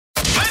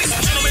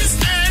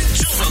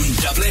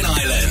Dublin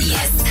Island.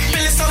 Yes.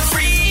 Feeling so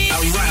free.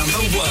 Around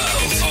the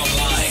world.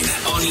 Online,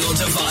 on your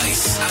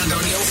device, and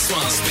on your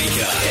smart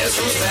speaker. Yes,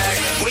 I'm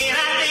back. When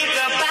I think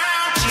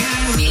about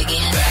you.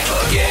 Back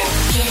again.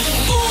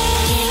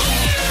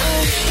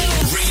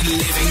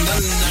 Reliving the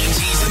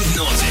 90s and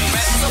noughties.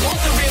 I want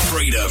the real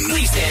Freedom.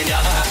 Please stand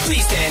up.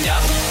 Please stand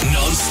up.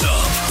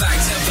 Non-stop. Back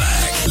to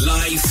back.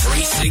 Live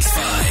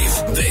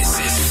 365.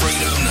 This is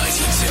Freedom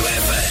 92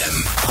 FM.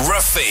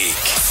 Rafiq.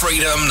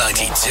 Freedom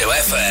 92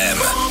 FM.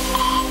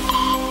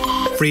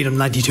 Freedom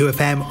 92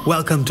 FM.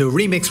 Welcome to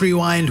Remix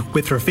Rewind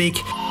with Rafiq.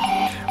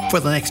 For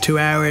the next 2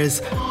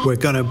 hours, we're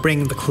going to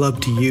bring the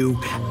club to you.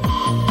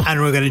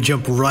 And we're going to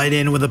jump right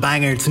in with a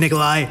banger. It's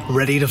Nikolai,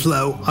 Ready to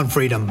Flow on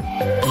Freedom.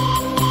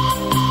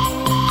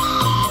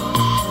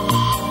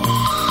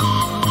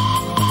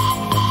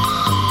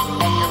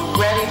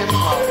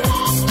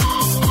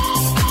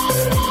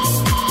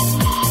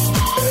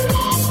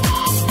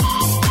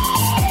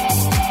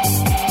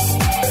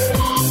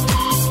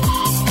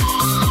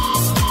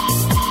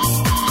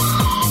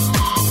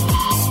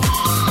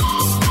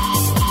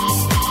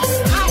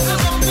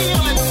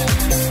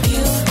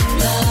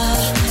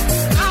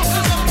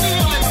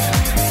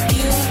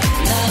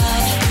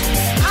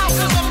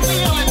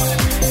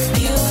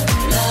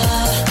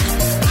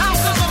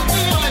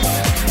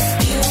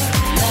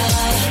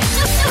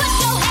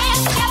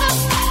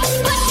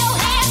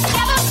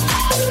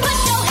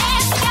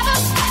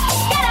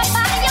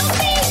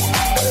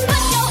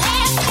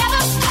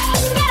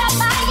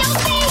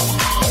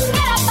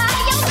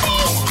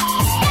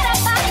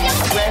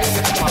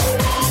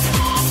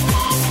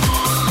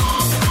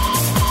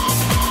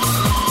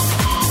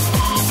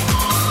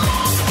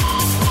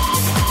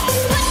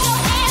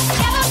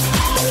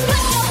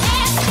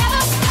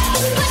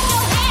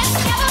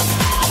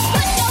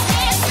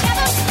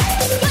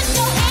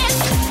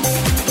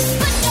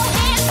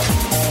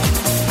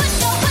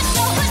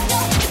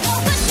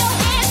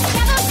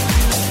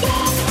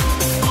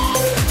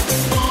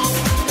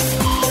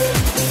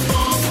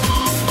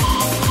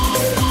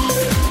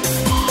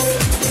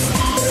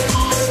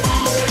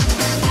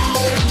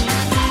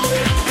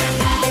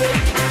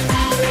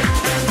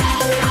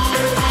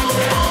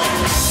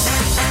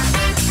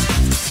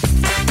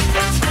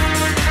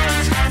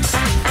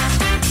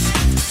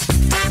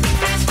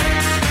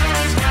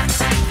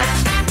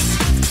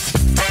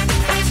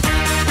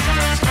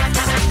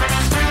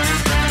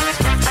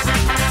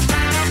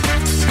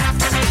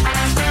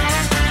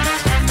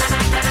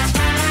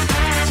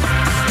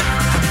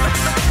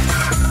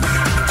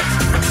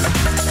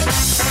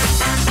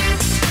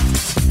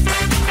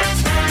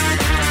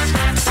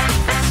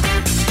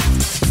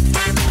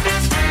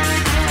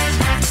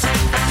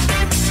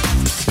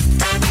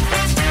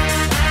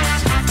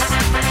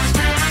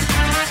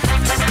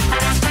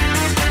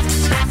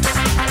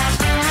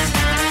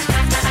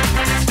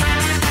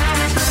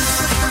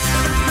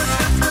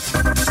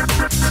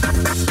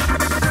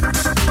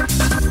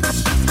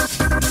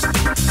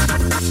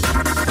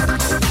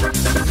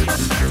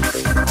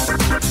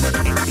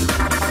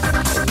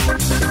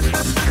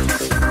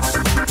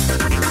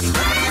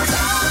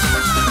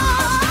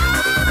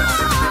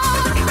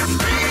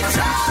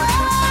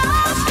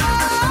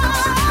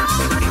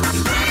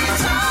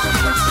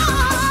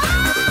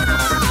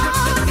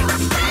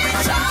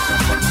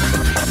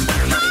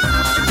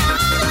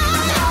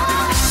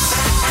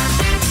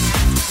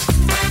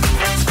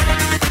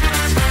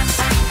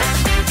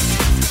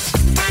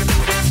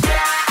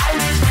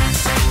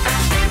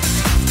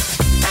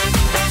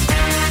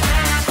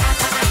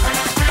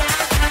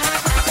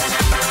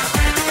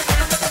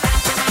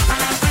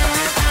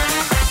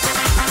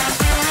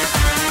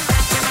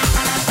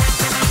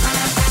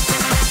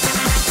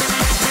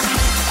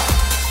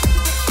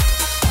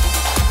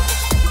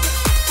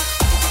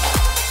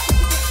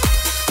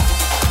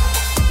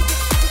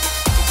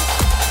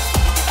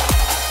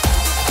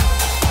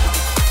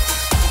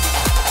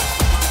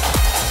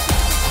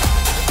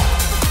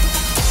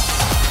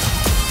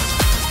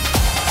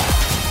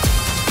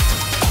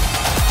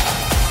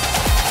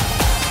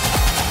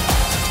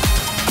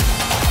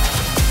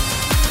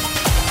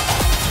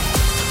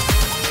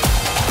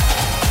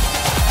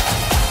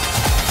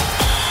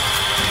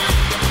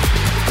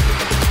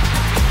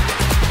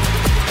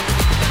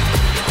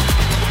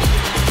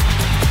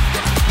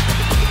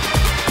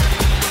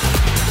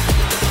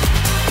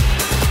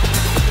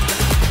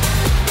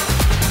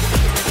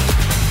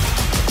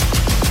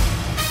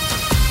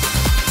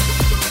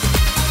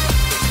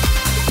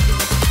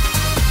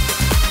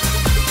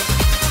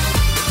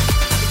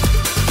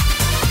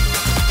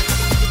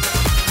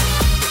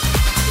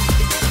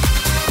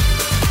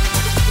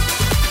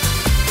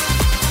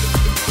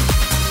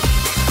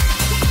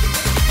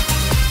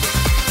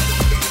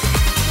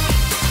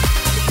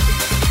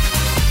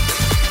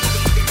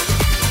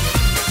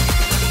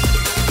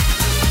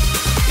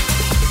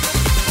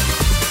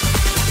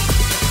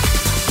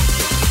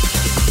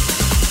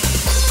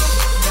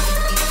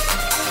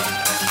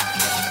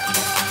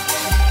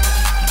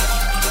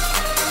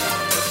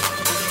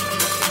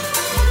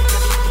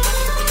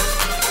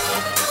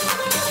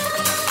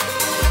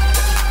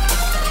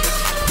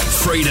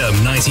 Freedom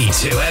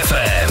 92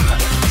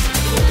 FM.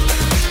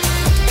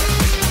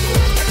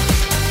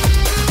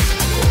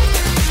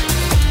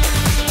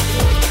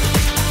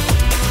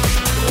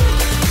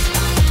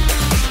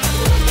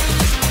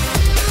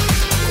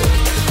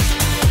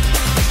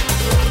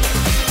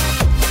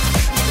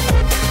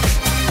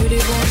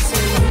 Everybody's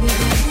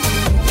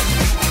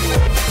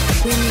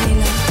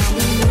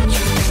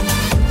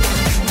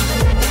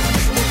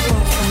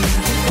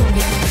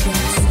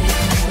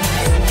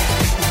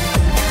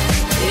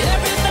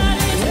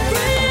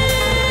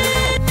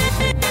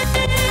free.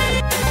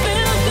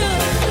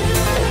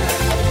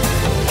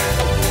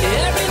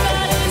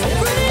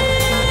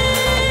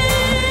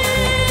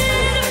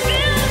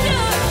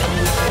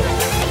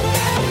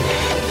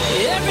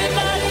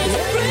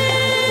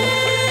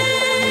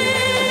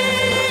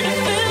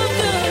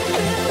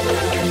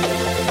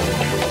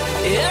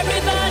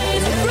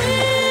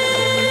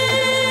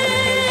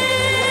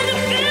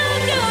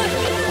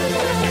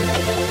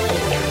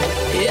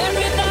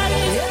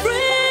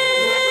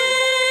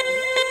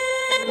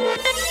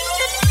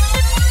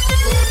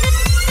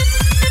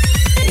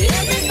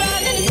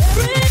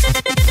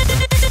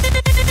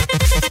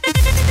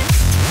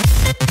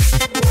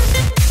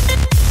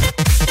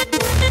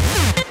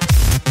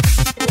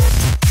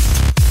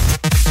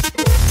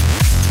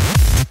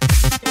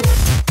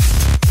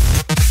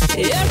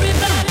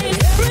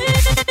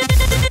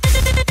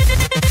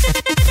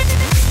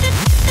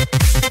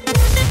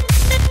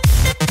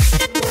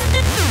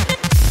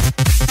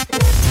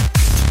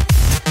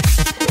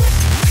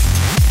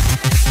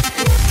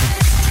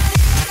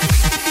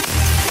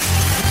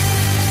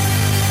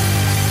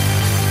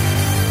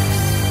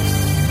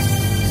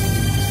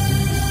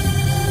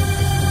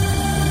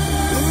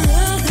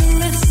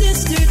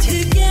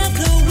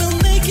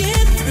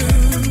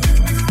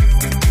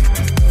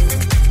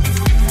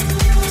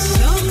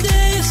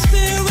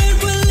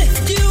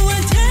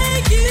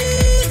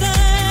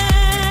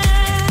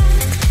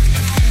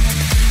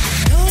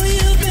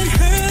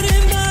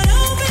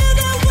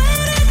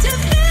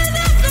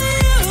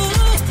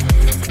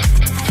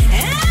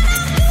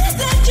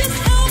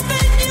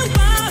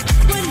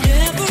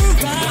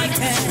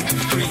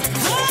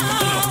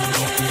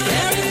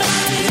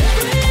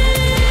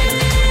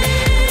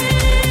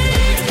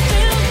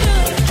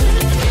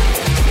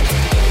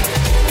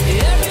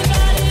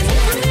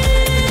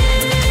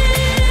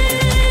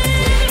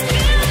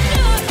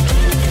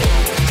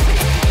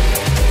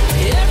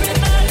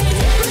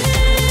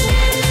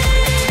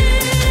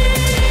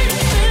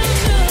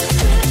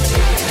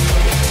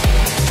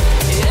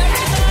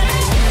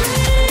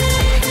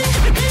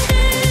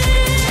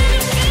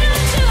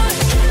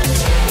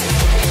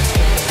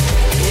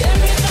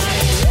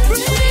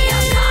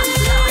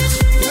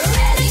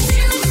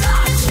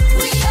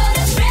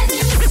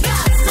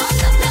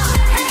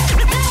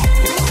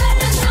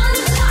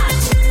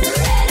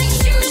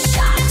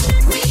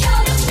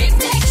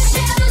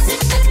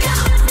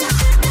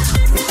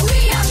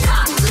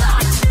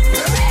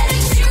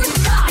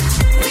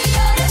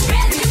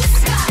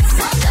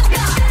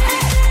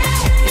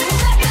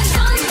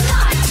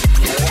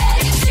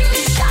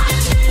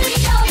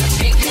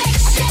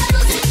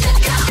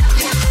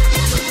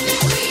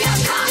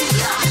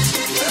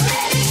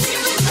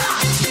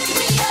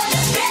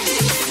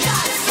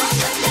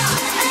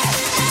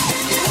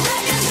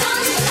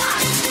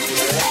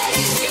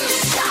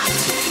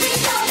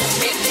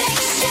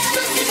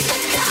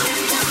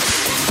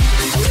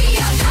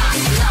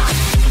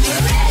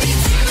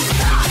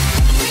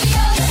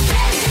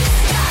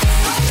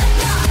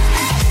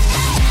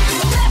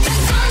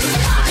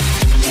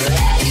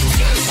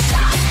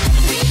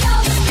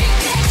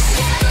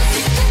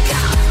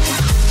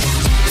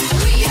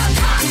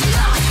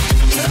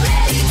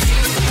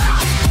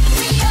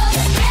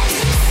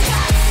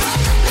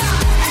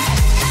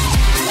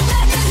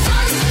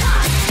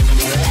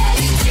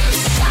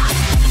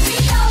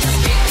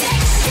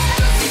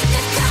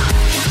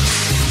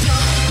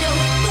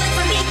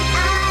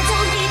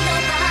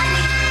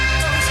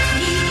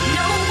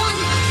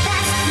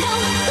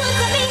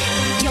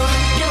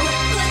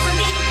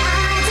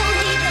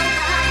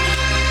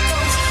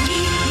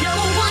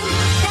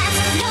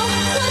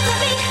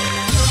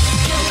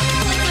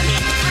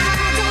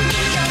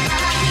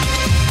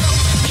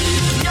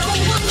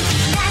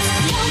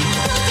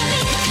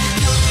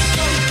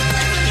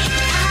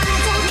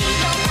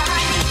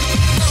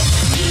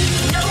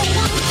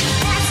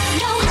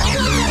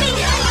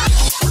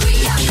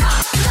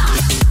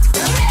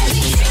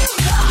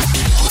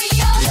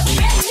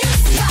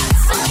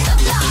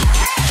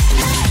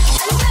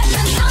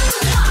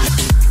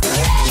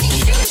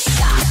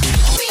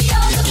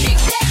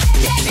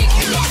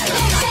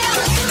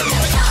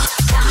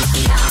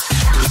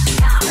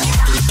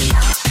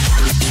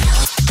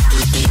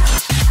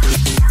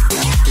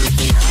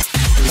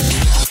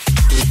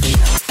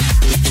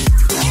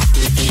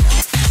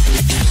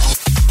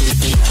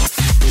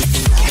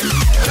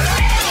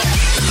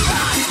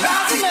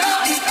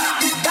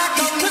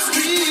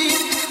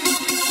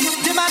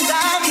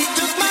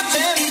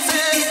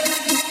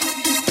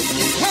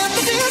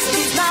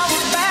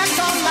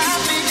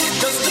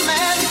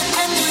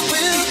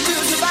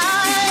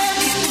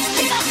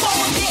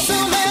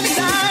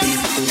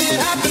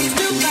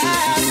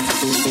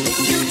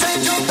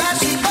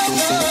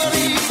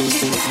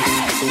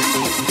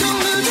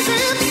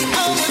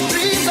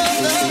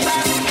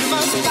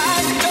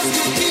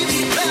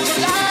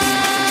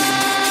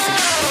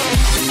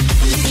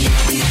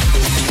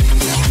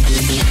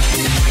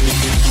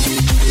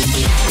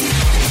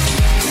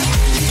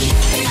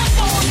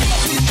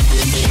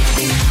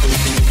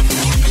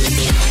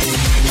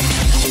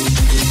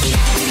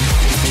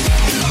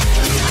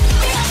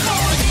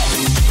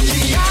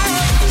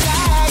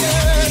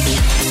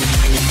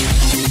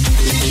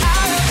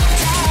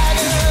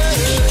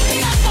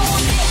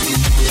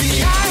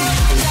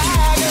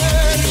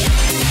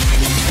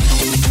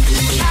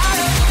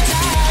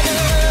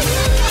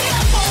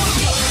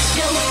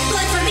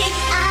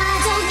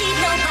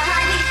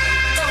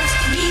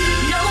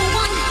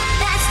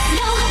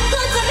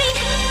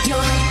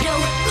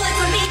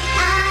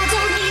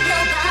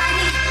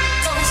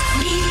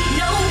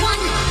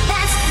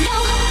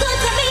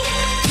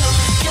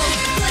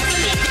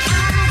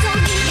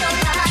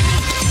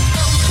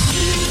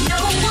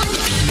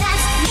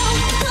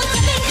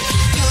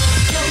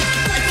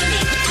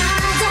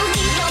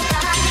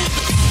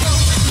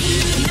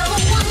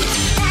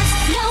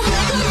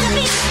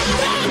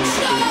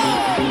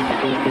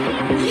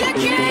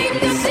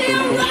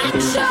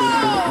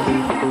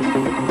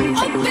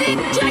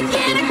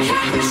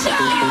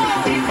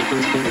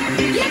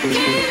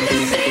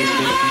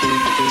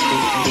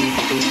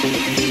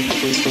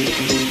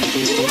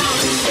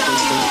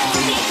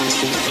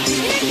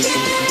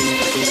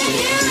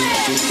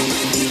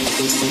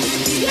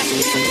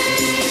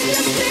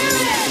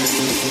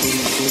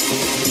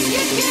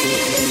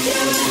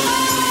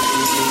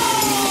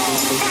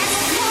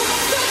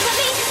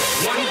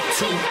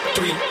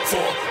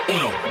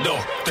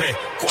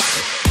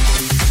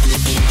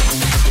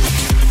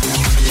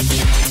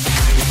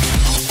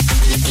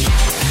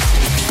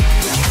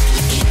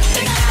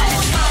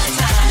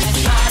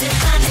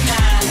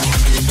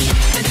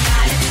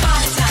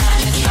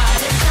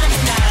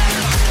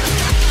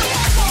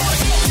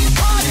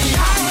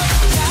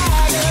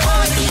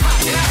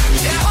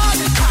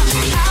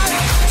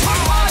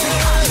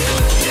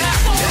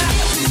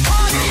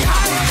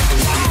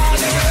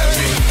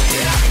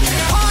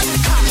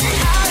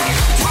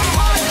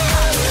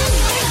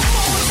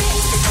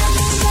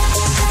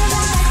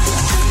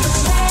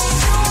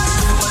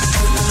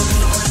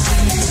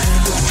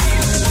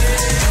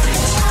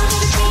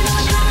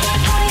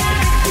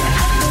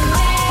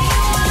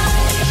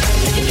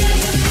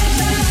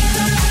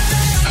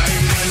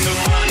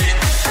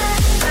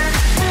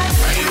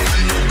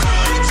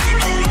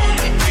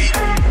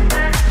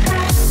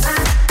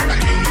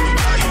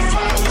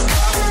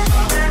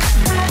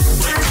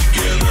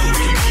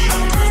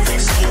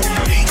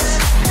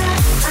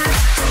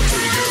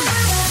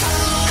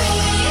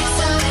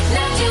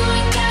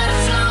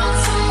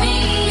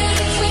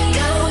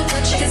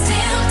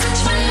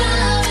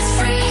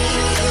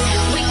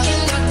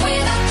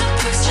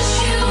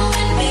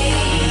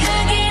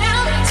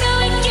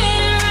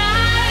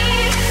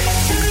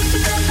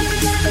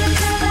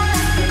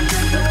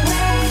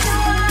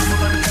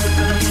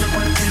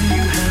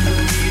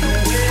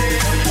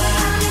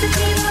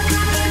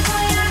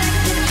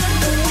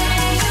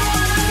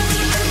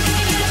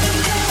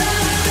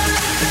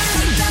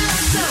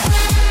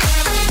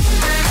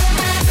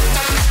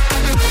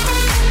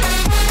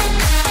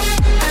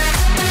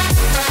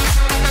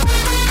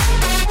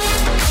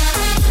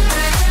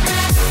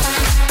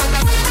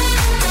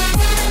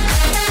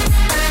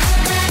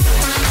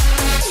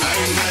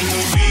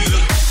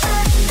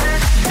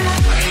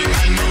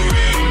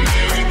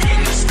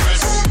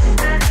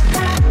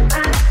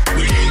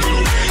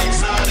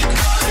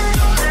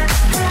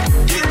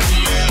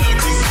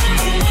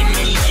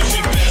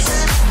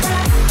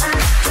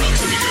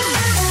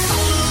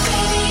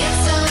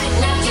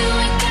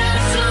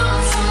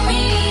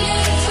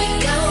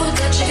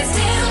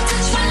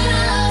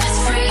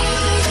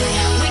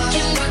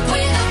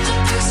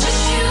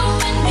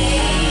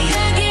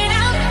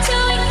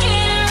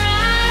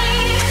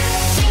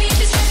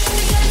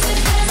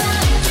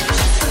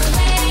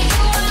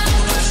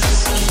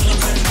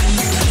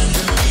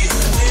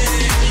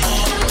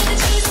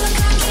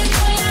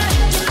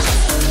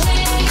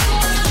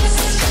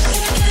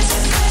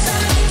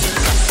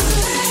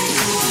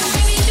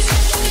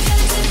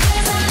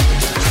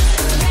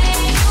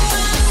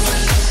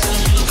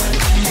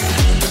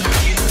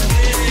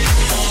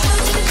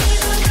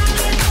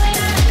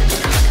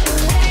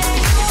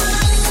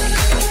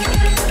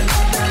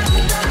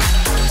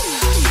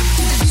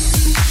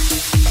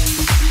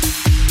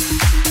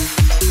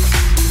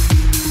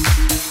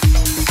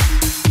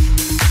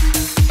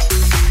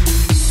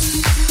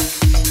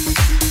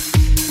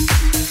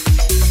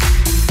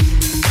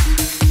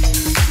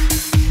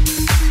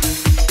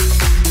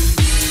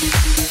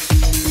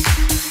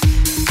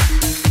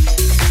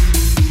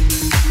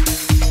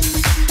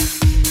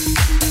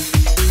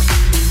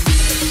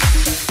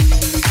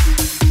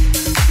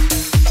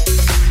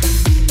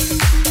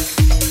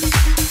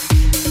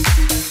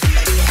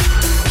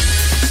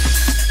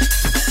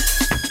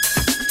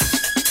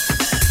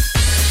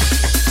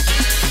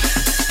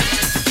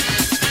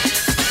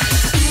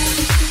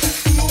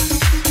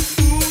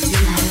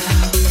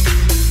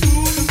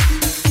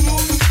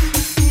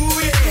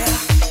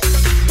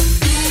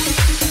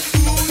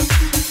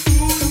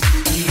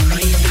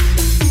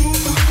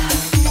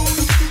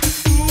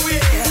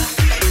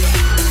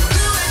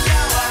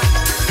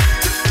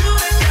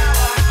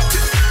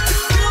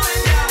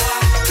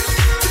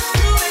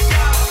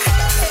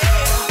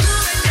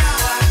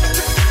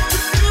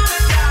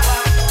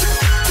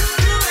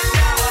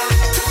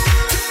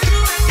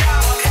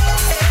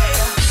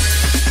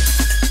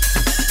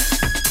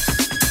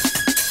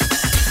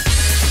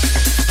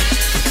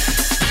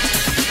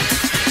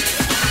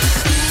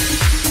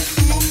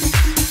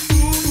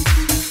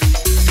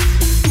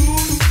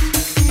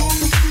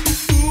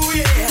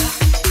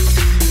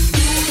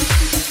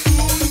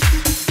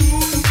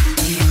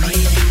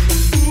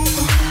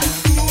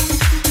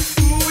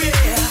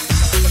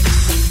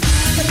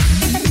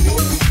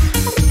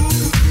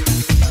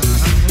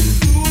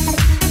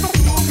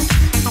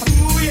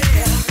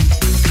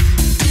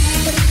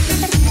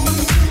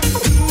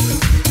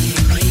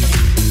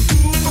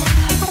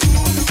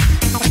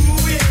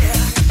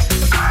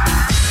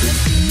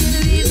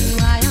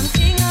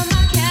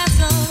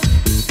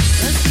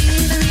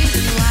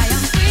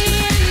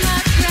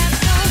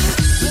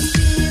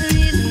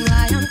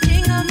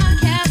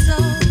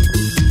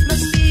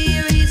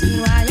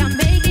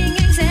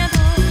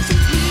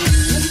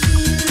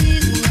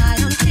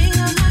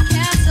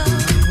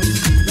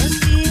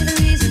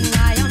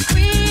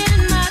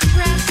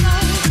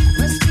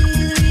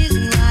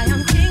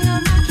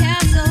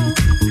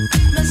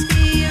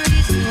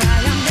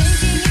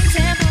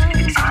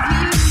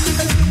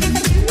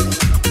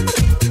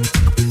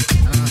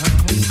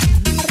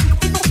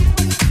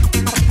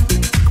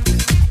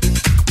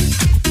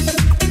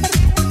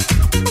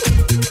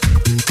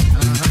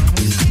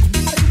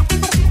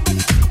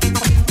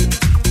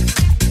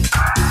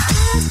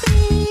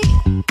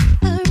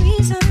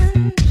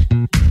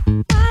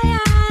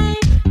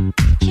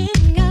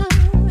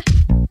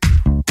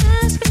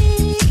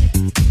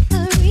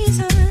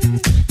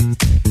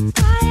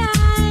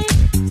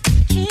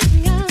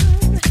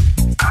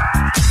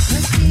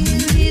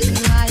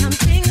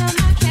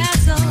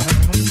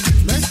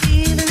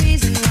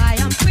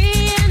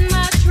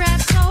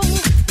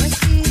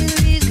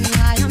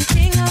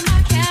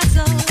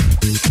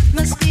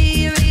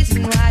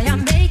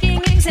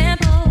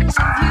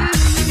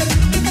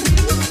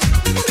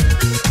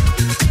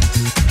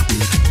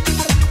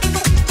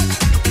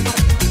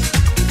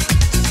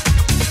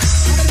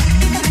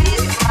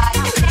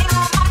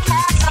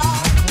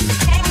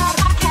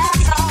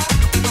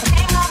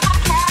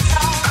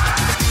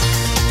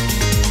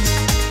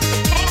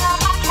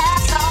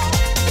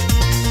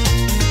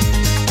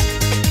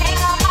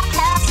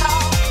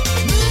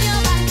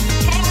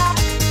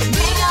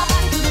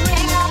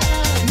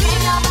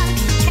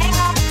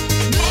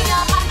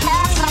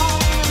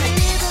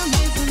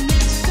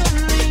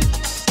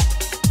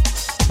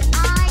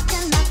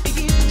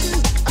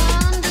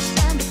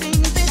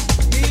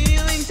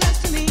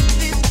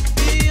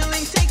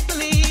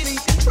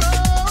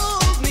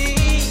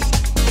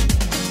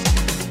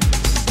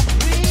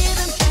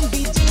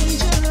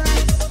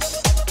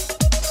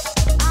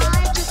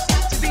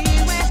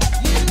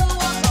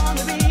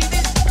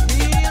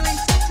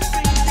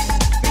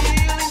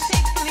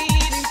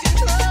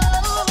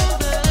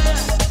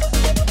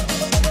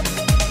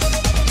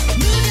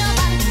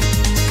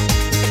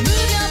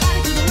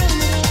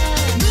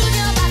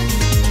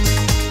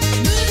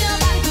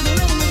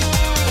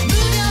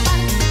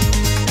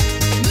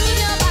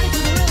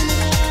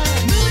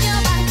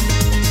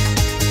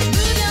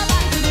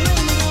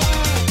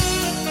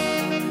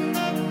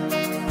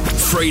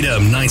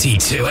 Freedom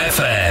 92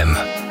 FM.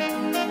 Move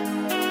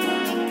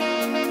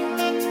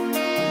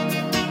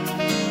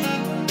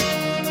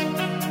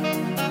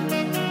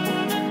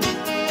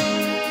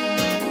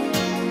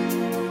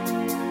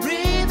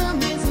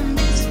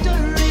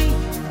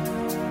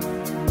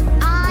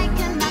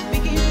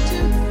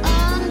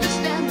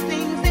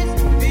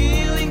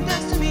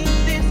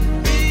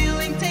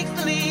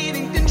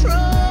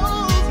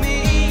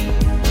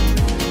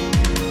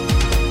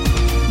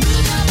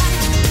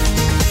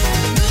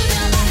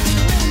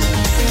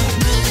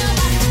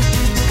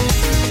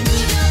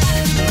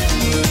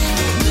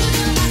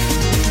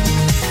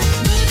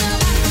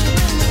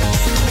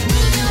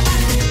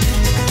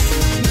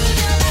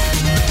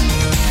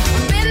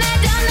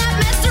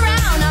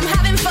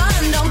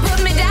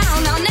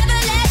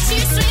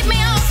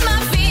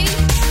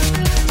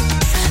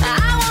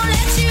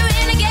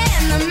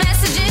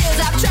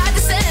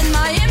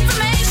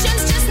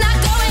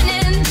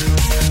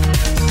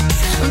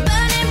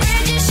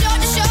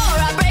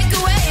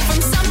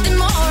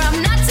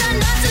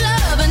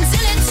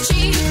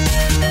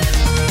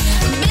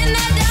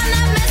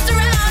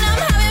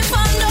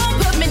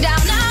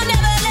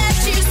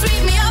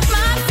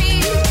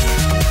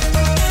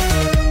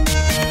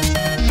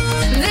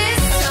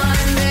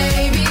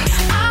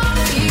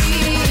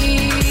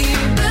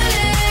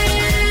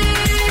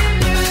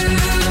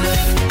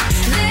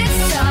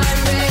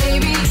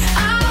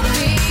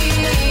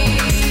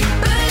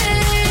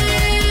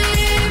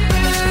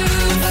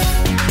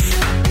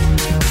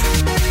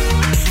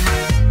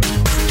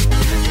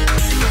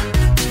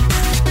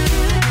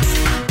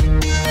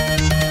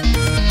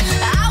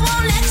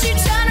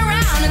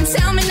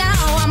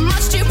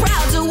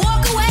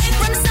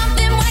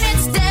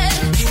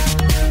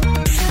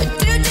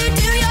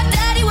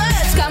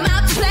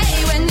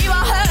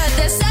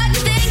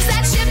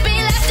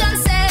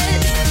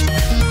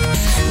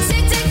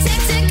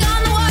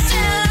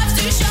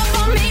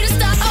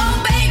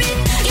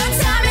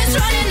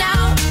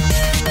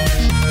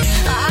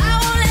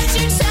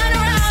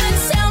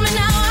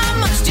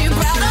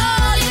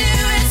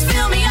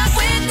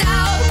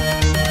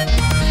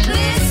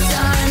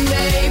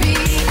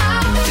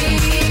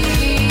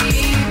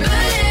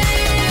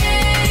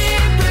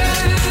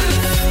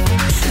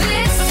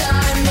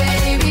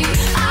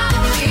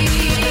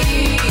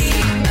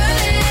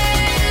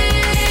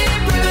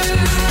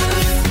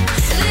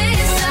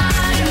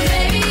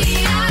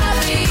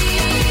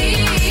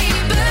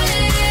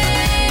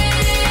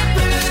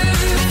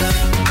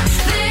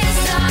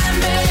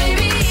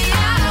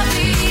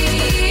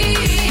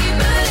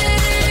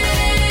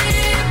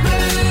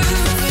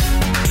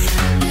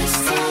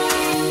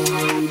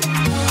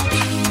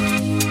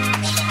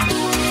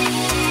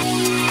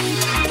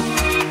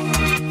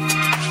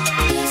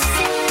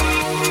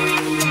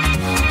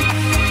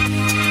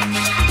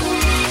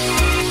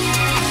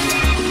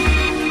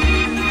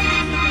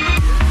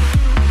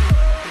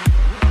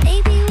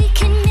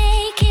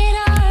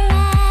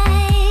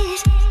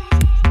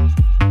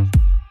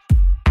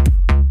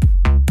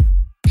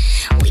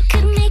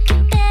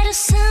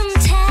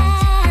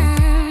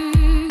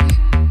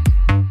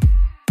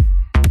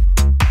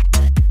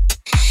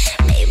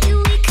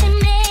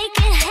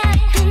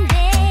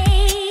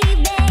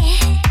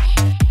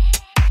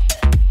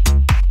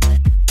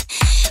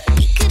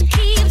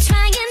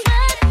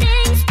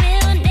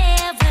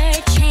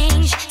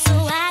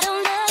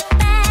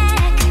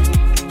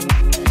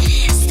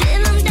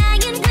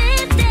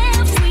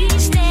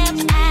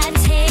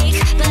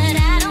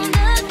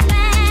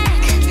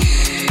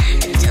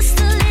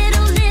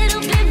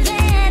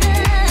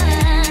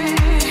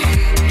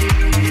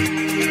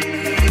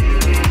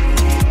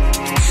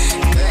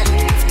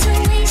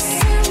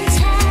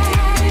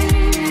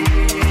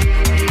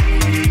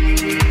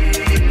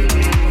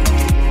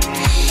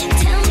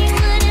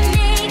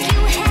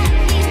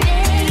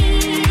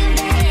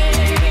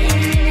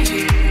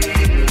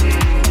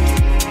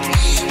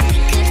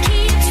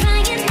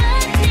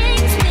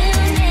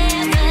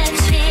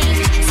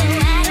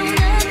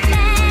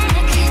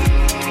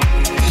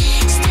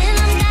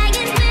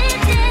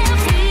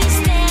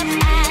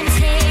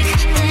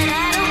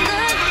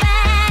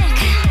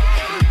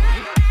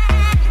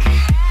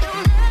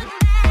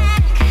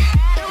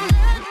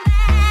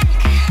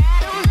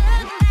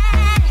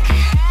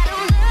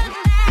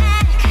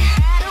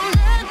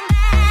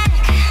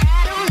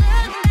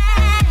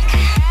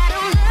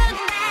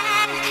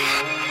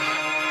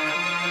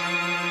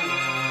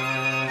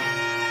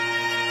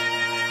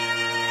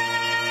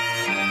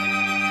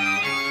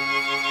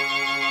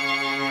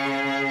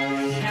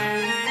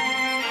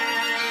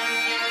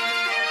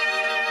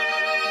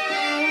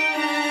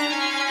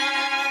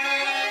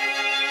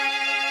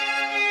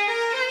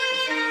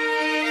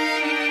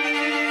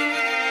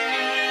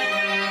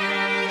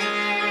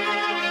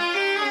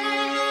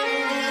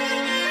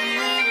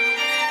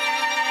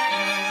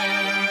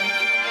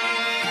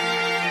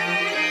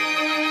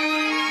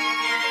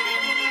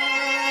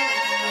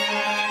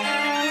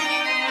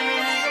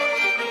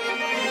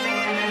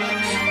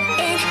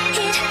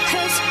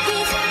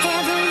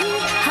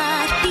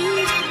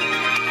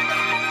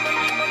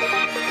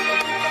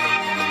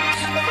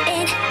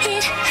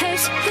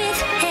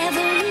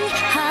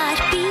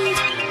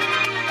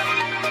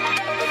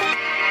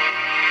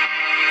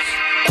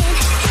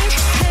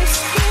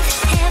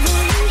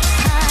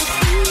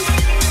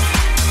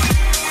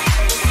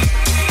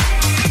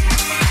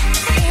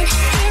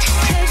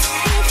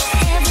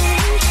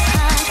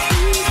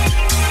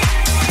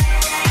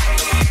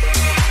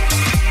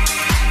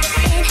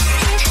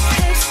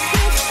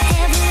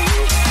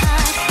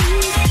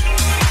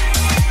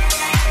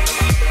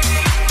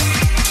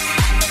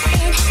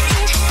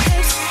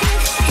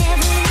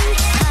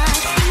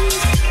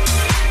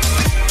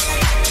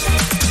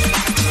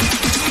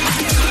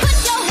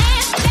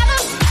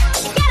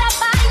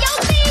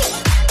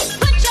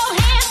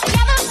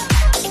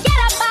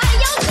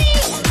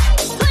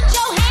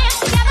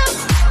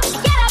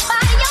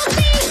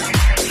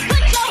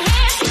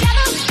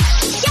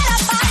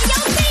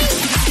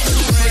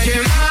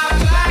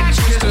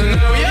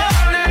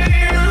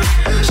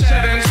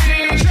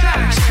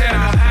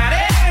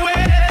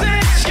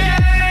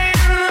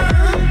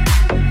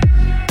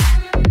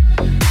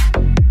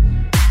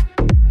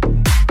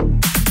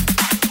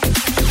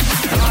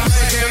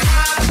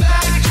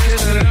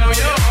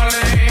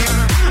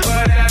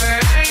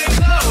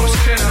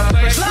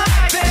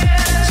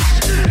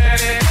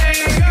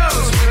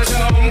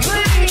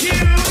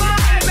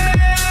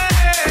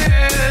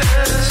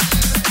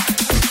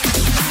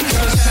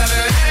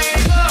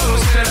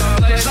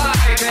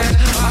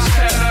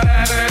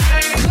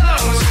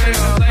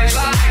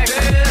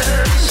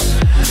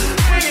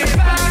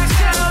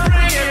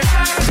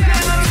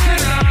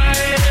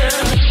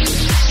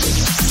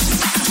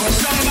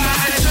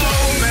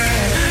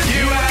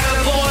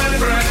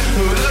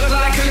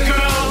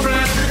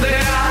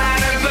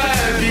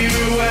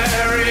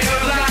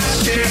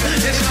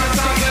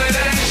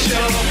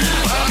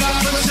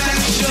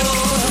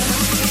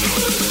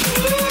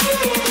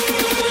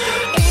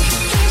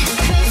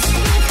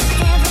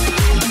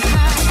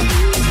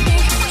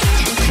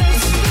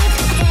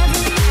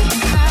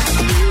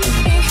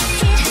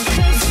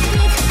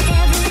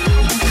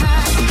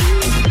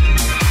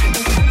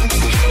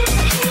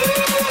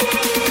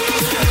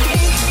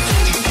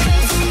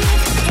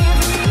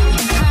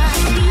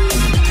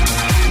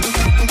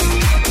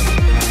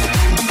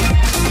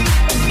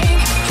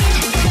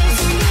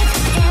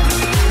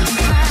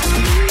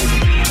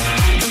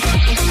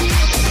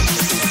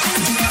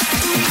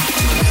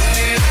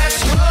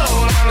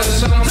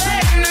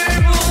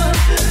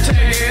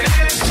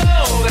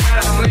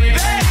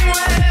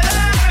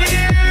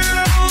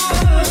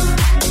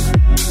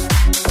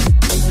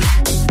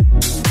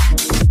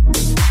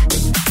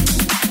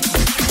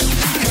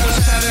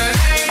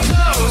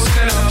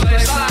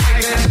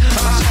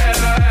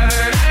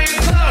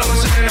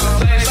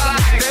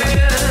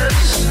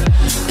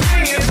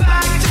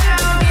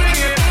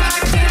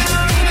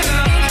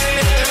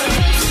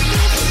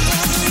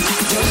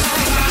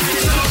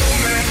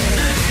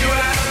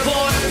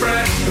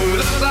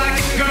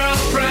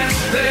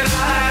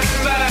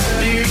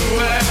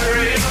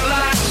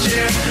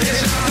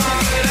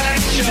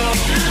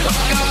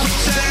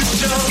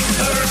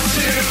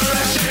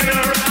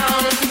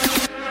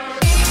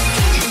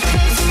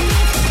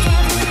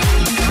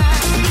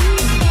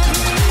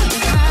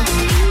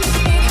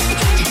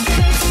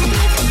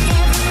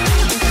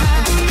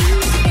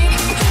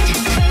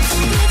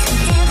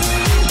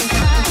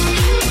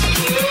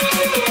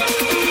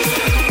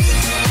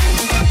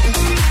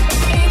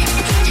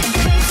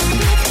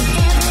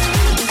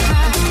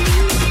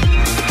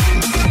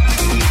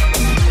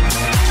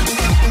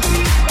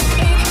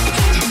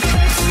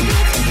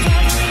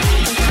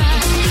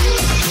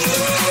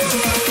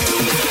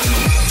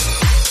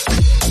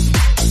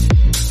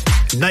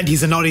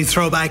 90s and noughties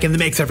throwback in the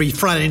mix every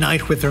Friday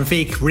night with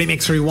Rafiq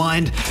Remix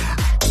Rewind.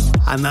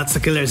 And that's the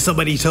killer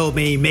Somebody Told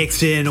Me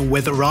mixed in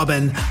with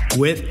Robin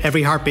with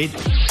Every Heartbeat.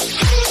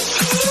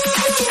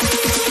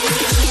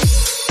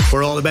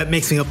 We're all about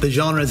mixing up the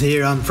genres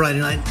here on Friday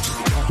night.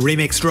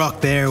 Remixed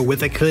rock there with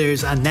the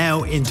Killers, and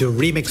now into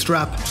remixed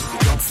rap.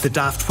 It's the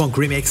Daft Punk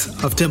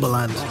remix of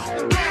Timbaland.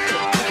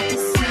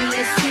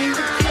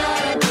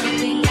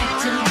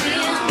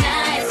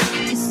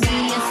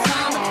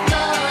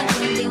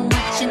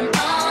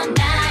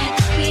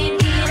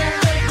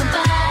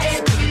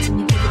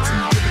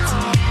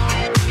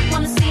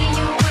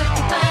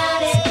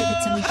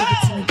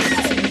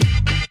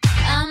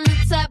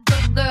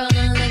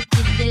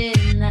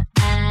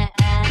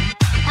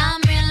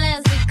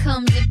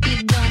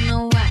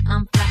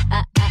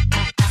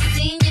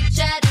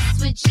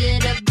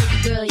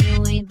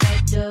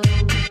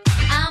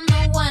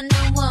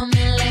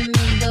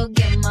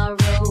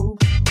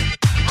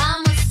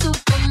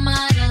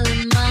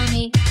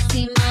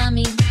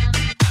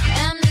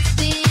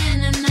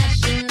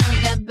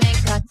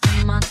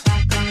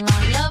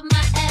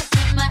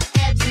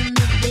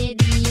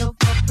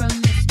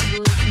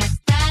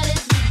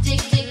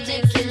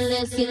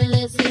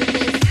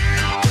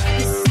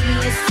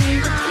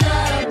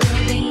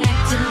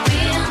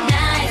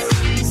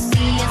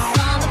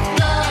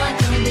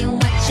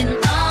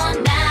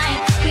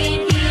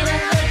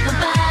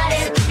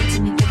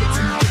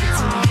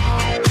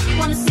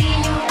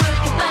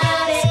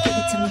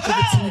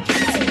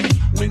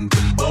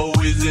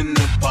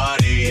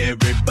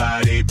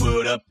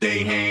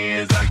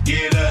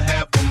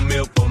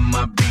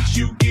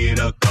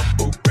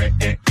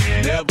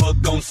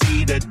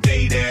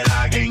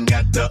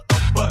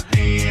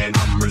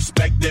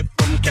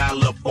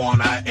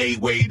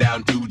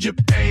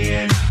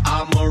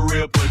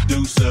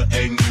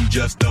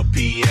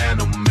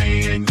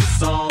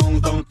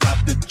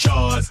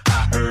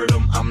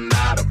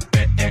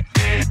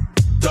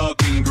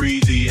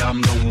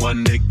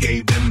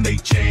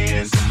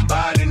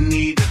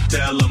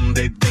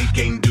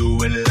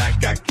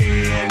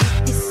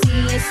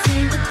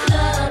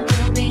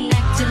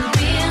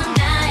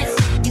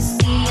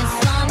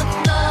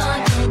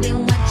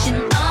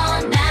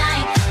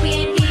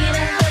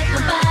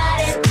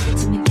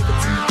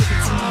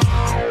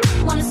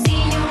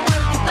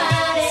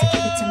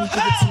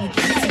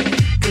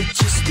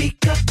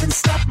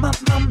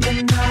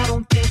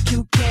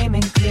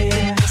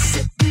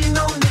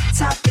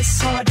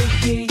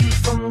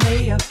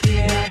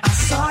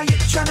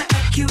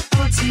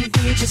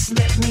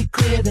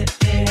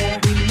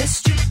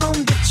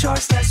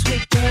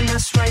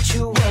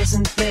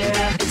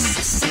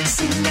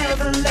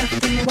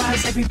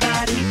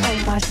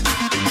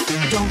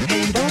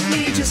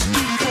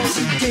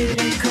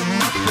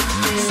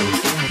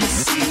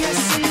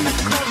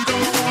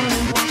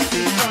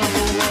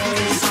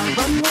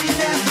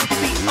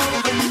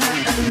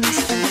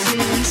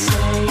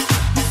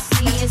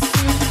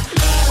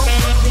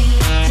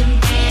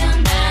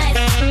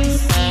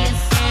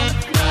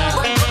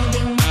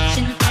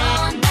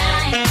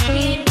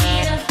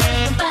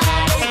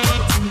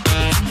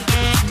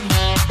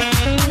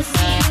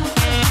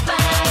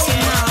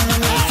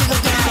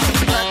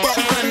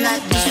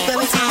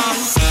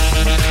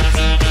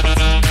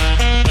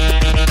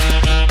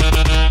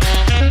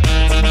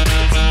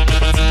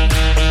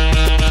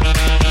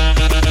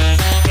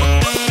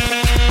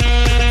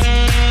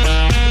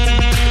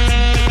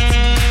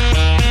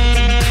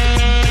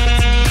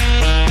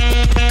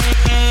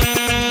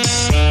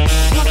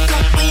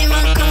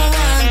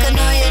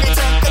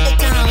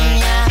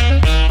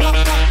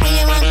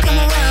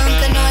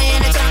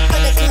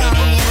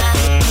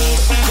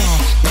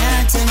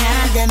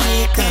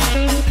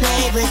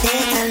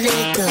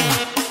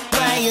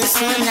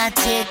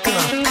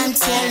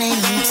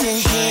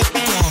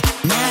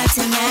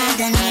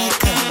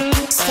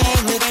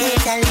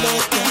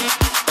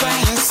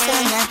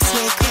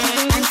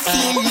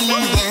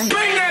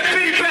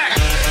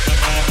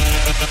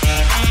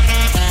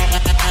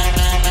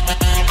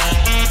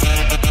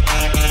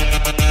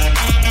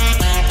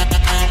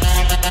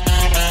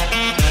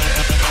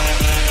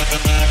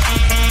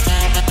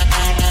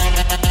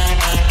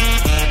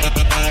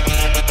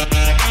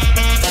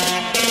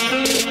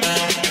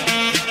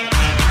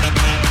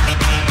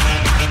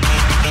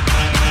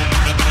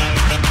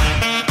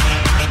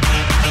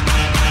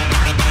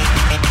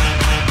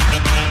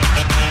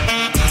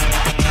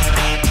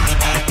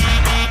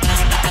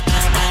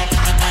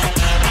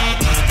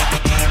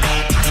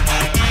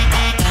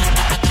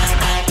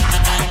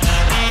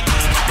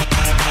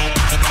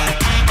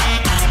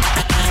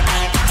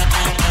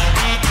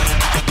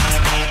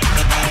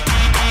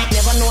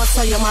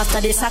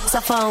 The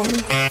saxophone.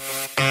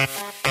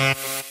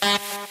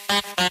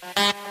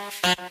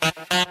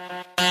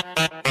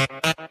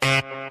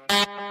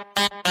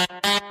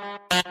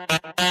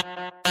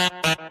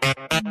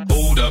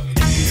 Hold up.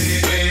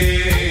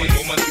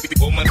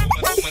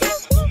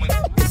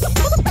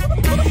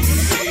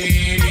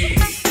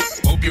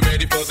 Hope you're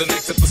ready for the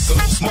next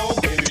episode.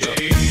 Smoke.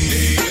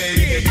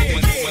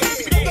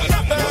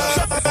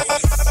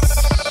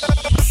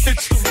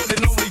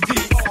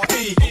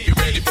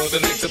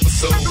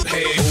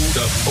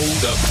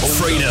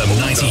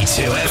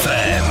 92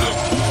 FM.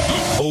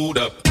 Hold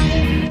up.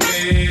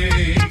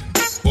 Hey,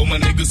 for my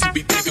niggas who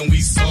be thinking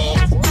we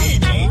soft, we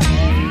don't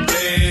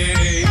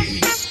play.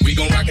 We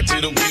gon' rock it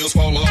till the wheels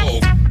fall off.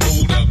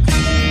 Hold up.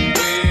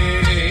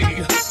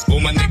 Hey,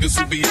 for my niggas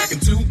who be acting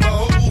too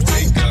bold,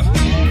 take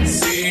a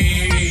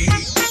seat.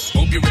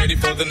 Hope you're ready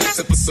for the next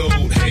episode.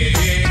 Hey,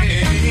 hey,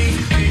 hey,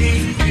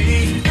 hey, hey,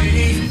 hey,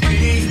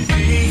 hey,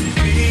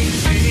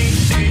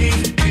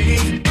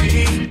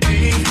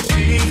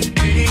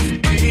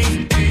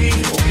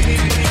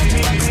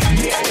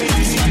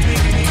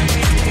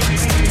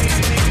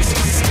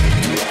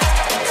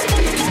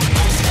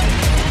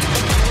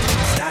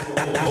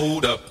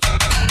 hold up.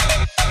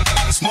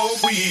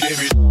 Smoke weed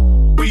every,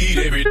 smoke weed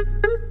every,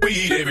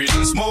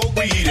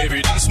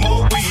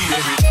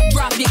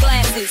 Drop your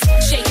glasses,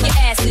 shake your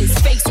asses,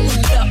 face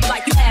screwed up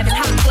like you having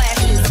hot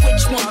flashes.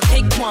 Which one?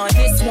 Pick one.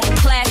 This one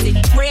classic.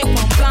 Red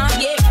one,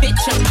 blonde, yeah, bitch,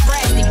 I'm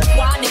drastic.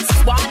 Why this?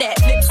 Why that?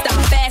 Lip stop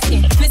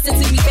fasting. Listen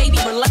to me, baby,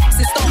 relax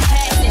and start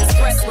passing.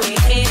 Expressway,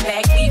 head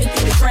back, leaving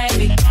through the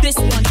traffic. This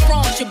one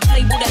strong should be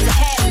labeled as a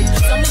habit.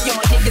 Some of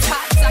y'all niggas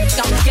hot,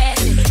 psyched, I'm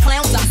gassing.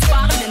 Clowns, I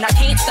spot them and I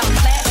can't stop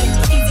laughing.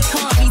 Easy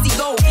come, easy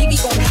go, baby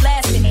gon' be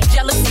lasting.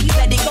 Jealousy,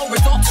 let it go,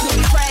 results will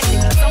be tragic.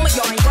 Some of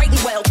y'all ain't writing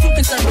well, too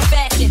concerned with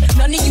fashion.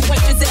 None of you at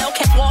Giselle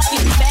can't walk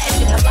in the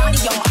fashion. A lot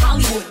of y'all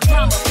Hollywood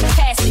drama,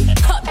 casting.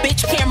 Cut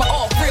bitch camera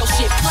off, real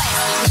shit plastic.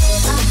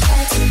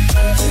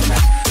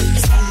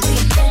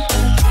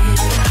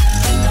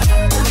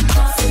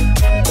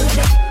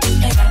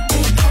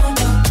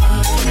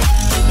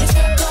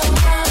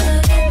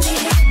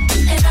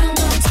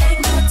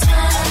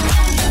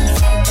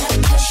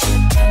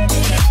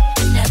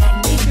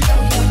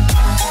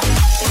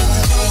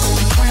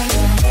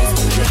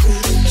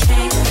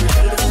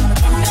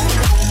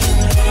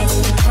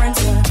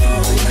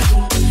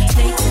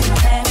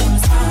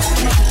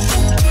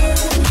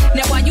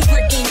 Now while you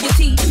gritting your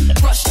teeth,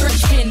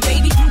 frustration,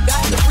 baby, you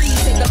got the breeze.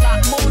 Take a lot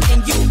more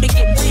than you to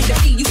get rid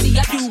of me. You see,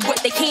 I do what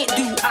they can't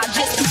do. I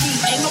just do me.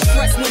 Ain't no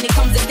stress when it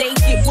comes to they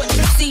get what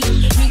you see.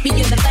 Meet me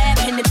in the lab,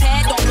 pen and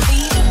pad, don't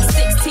believe.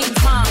 16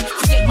 times,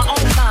 create my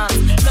own line.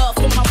 Love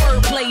for my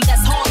wordplay,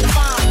 that's hard to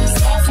find.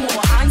 Sophomore,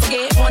 I ain't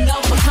scared, one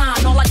of a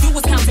kind. All I do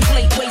is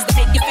contemplate ways to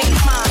make your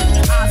face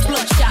mine. Eyes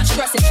bloodshot,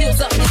 stress and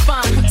chills up your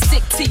spine.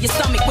 Sick to your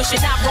stomach,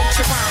 wishing I wrote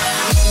your rhyme.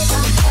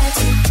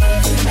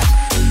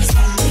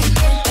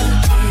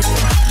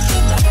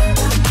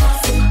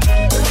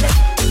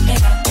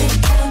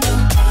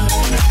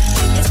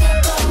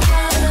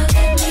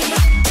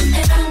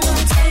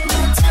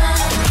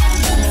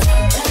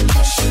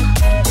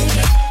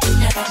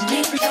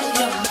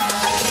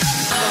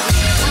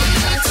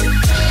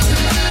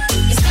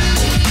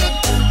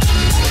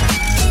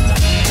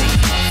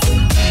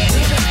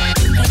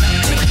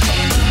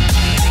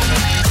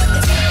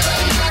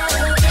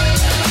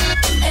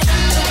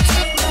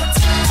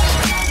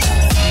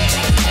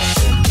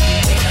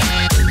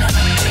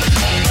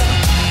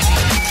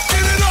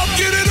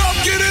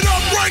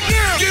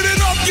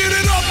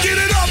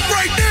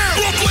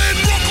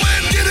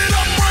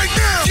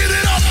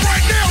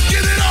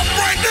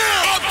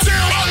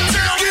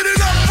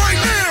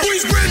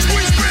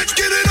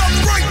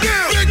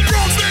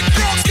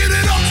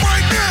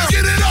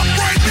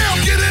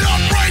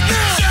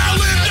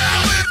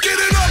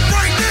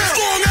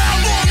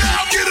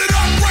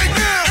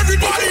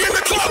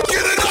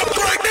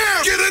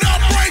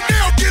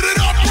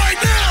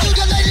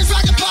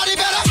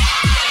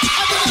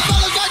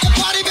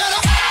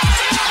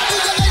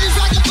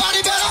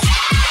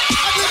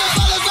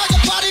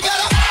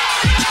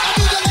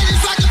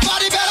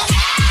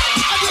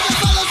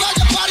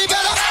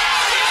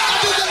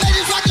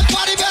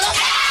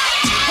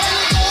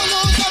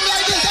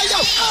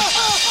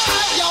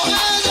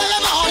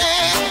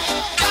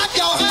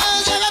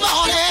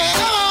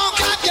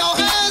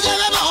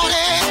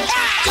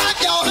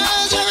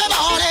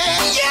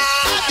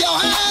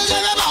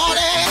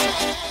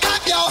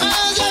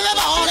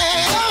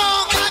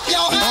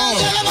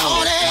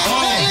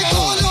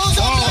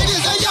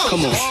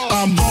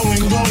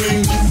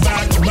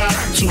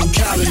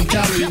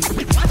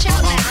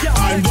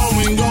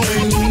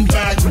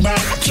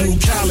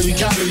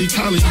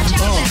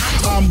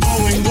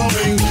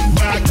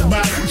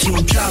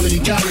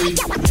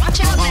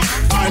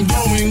 I'm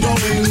going back to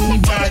Cali. I'm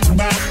going back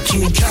to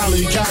Cali.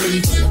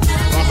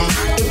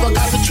 If I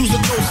got to choose a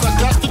coast, I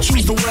got to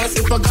choose the west.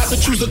 If I got to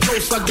choose a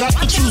coast, I got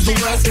to choose the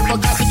west. If I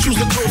got to choose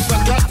a coast,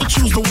 I got to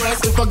choose the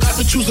west. If I got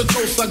to choose a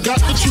coast, I got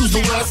to choose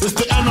the west. It's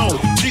the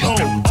NOGORIOUS.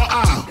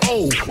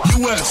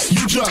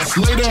 You just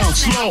lay down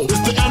slow. It's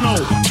the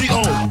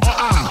NOGORIOUS.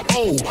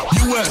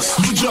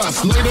 You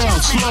just lay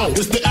down slow.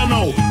 It's the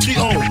NOGORIOUS.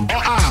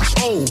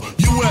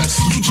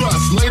 You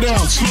just lay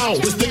down slow.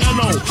 It's the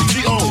NOGORIOUS.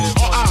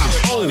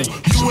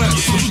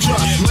 You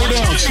just lay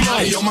down slow.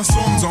 Hey, yo, my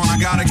song's on. I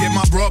gotta get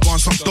my grub on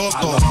some thought.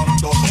 All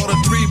the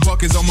 3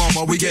 buckets on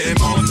mama, we getting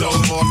more dough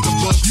off the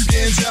book. You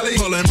getting jelly?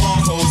 Pulling more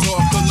hoes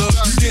off the look.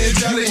 You getting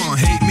jelly? You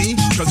wanna hate me?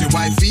 Cause your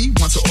wifey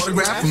wants an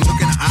autograph from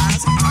looking in the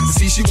eyes. I can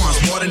see she wants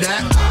more than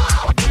that.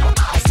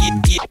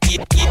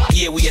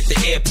 Yeah, we at the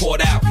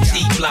airport out.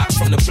 D block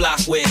from the block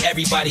where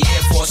everybody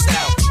Air Forced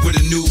out. With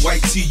a new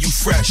white tee, you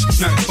fresh.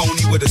 Nothing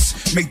phony with us.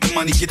 Make the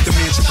money, get the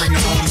mansion, bring the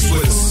homies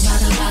with us. By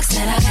the box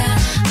that I got,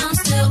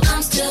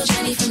 I'm still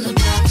Jenny from the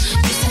block.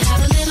 Used to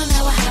have a little,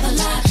 now I have a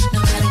lot. No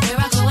matter where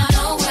I go, I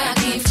know where I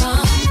came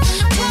from.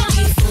 Don't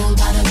be fooled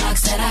by the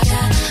box that I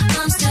got.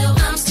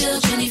 I'm still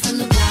Jenny from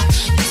the block.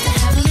 Used to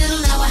have a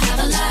little, now I have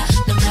a lot.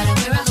 No matter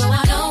where I go,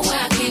 I know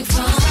where I came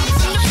from.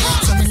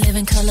 From the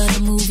living color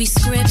to movie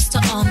scripts to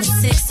all the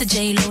six to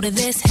J-Lo to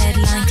this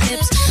headline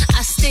clips.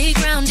 I stay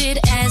grounded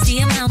as the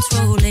amounts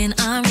roll in.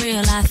 I'm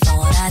real, I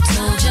thought I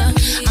told ya.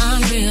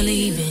 I'm real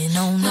even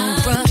on no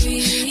bruh.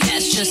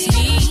 That's just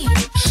me.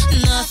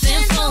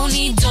 Nothing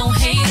phony, don't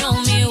hate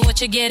on me.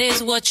 What you get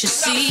is what you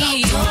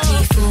see. Don't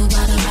be fooled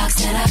by the rocks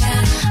that I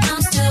got.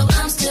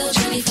 I'm still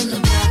Jenny from the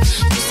block.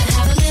 Used to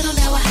have a little,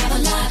 now I have a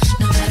lot.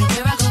 No matter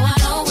where I go, I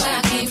know where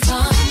I came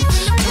from.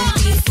 Don't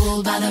be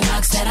fooled by the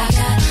rocks that I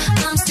got.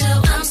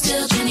 I'm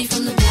still Jenny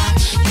from the block.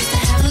 Used to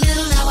have a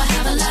little, now I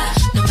have a lot.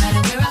 No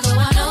matter where I go,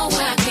 I know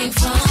where I came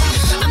from.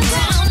 I'm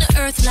down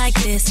to earth like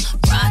this,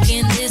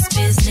 rocking this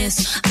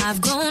business.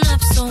 I've grown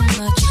up so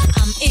much,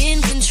 I'm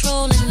in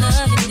control and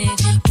loving it.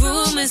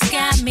 Rumors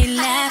got me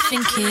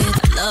laughing, kid.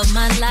 I love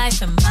my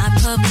life and my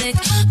public.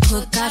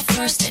 Put God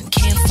first and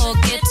can't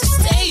forget to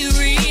stay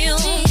real.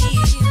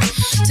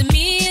 To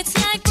me, it's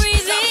like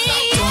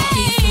breathing. Don't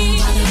be fooled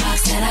by the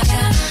rocks that I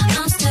got.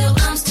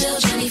 I'm still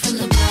Jenny from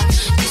the block.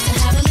 Used to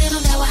have a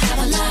little, now I have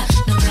a lot.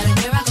 No matter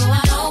where I go,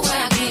 I know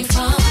where I came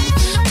from.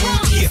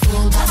 Don't be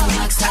fooled by the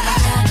rocks that I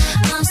got.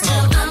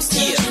 I'm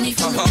still Jenny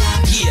from the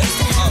block. Used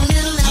to have a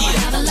little, now I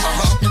have a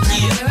lot. No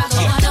matter where I go,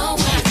 I know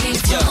where I came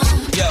from.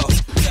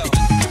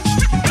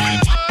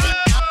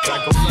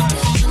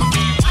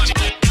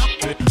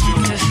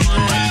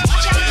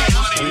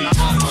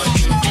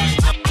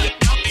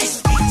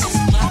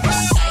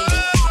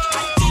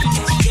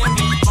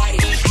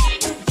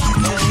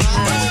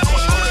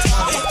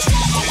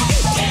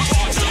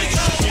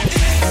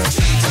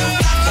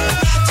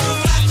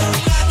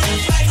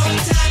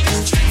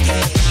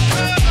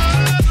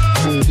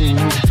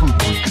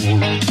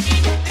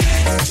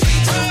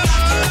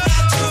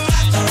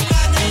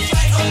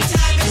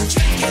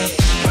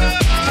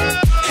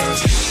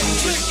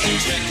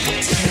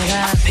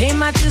 Pay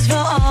my dues for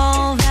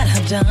all that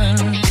I've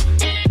done.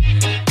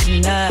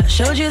 And I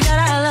showed you that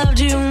I loved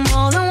you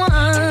more than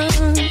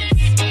once.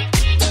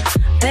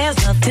 There's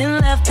nothing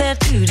left there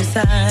to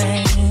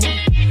decide.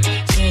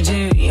 Said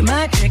you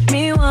might trick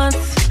me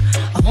once,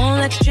 I won't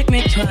let you trick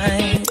me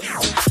twice.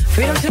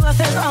 Freedom to us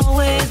has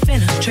always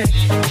been a trick.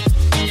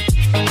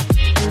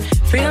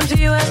 Freedom to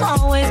you has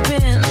always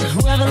been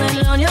whoever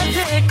landed on your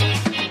dick.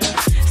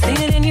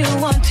 Seen it in you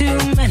one too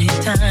many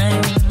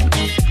times.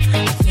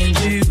 And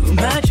you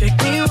might trick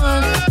me once,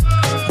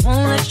 I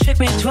won't let you trick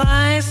me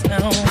twice. No,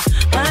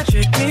 might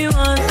trick me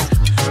once,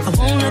 I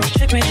won't let you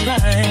trick me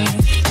twice.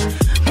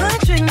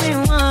 Might trick me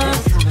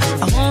once,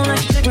 I won't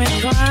let you trick me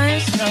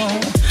twice. No,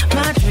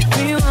 might trick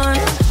me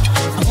once,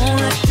 I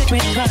won't let you trick me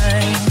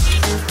twice.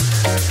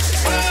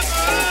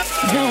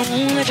 No, I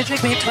won't let you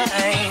trick me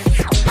twice.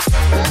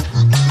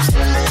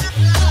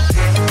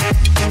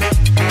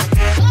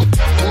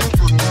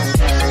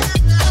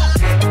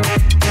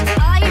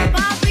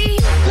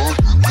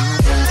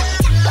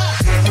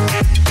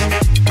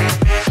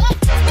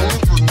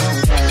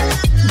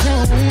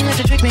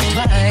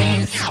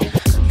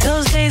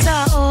 Those days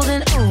are old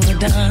and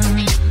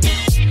overdone.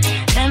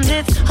 And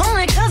it's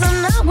only 'cause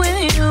I'm not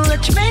with you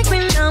that you make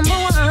me number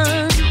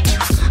one.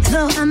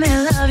 Though I may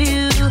love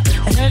you,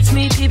 it hurts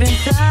me deep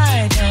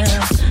inside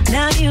now.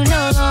 Now you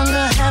no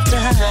longer have to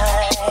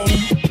hide.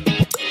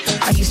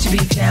 I used to be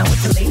down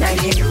with the late night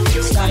hit.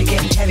 Started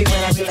getting heavy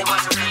when I really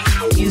wanted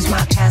to use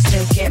my past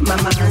to get my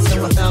mind.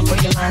 So I fell for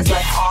your lines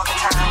like all the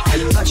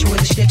time. Thought you were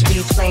the shit to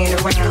be playing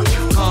around.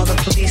 Call the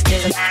police,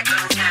 there's an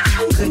accident now.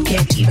 Could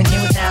get even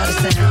here without a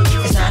sound.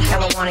 It's not how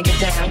I wanna get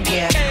down,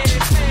 yeah.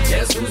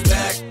 Guess who's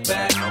back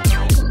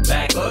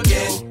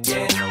again,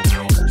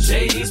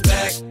 Shady's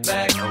back.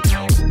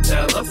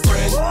 Tell a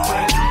friend.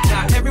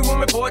 Now everyone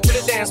report to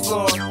the dance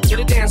floor, to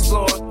the dance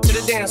floor, to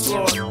the dance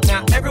floor.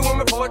 Now everyone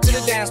report to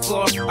the dance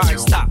floor. Alright,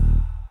 stop.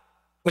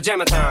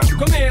 Pajama time.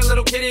 Come here,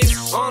 little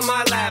kitties, on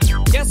my lap.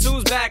 Guess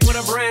who's back with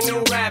a brand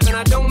new rap? And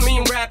I don't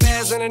mean rap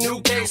as in a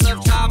new case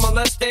of child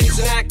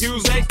molestation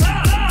accusation.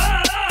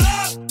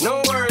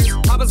 No worries,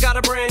 Papa's got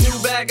a brand new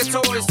bag of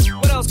toys.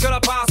 What else could I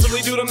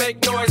possibly do to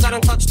make noise? I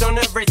done touched on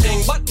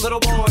everything but little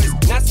boys.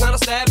 That's not a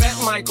stab at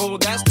Michael,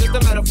 that's just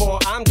a metaphor.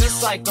 I'm just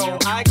psycho,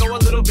 I go a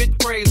little bit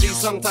crazy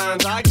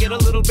sometimes. I get a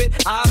little bit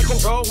out of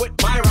control with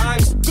my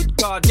rhymes. Good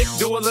God, Dick,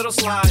 do a little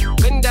slide.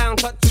 Bend down,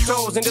 touch your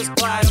toes, and just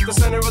glide up the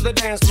center of the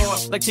dance floor.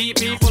 Like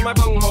TP for my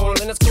bunghole,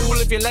 and it's cool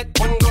if you let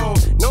one go.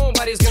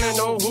 Nobody's gonna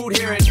know who'd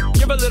hear it.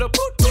 Give a little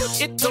poot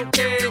poot, it's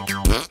okay.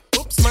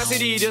 Oops, my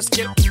CD just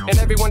skipped, and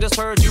everyone just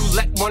heard you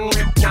let one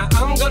rip. Now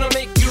I'm gonna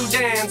make you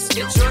dance,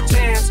 it's your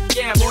chance.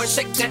 Yeah, boy,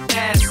 shake that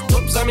ass.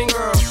 Oops, I mean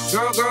girl.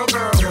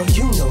 Girl,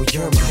 you know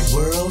you're my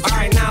world.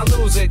 Alright, now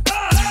lose it.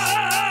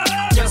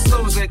 Just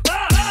lose it.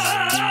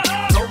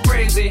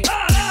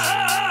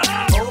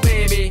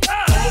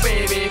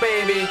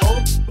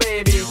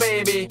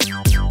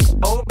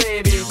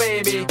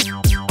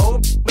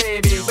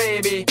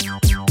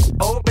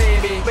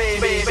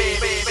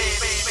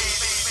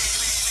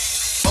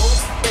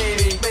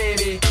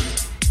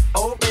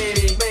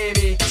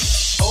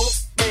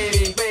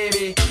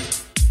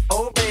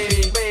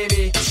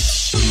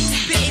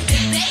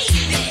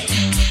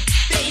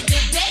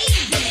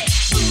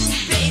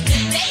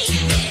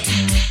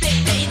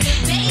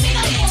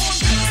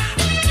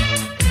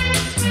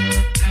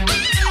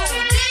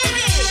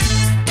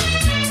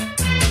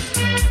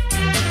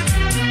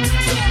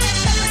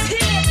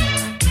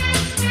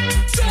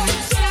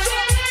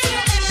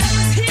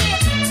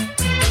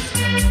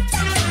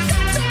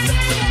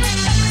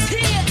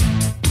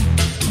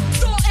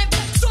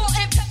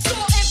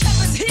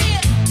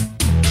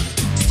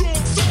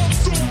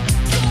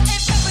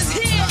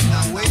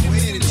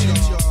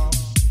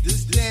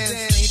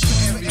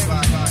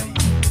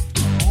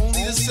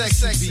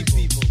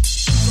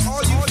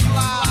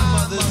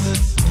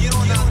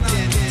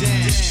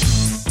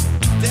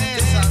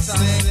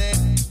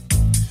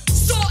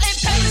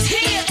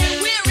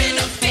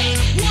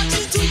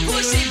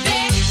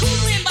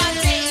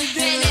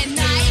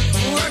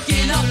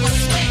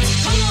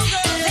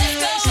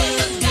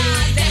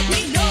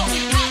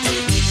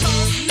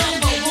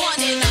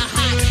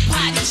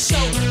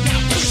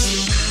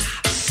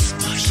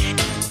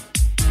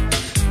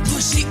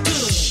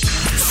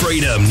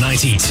 Freedom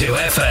 92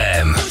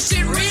 FM. Push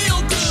it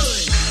real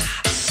good.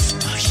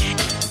 Push it.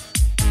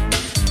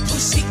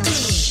 Push it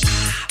good.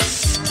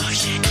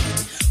 Push it.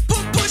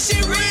 Push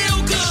it real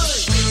good.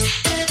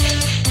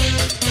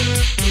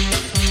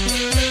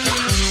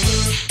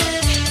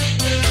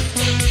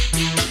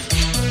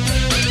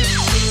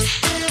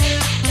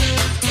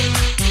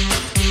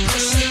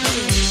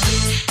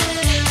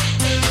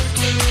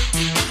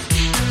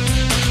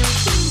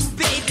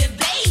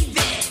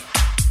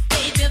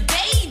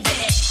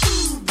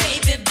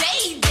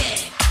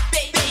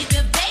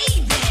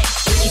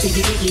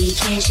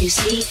 Can't you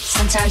see?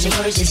 Sometimes your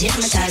words just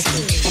hypnotize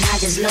me, and I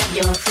just love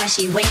your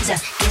flashy ways. I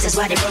guess that's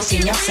why they broke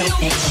in your soul,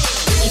 baby.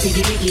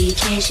 Biggie, biggie,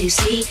 can't you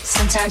see?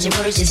 Sometimes your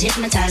words just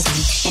hypnotize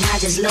me, and I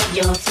just love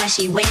your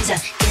flashy ways. I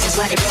guess that's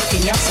why they broke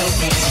in your soul,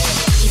 baby.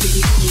 Biggie,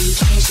 biggie,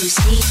 can't you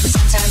see?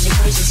 Sometimes your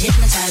words just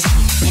hypnotize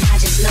me, and I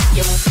just love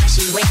your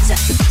flashy ways. I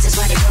guess that's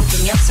why they broke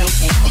in your soul,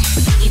 baby.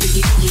 Biggie,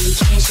 biggie,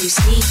 can't you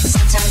see?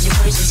 Sometimes your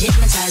words just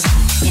hypnotize me,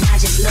 and I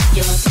just love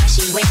your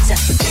flashy ways. I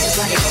guess that's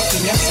why they broke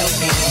in your soul,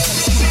 baby.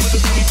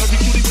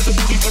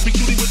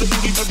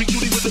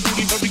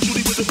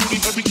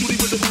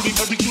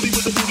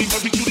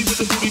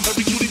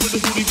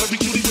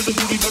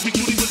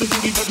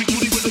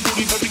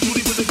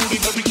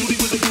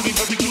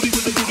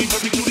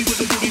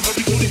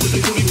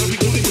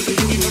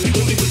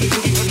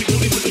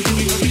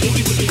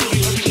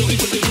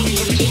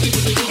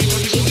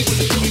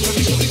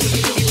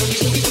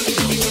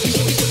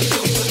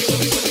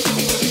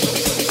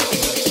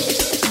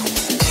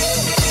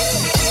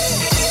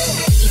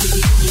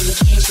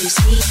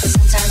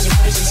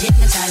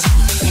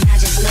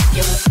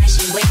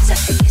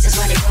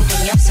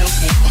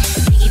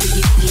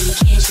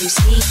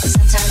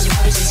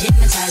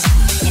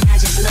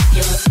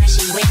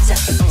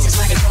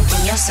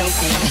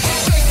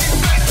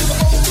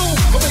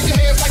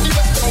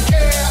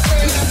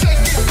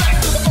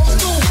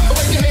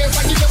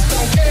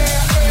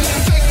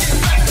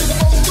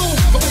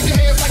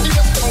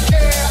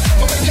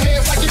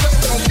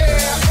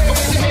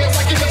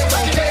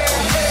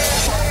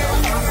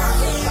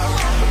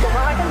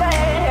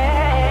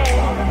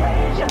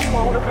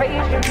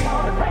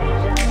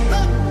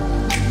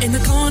 In the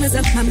corners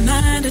of my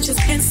mind, I just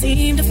can't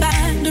seem to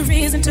find a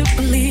reason to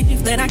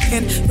believe that I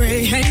can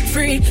break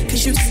free.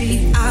 Cause you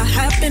see, I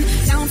have been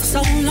down for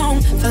so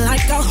long, feel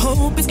like all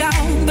hope is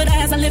gone. But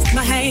as I lift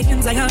my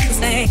hands, I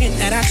understand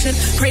that I should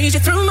praise you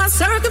through my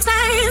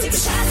circumstance. Take the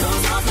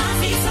shackles off my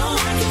feet so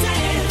I can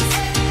dance.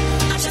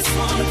 I just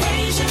wanna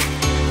praise you,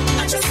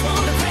 I just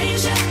wanna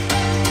praise you.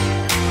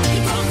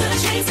 You broke the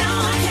chains, now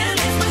I can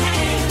lift my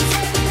hands.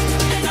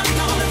 And I'm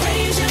gonna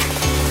praise you,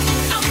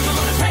 I'm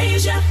gonna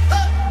praise you.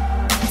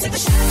 Take the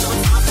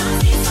shackles off my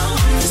feet so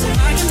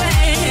I can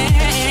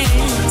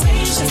dance.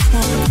 Just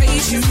wanna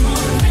praise you,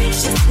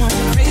 just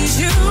wanna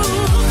praise you. I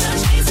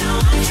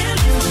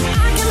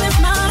can lift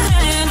my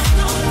hand. I'm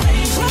gonna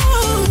praise you.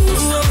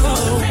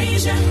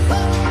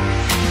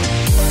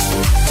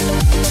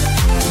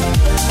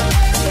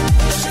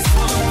 Just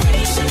wanna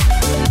praise you.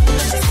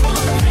 Just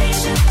wanna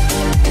praise you.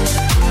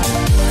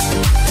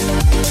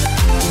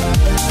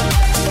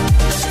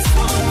 Just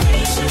wanna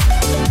praise you.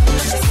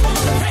 Just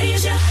wanna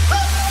praise you.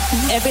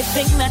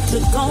 Everything that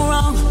could go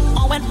wrong,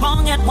 all went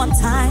wrong at one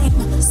time.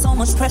 So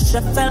much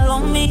pressure fell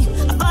on me,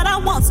 I thought I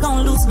was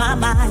gonna lose my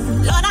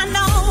mind. Lord, I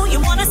know you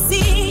wanna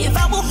see if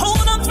I will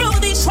hold on through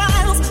these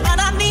trials, but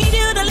I need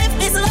you to lift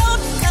this load,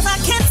 cause I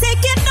can't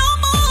take it no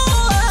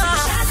more. Take the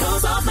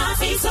shackles off my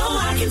feet so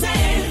I can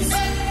dance.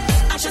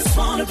 I just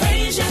wanna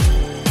praise you,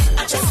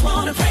 I just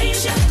wanna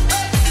praise you.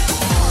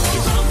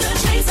 You broke the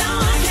chains, now I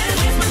can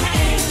lift my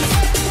hands.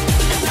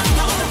 And I'm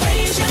gonna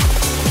praise you,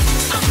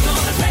 I'm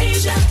gonna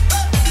praise you.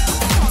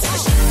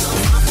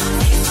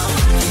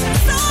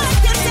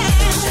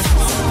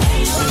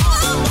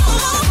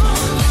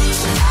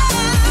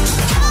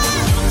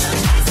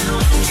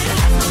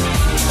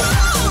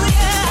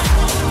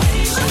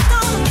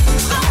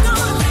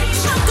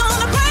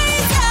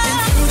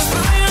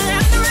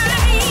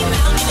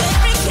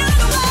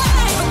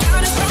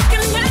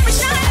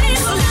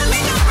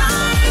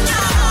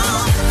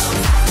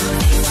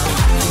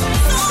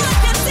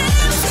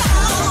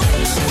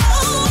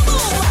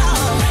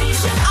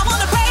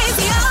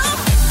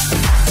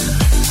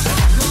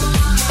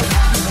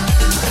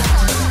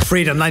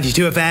 Freedom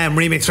 92 FM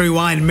Remix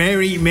Rewind,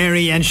 Mary,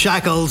 Mary and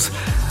Shackles,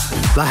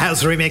 the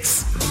house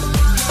remix.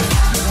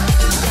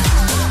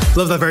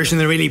 Love that version,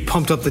 they really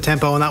pumped up the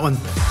tempo on that one.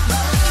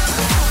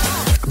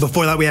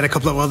 Before that we had a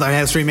couple of other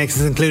house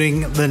remixes,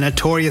 including the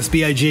Notorious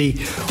B.I.G.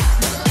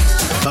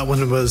 That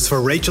one was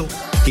for Rachel.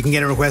 You can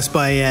get a request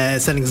by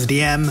sending us a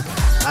DM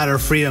at our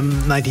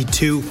Freedom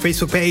 92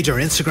 Facebook page or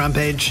Instagram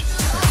page,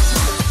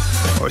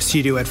 or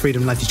studio at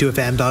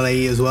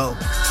freedom92fm.ie as well.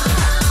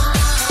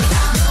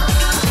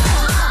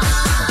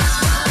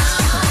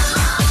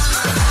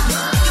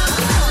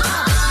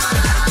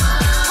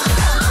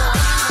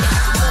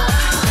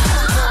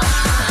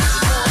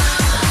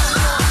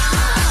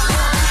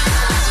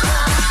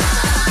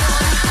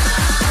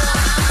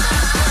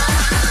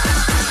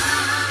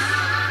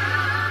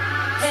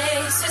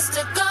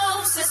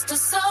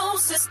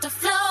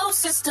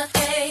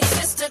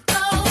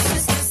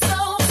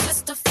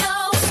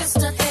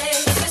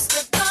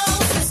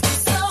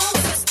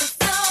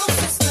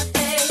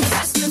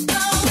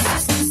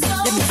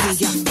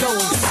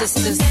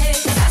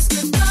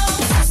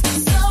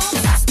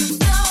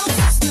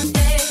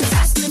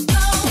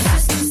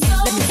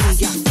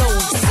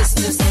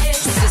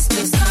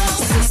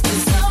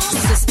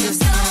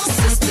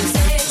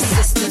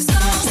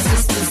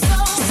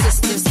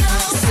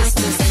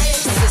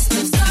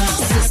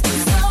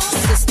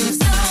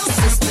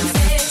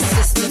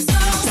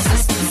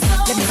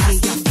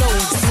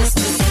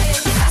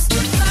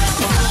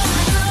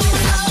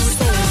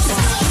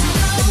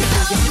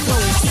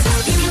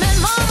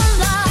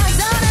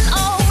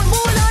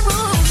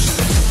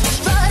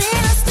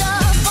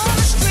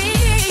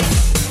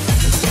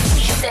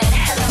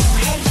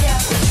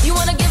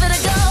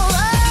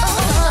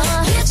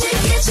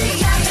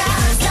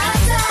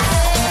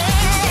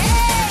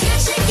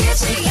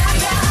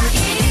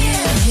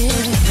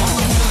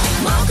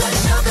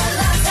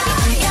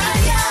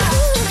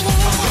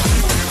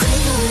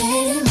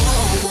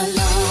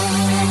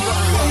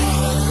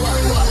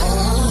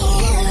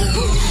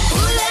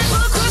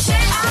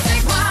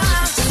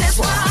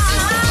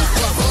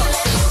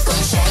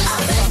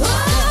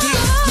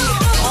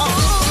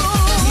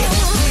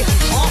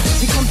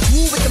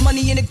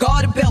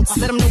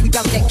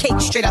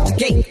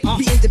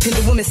 Be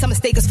independent women, some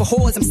mistake us for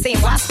whores. I'm saying,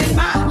 why spend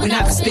mine when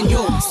I can spend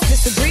yours?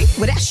 Disagree?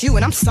 Well, that's you,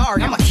 and I'm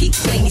sorry. I'ma keep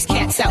playing these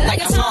cats out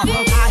like a song.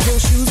 High heel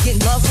shoes,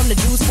 getting love from the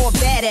dudes, 4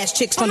 badass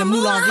chicks from the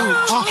Moulin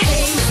Rouge.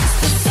 Hey,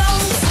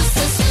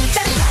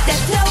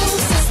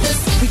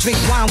 we drink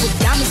wine with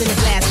diamonds in the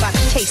glass by the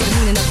case, the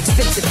meaning of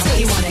expensive taste.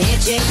 You wanna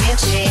enche,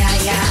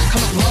 ay, ay.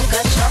 Come on,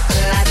 Mocha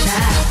chocolate.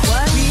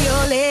 What? Rio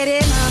Lady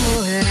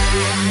Mama.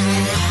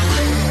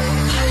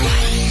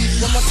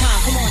 One more time,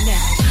 come on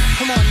now.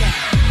 Come on now.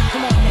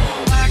 Come on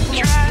now. Black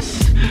dress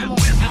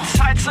with the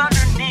tights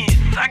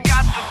underneath. I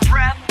got the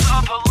breath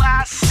of a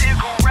last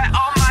cigarette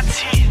on my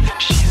teeth.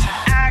 And she's an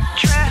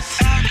actress,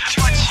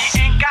 but she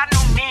ain't got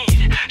no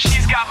need.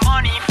 She's got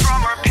money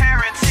from her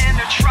parents in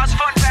a trust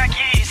fund back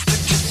east.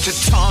 The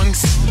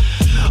tongues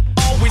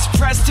always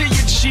pressed to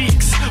your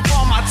cheeks,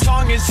 while my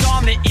tongue is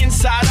on the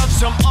inside of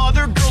some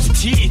other girl's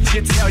teeth.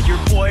 You tell your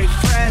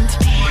boyfriend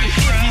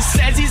if he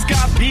says he's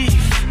got beef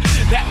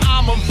that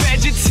I'm a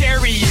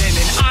vegetarian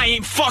and I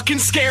ain't fucking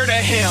scared of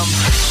him.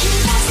 She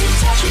wants to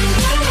touch me,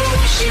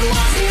 woo. She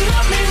wants to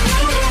love me,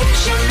 woo.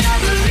 She'll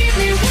never leave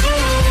me,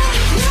 woo.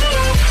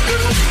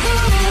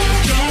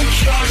 Don't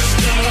trust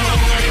her,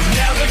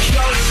 never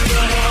trust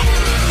her.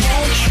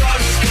 Won't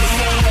trust her,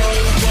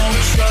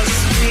 won't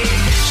trust me.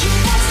 She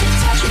wants to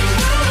touch me,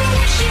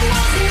 woo. She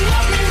wants to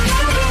love me,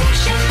 woo.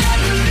 She'll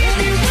never leave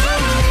me,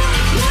 woo.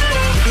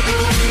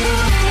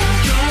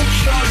 Don't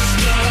trust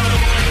her,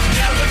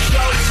 never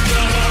trust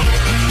her.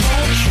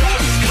 Won't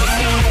trust her,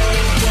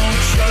 won't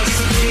trust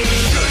me.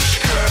 Shush,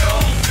 girl,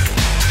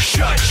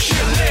 shut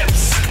your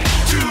lips.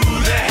 Do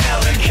the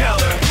Helen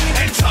Keller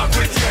and talk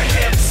with your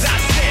hips. I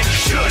said,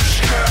 shush,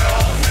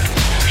 girl,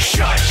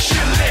 shut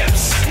your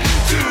lips.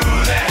 Do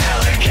the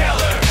Helen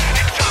Keller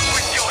and talk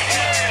with your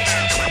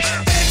hips.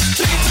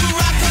 To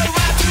rock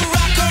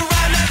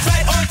around, that's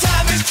right, on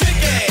time is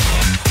tricky.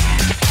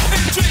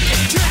 It's tricky.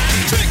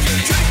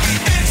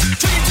 It's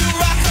tricky to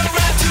rock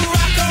around,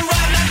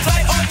 that's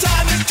right, on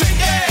time is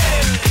tricky.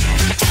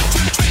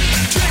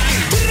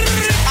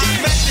 I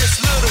met this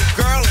little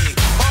girlie,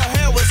 her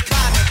hair was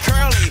kinda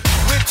curly.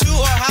 Went to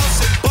her house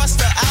and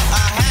bust her out,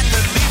 I had to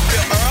leave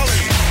real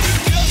early.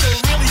 These girls are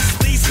really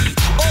sleazy,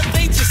 all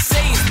they just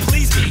say is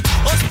please me,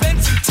 or spend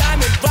some time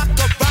and rock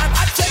around.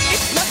 I tell you,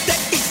 it's not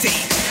that easy.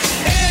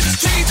 It's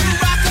tricky to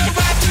rock around,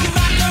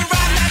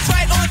 that's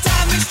right, on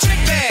time is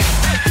tricky.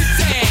 It's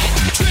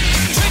tricky.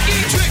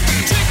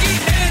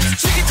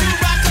 It's tricky to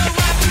rock around,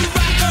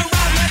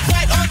 that's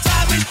right, on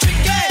time is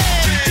tricky.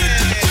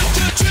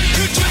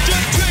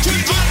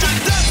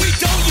 We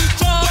don't use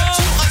drugs, but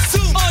you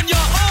assume on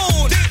your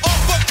own. They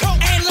offer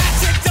coke and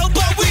lots of dope,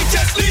 but we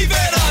just leave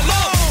it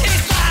alone.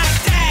 It's like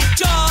that,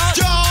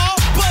 y'all,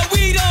 but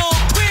we don't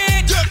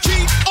quit. You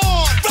keep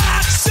on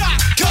Rock shock,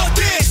 'cause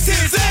this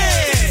is it.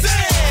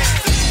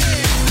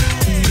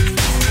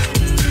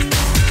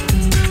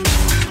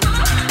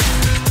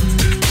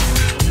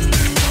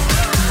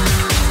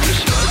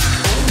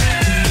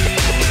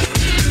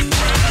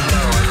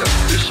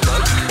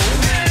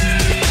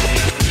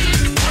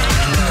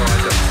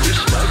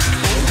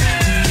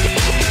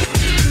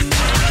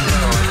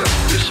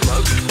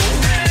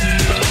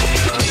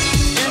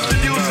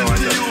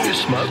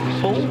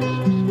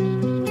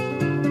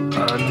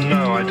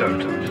 No, I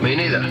don't. Me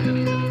neither.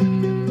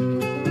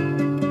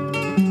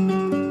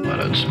 I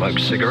don't smoke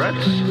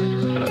cigarettes. I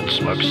don't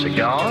smoke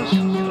cigars. I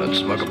don't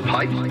smoke a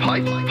pipe.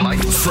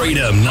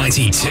 Freedom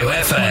 92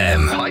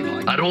 FM. Pipe.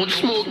 I don't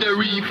smoke the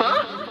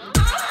reefer.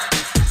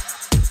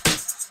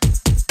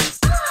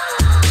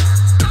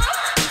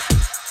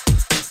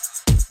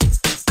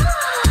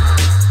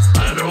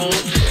 I don't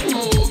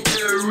smoke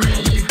the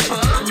reefer.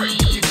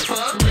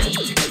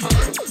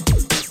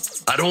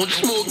 I don't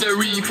smoke the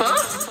reefer.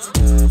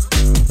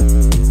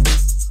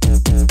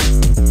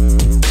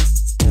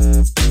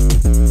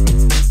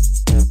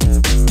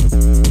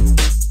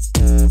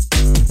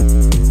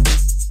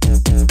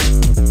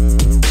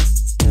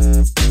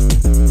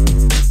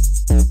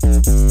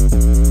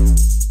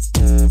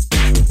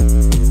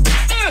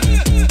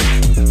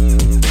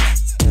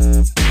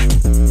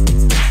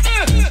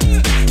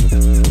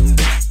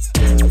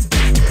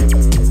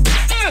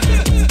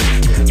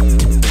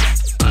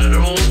 I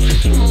don't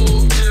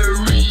smoke the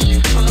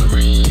reefer.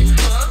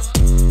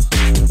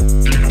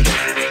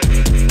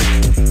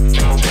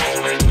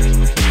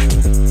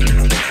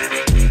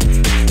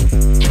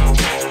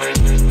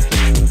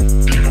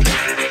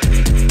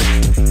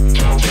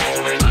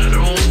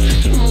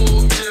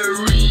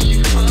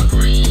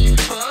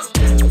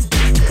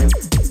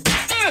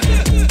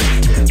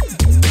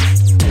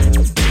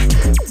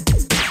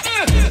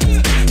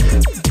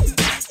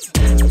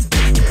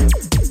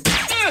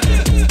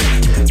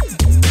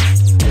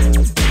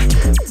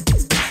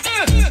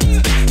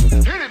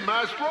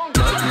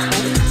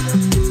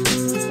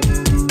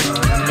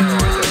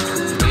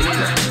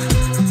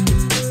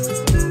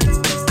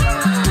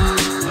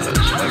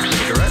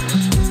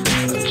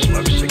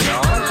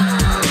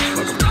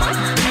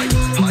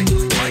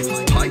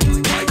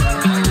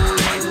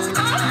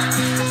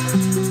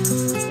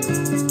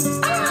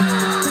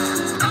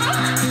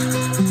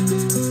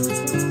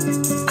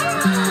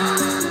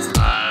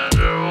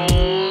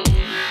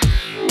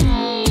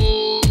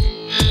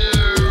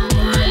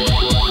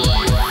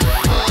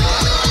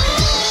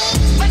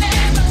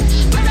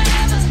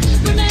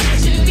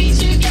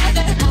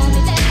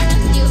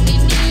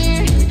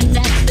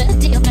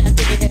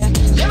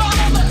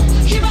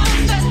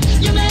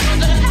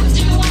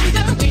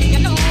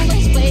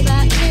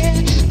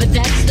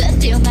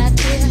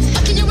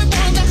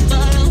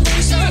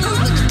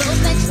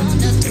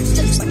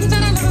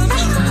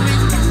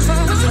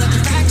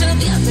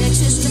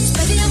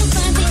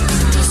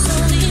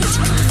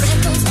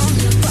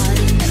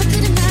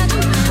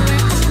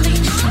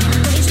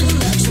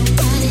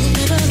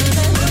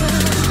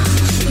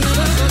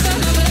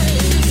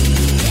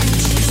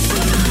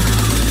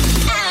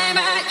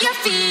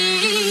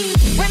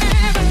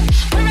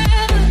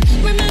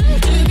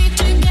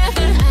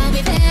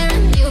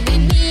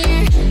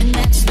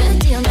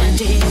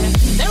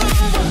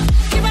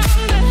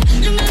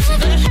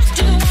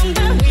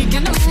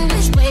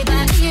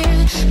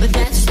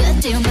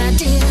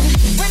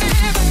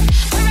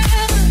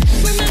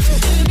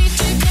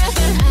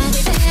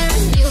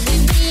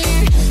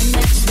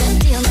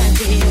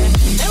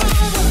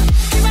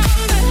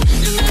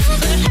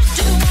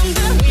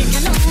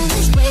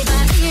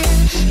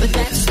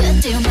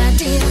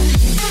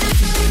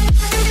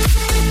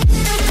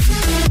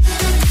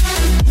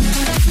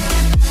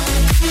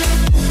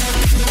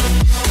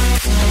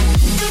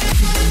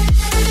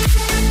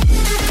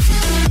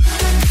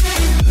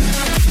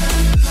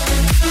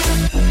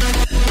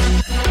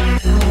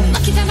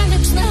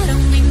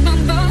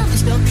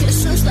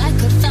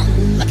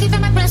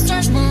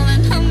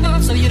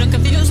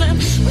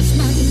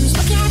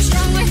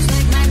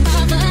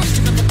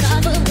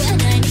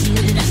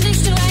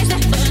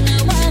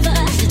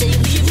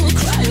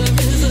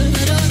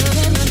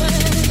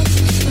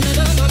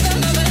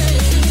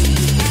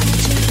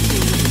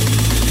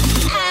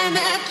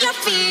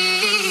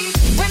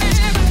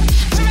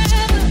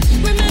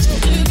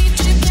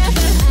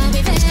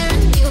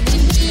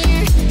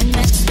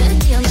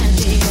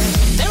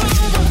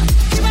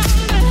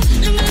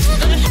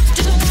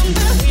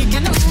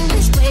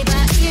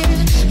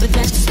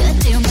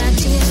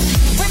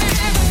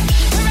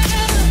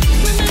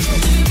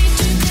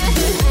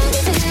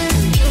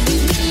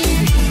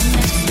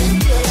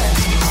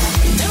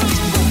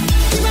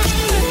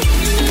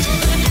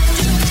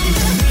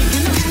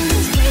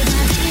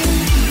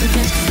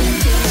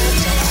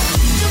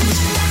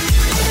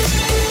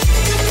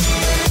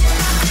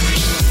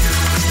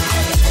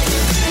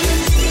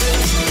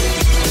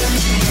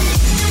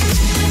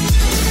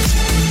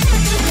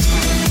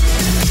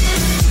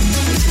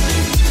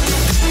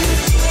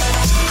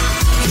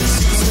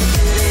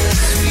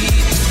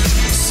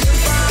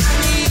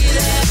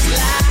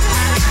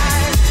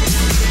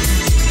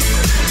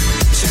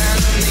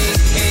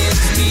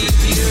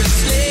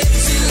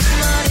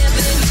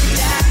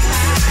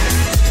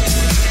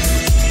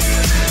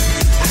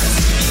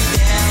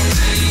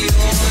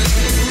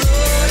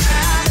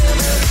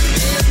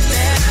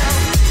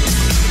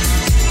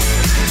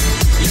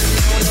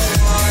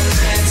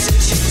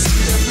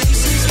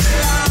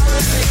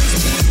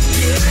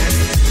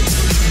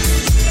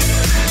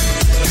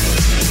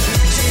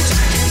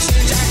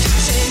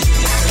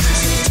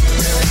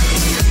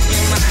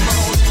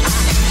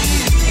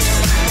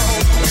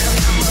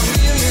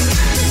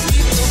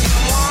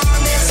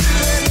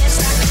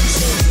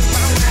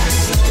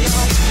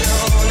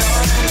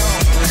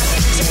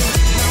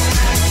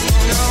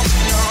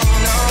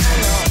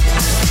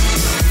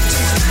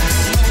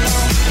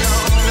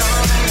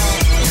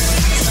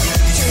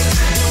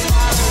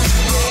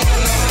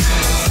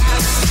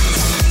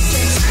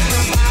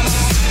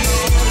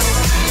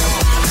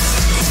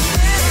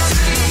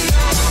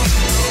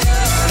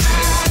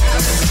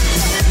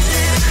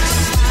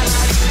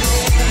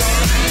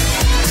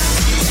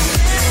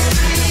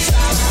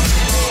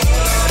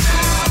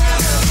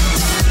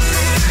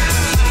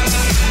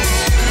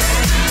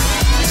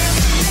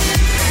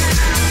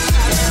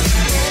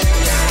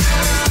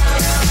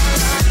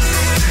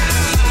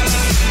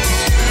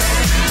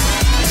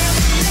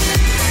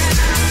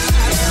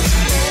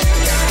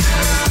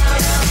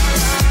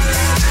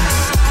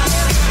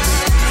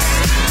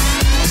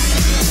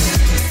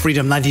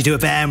 Freedom 92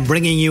 FM,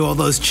 bringing you all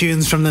those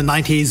tunes from the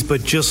 90s,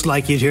 but just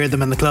like you'd hear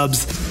them in the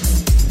clubs.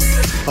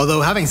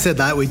 Although, having said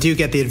that, we do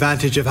get the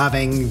advantage of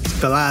having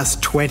the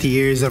last 20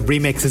 years of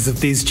remixes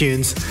of these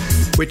tunes,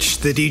 which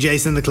the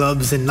DJs in the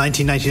clubs in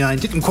 1999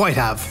 didn't quite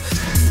have.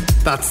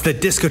 That's the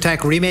discotheque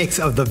remix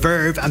of the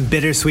Verve and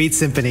Bittersweet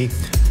Symphony.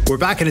 We're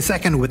back in a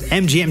second with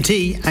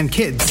MGMT and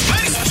Kids.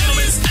 Ladies and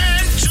gentlemen,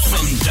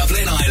 from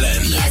Dublin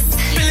Island. Yes.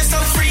 Feeling so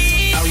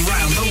free.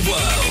 Around the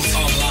world,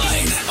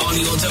 online, on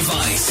your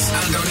device,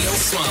 and on your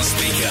smart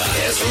speaker.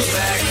 Guess who's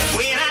back?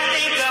 When I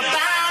think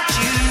about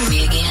you. Me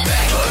again.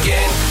 Back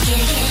again.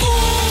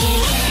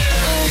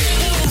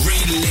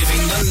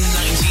 Reliving the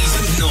 90s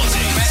and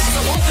noughties.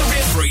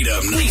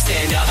 Freedom. Please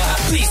stand up.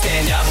 Please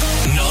stand up.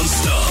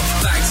 Non-stop.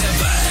 Back to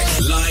back.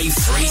 Live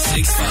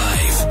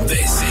 365.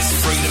 This is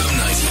Freedom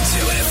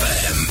 92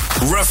 FM.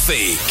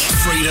 Rafiq.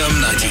 Freedom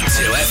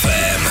 92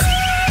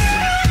 FM.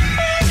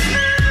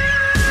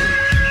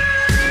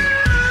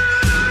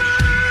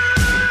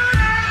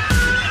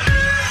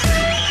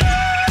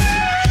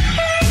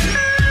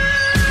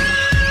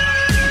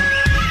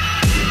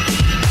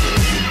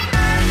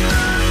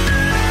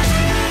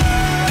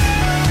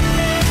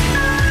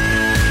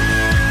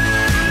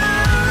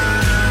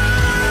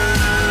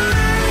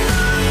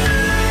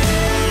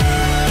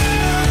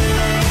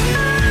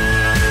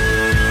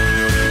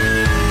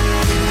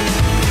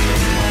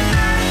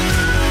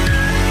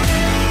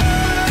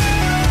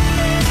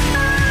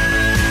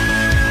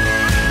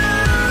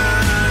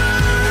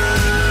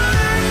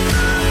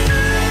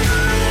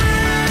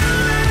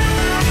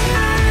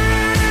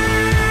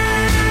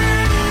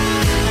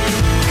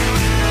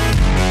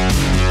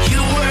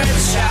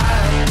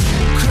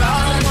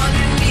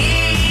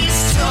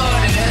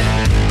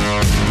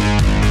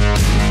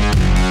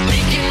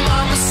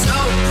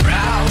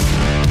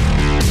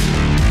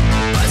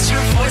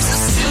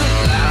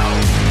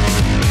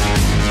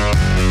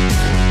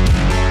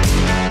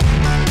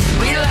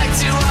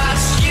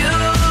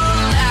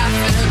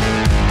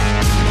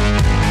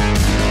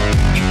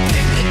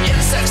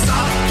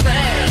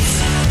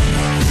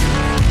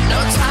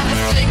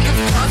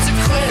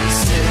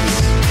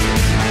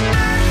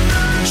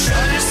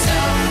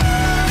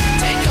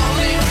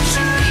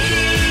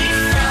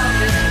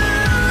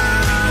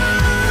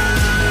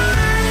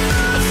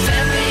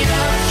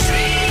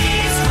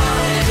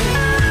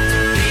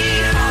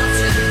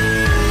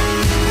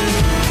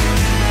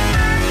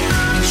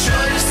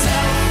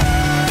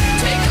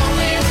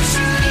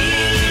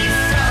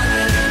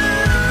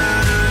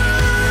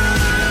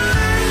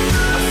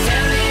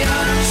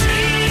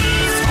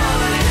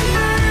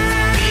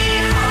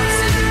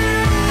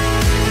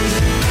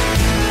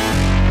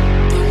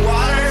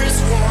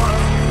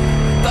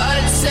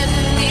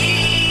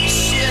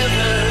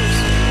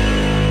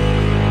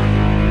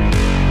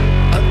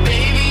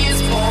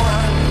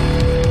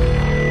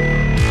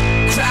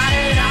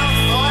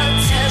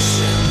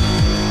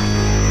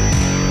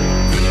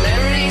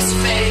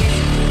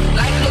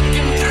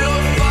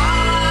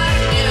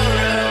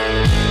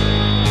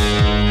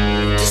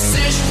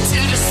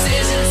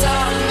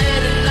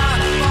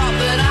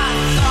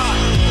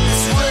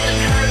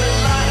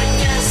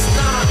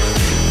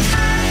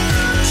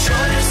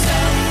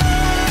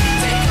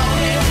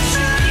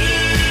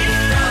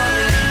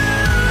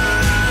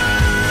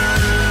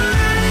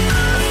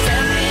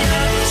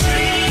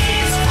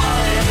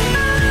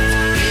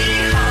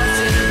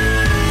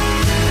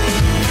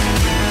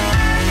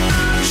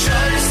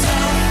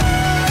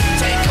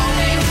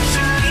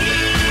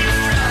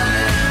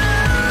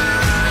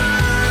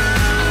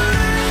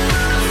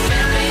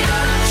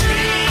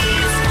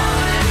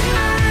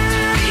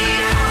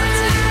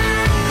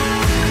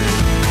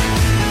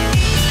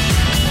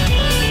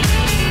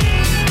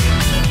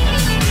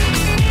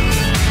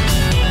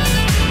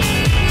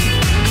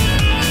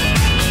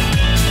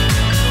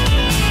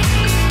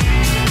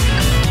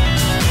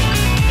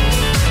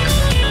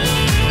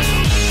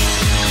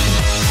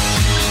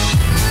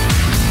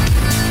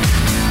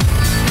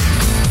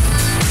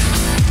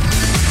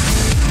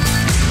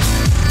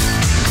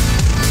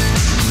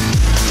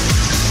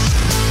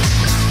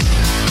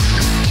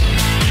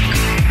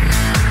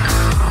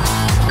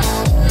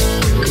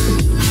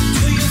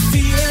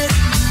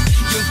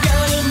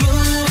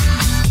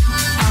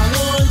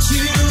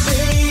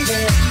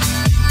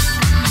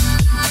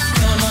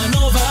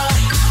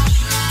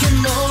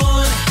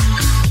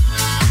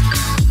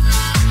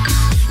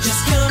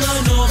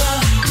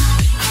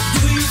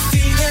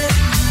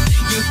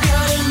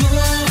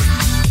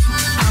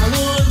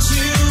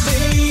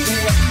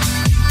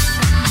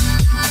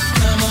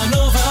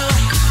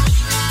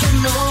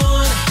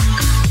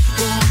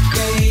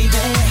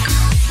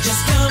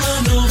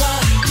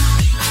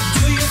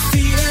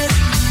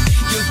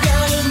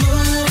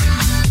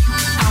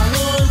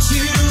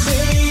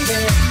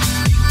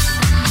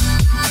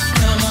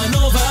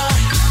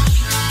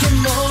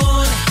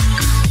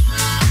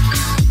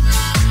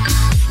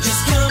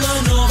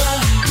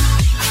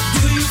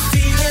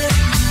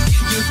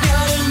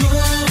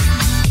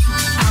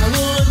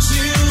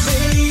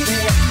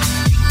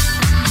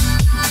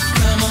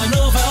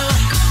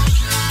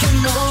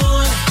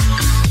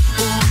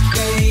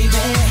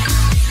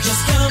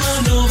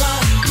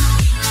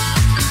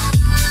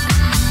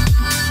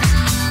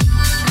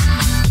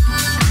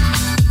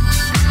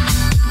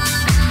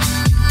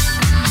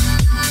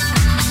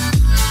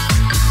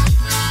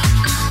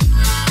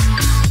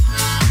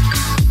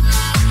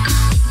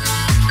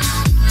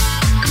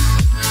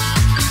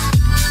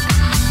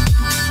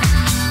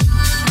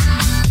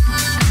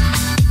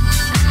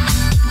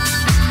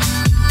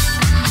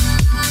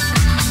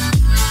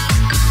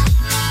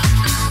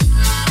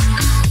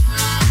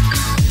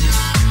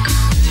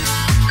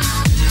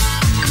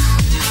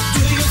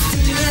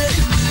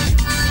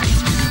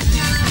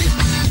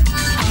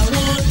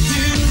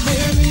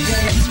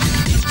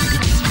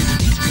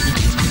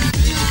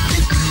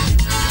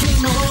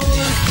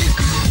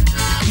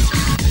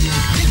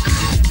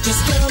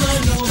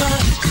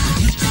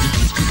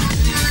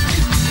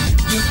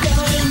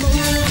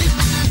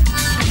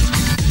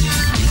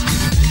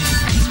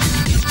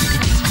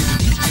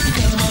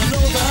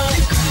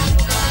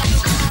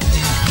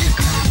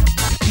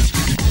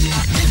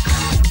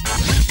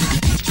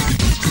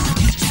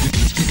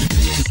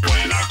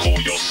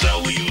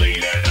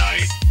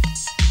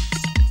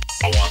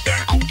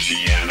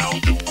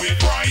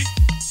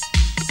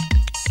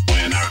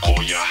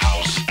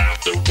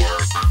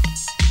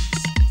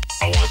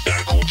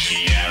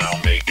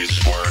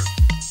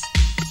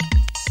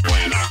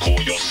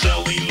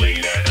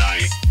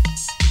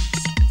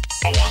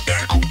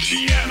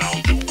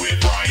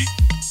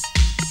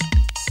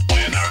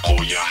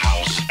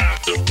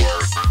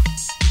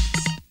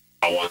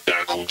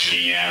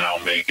 me and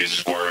I'll make it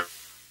squirt.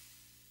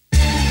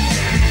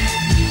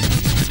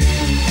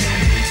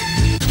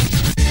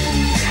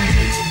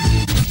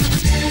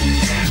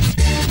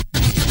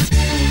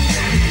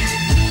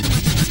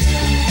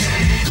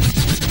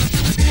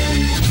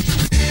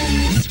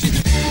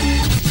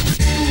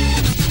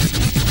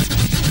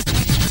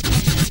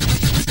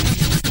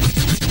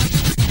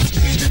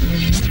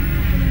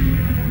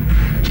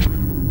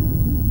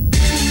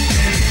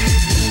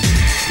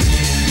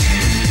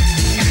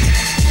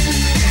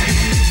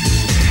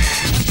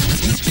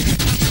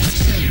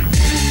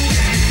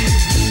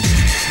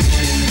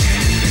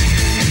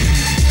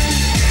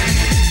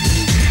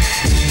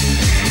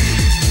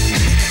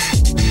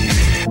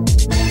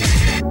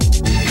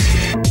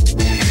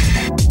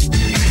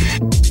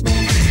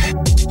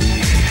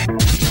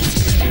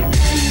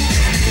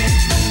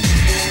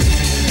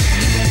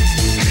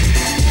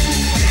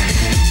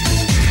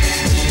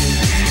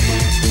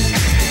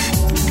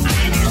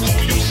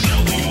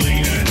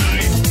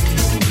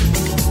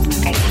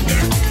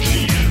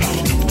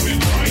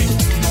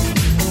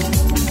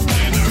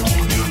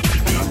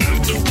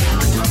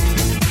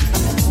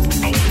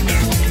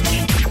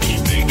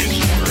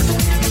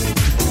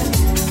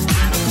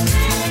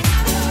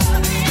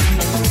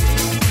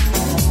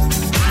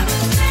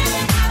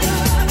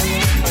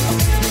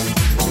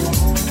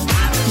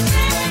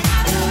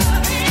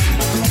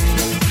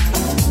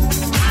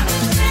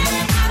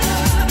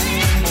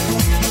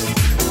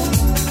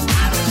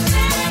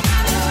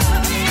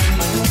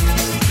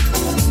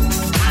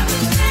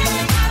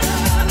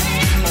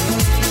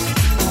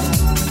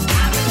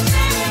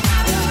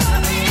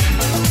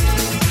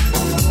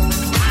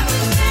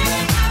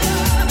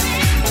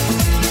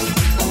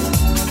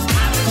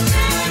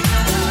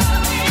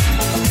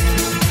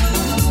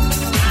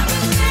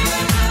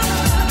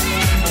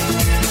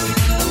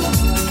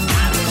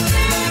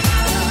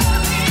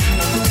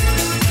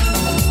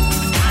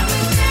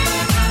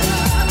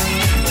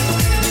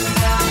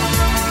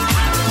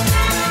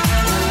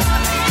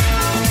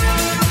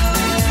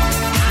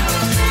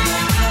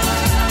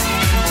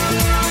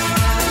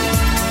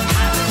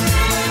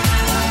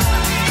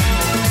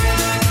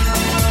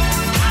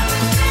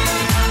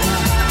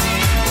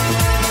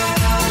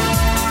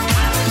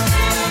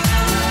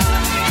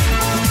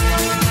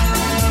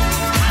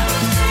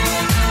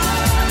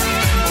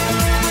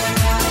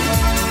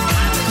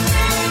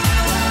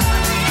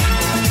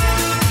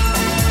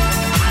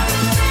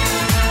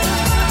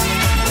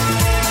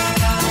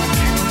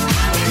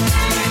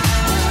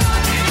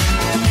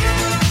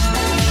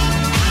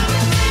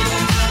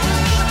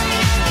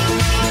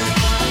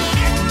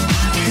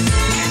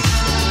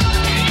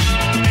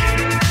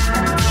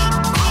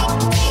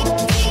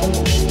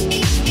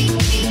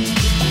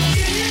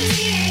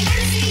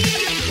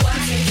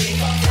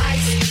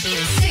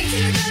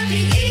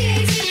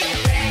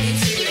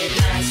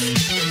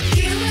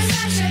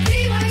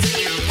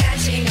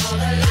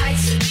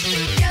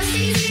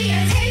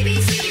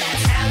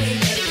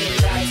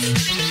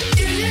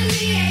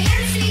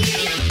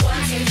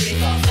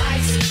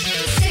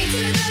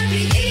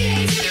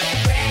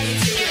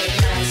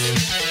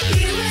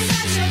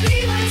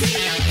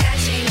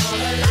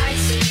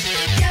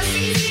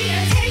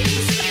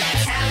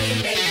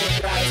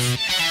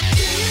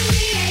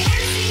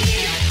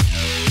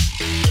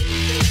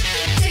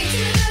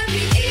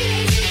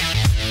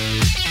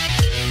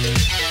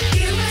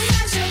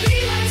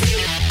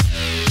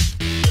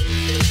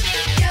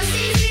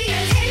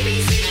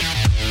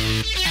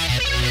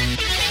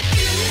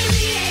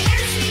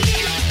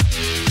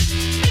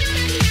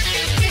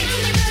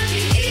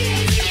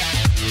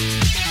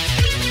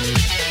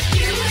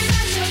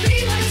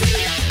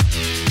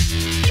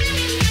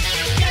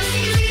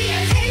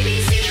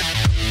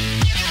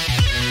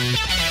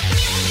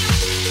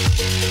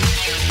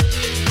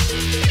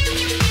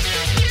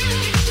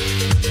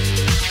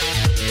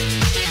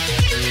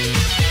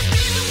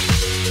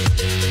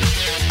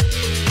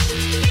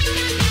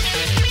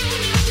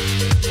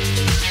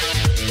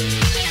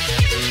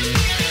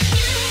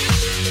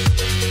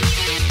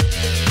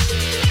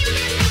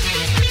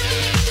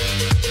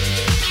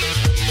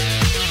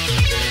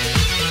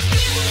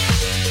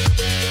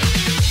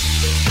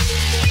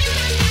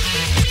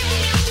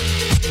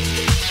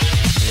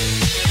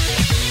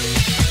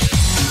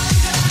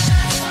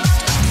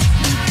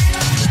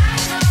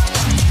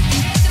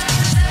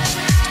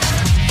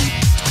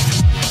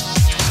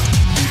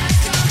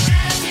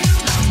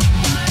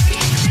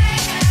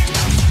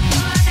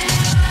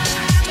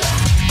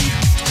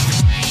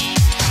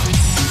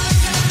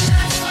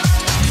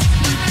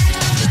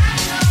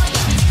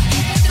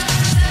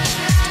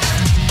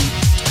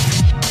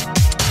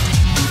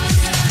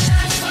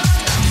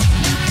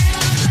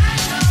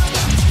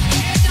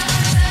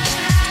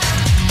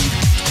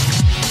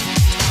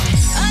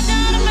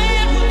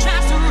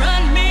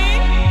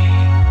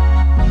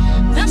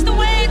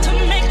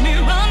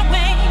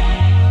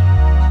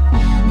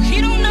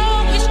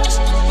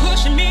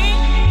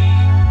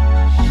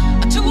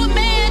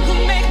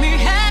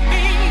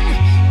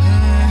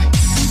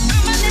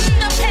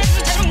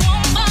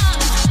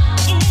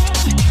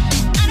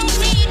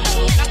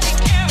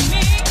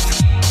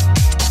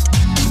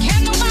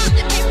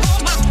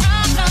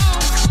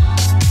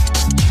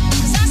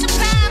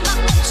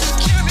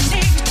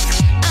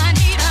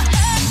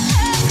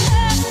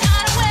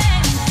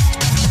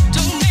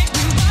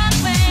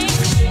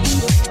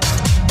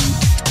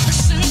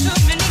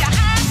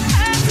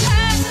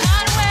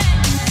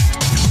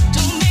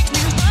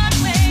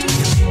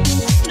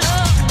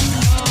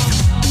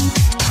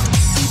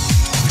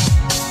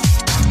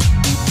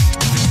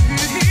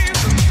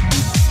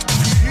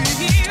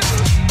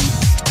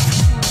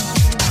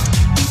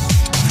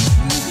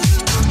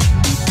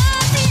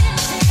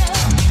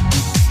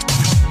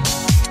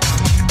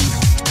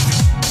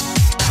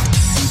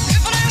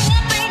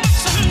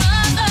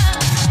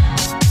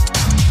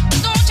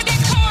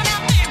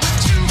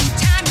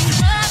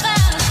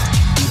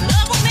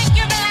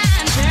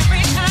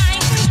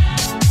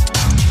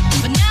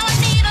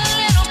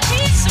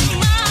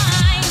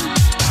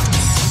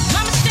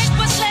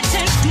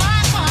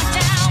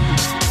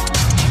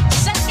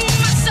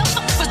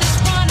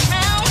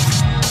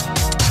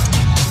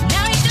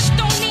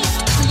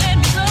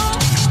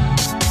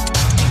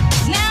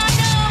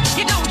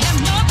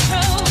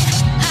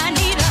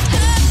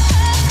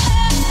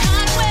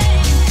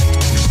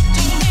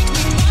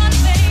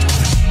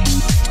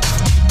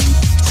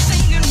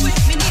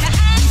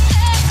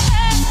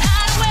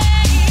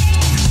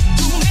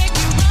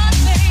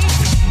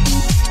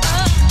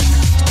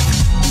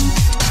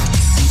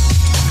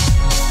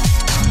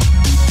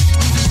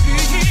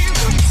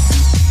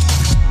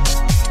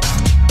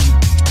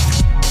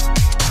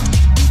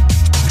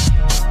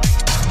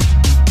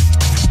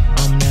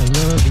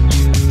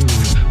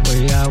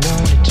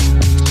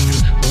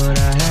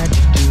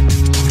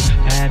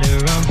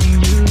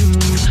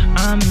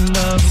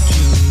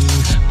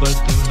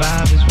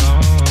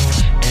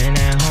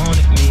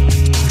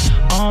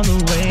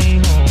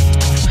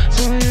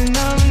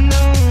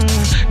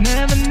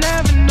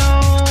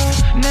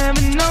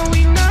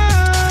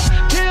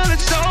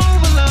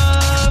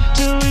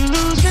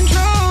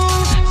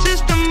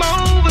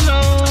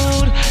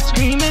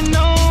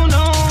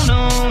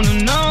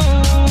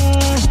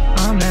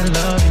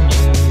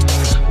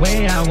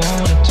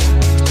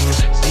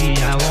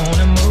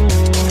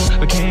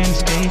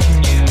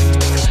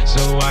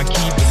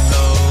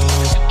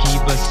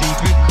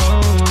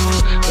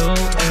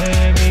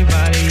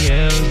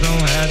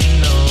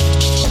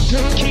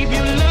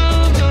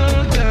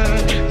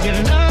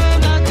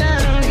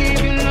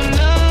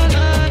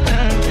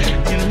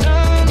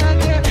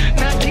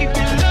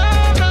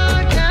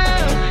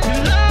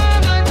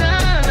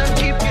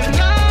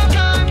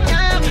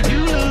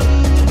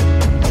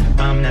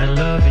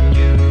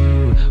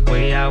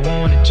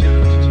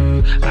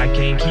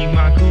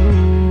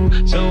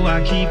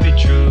 I keep it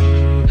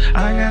true.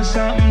 I got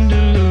something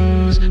to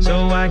lose,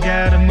 so I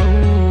gotta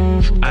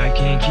move. I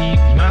can't keep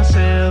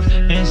myself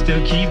and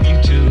still keep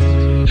you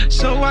too.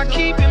 So I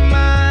keep in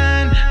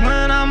mind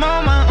when I'm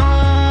on my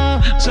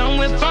own,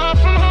 somewhere far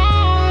from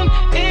home,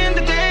 in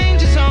the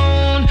danger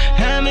zone.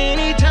 How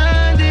many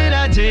times did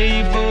I tell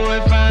you before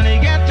it finally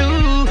got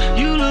through?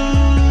 You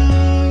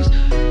lose.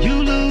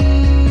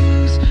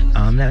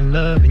 I'm not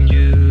loving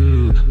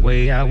you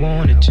way I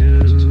wanted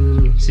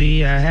to.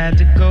 See, I had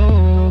to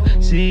go.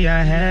 See,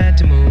 I had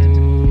to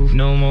move.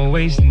 No more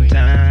wasting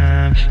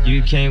time.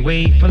 You can't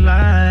wait for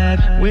life.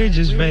 We're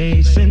just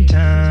wasting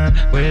time.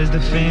 Where's the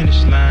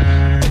finish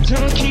line?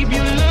 Don't keep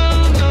your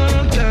love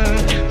locked down.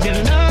 Your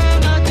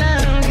love locked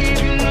down.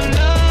 Keep your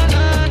love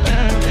locked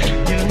down.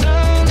 Your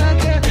love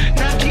locked down.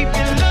 Now keep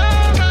your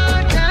love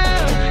locked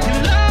down. Your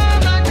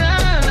love locked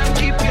down. Now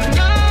keep your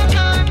love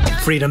locked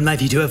down. Freedom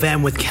 92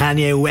 FM with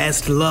Kanye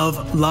West, Love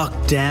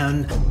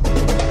Lockdown.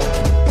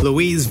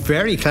 Louise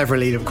very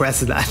cleverly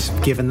requested that,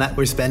 given that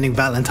we're spending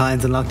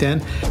Valentine's in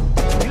lockdown.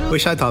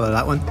 Wish I thought of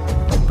that one.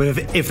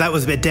 But if that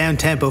was a bit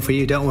down-tempo for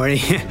you, don't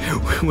worry.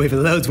 We have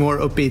loads more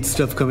upbeat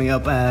stuff coming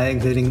up,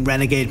 including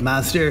Renegade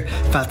Master,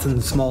 Fats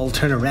and Small,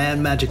 Turn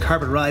Around, Magic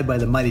Carpet Ride by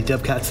the Mighty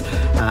Dubcats,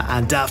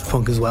 and Daft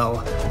Punk as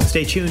well.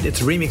 Stay tuned,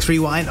 it's Remix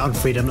Rewind on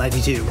Freedom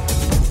 92.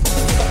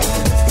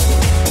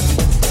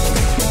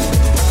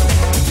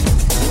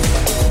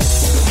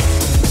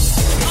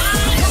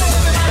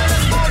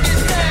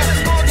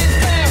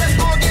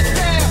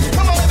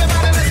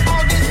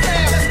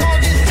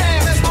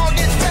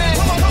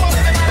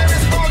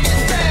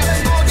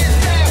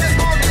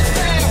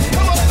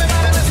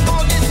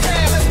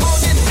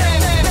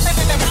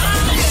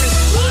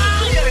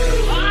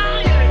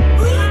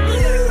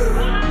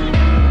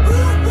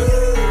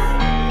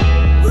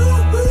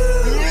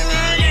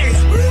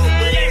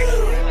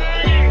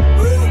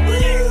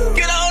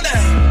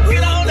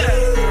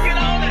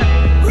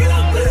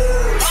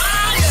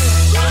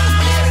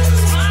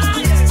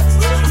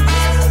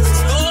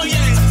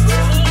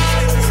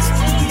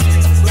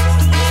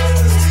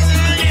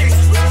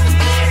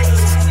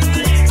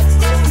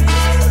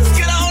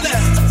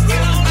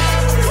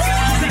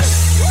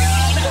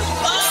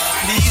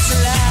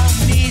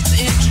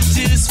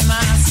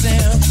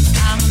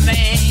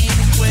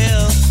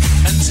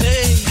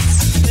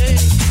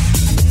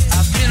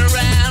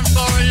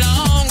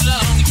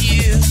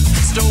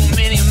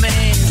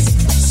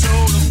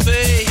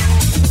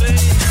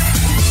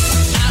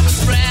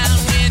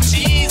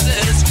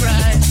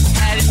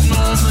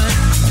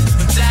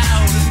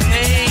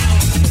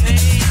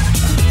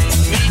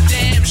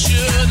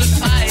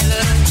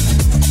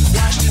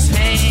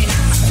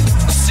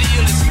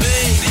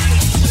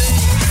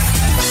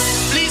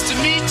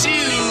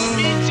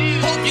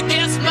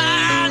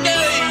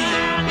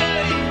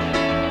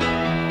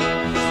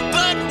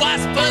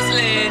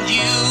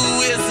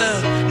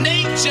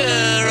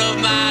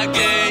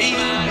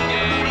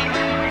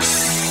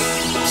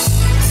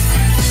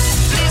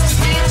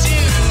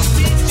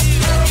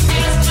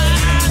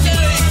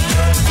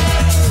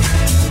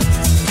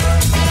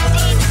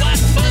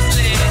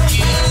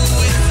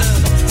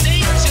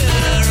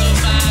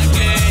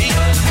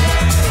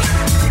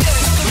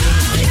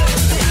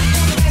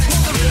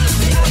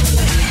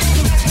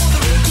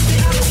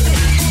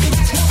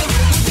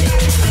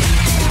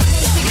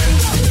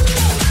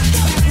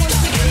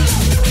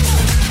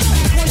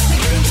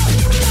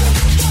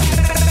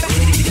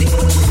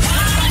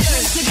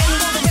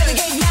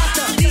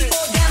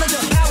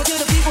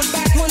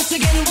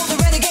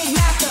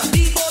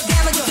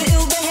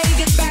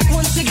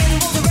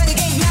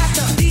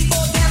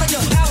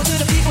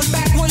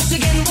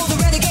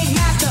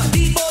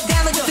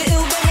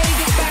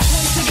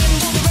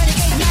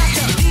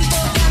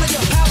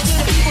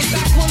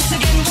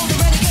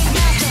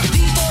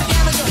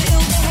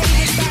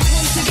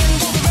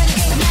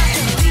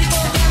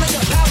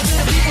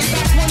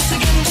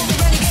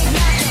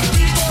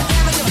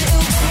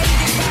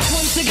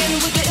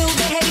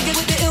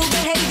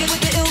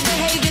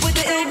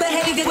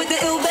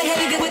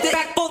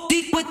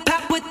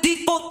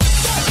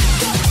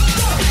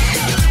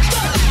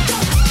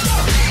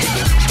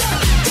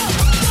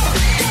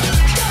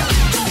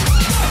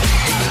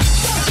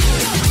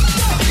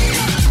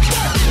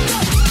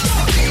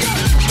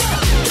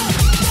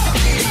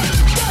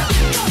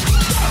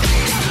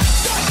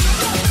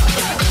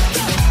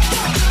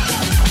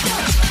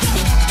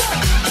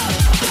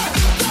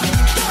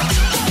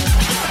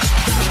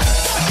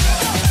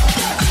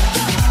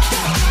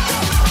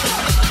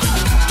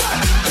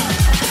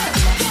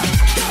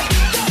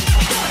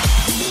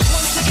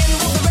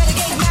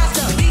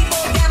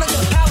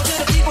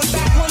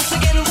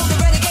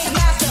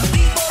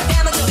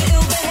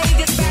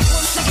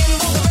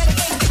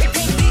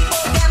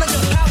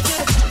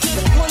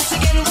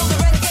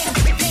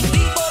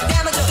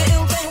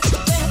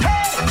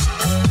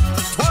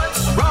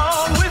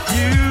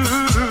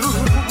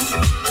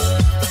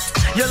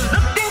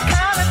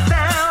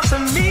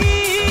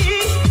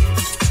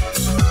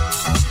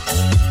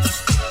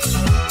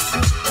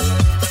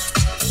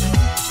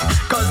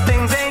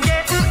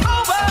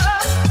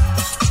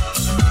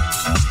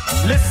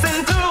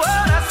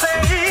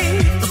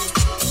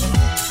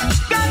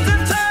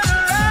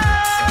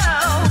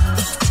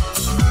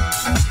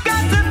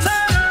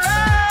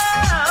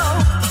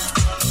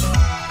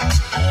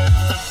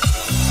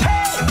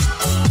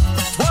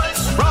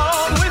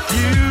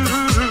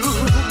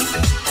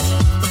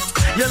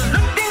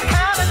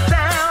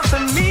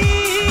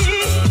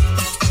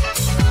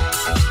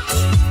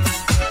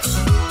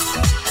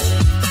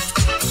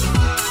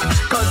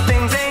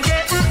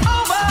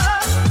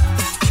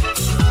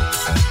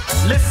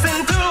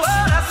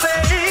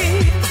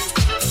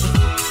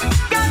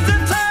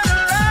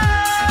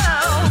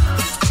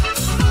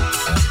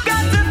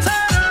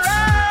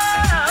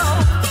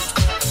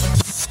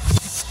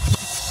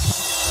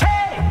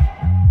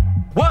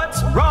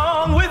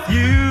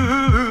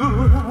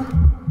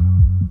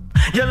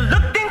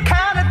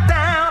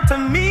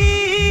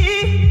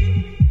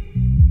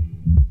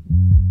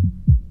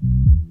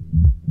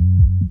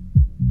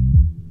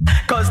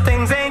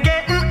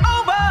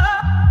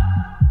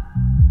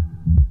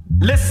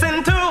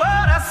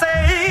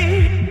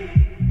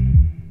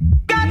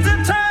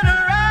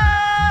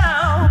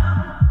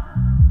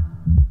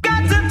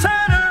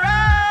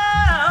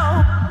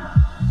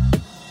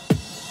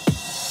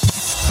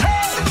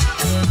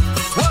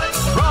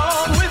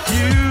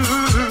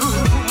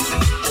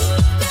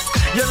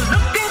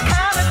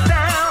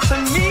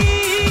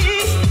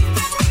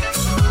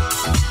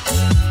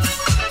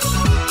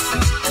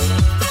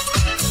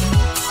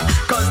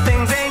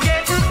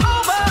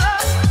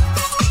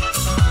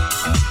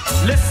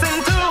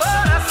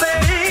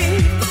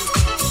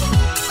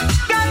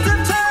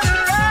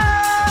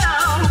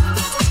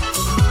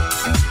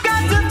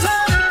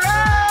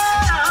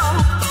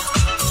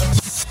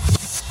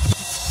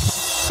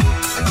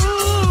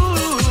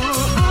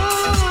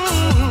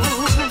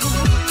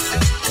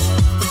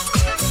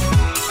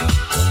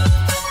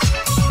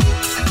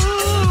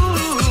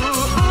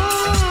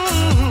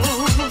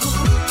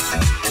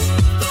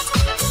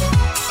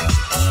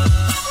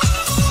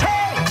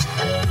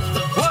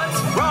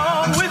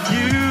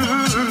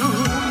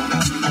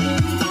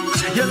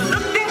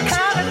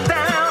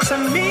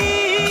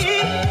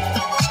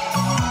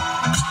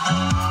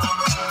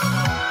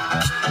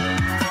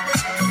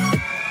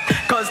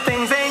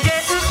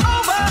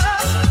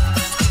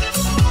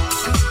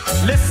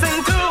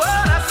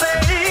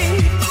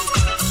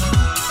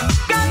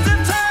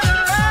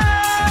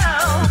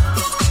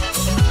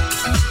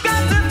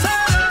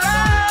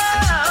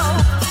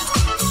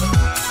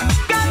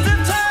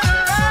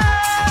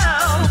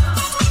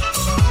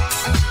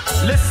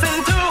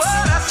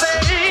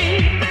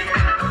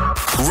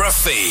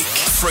 Rafiq,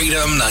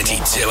 Freedom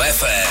 92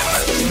 FM.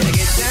 They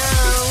get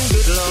down,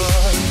 good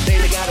lord. They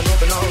got them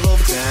open all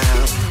over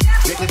town.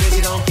 Strictly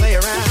busy, don't play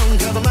around.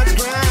 Cover much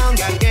ground,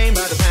 got game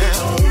by the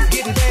pound.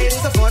 Getting paid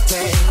is a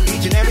forte,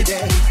 each and every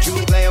day.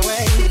 Truly play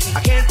away.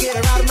 I can't get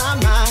her out of my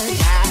mind.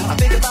 I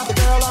think about the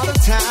girl all the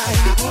time.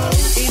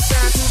 East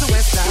side to the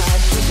west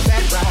side, with the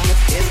bad ride.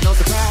 It's no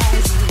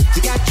surprise.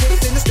 She got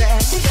tricks in the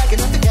stash,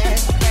 stacking up the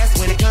gas. Fast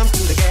when it comes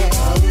to the gas.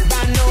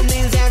 By no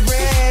means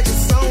average,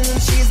 it's someone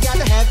she's got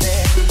to have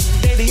that.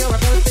 Baby, you're a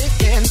perfect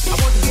 10. I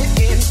want to get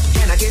in.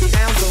 Can I get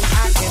down so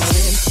I can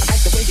win? I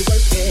like the way you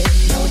work it.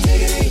 No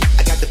diggity.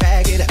 I got to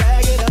bag it up.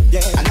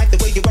 Yeah. I like the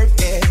way you work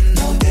it.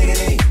 No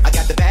diggity. I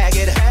got to bag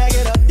it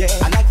up. Yeah.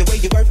 I like the way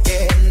you work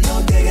it.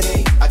 No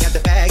diggity. I got to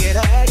bag it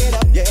up.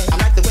 Yeah. I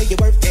like the way you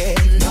work it.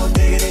 No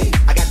diggity.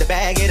 I got to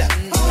bag it up.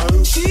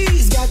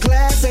 She's got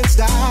class and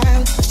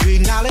style.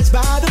 Street knowledge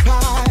by the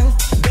pile.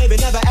 Baby,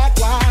 never act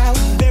wild.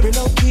 Very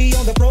low key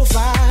on the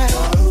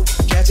profile.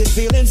 Catching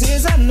feelings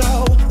is a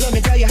no. Let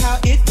me tell you how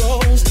it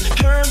goes.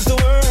 Curves the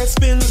word,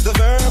 spins the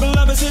verb.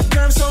 Love is it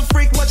curves, so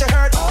freak what you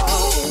heard.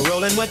 Oh,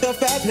 rolling with the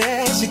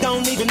fatness. You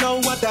don't even know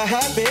what the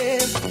half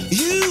is.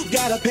 You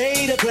gotta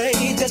pay to play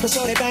just for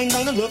sure they bang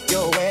bang and look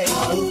your way.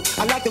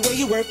 I like the way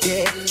you work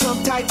it.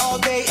 Trump tight all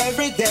day,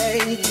 every day.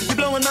 You're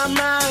blowing my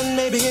mind,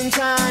 maybe in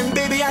time.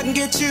 Baby, I can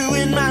get you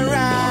in my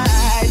ride.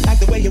 Like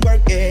the way you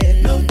work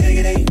it. No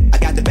diggity. I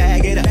got to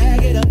bag it up.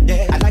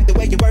 Yeah. I like the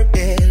way you work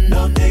it.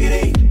 No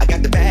diggity. I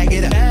got to bag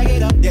it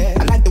up. Yeah.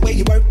 I like the way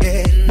you work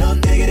it. No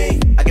diggity.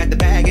 I got to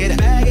bag it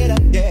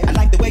up. Yeah. I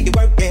like the way you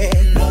work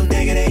it. No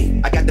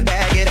diggity. I got to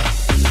bag it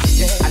up.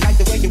 Yeah. I like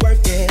the way you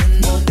work it.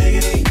 No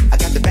diggity. I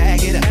got to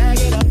bag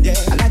it up.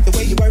 Yeah. I like the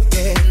way you work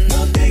it.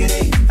 No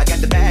diggity. I got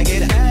to bag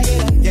it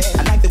up. Yeah.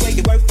 I like the way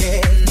you work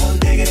it. No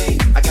diggity.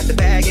 I got to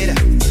bag it up.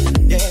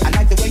 Yeah. I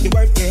like the way you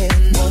work it.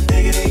 No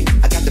diggity.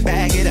 I got to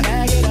bag it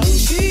up.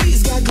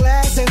 She's got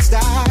class and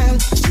style.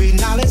 Street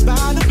knowledge by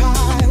the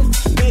pile.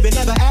 Baby,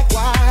 never act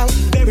wild.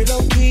 Very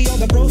low key on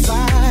the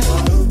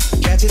profile.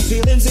 Catching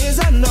feelings is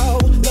a no.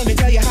 Let me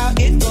tell you how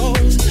it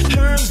goes.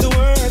 Curves the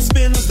word,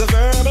 spins the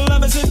verb.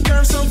 Love is it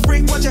curves, so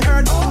freak what you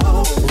heard.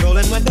 Oh,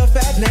 rolling with the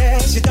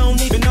fatness. You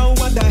don't even know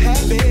what the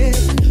half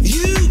is.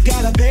 You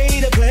gotta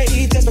pay to play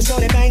just for sure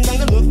they bang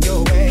bang and look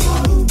your way.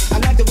 I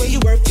like the way you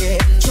work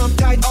it. Trump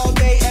tight all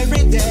day,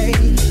 every day.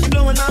 You're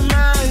blowing my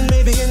mind,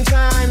 maybe in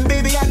time.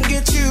 Baby, I can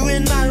get you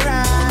in my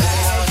ride.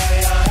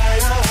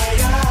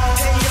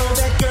 Hey yo,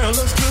 that girl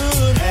looks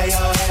good. Hey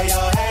yo, hey yo,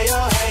 hey yo,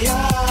 hey yo.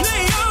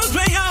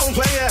 Play on,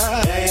 player.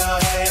 Hey yo,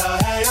 hey yo,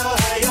 hey yo,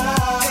 hey yo.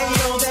 Hey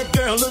yo, that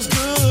girl looks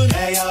good.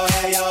 Hey yo,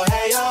 hey yo,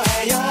 hey yo,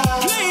 hey yo.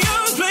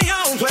 Play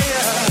on,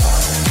 player.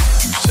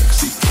 You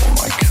sexy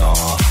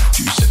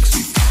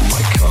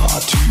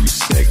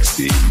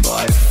sexy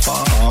by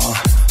far.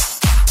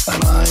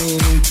 And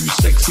I'm too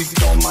sexy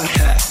for my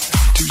hat.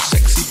 Too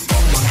sexy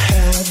for my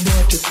hat.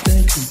 What to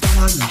think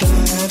about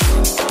that?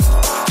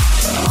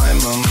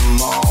 I'm a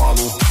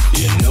model,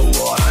 you know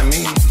what I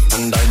mean.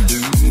 And I do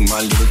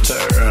my little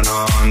turn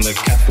on the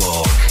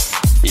catwalk.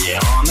 Yeah,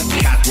 on the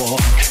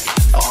catwalk.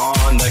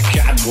 On the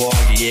catwalk,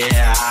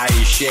 yeah, I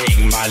shake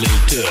my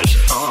little tush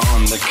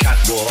on the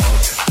catwalk.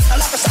 I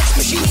like a sex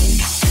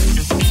machine.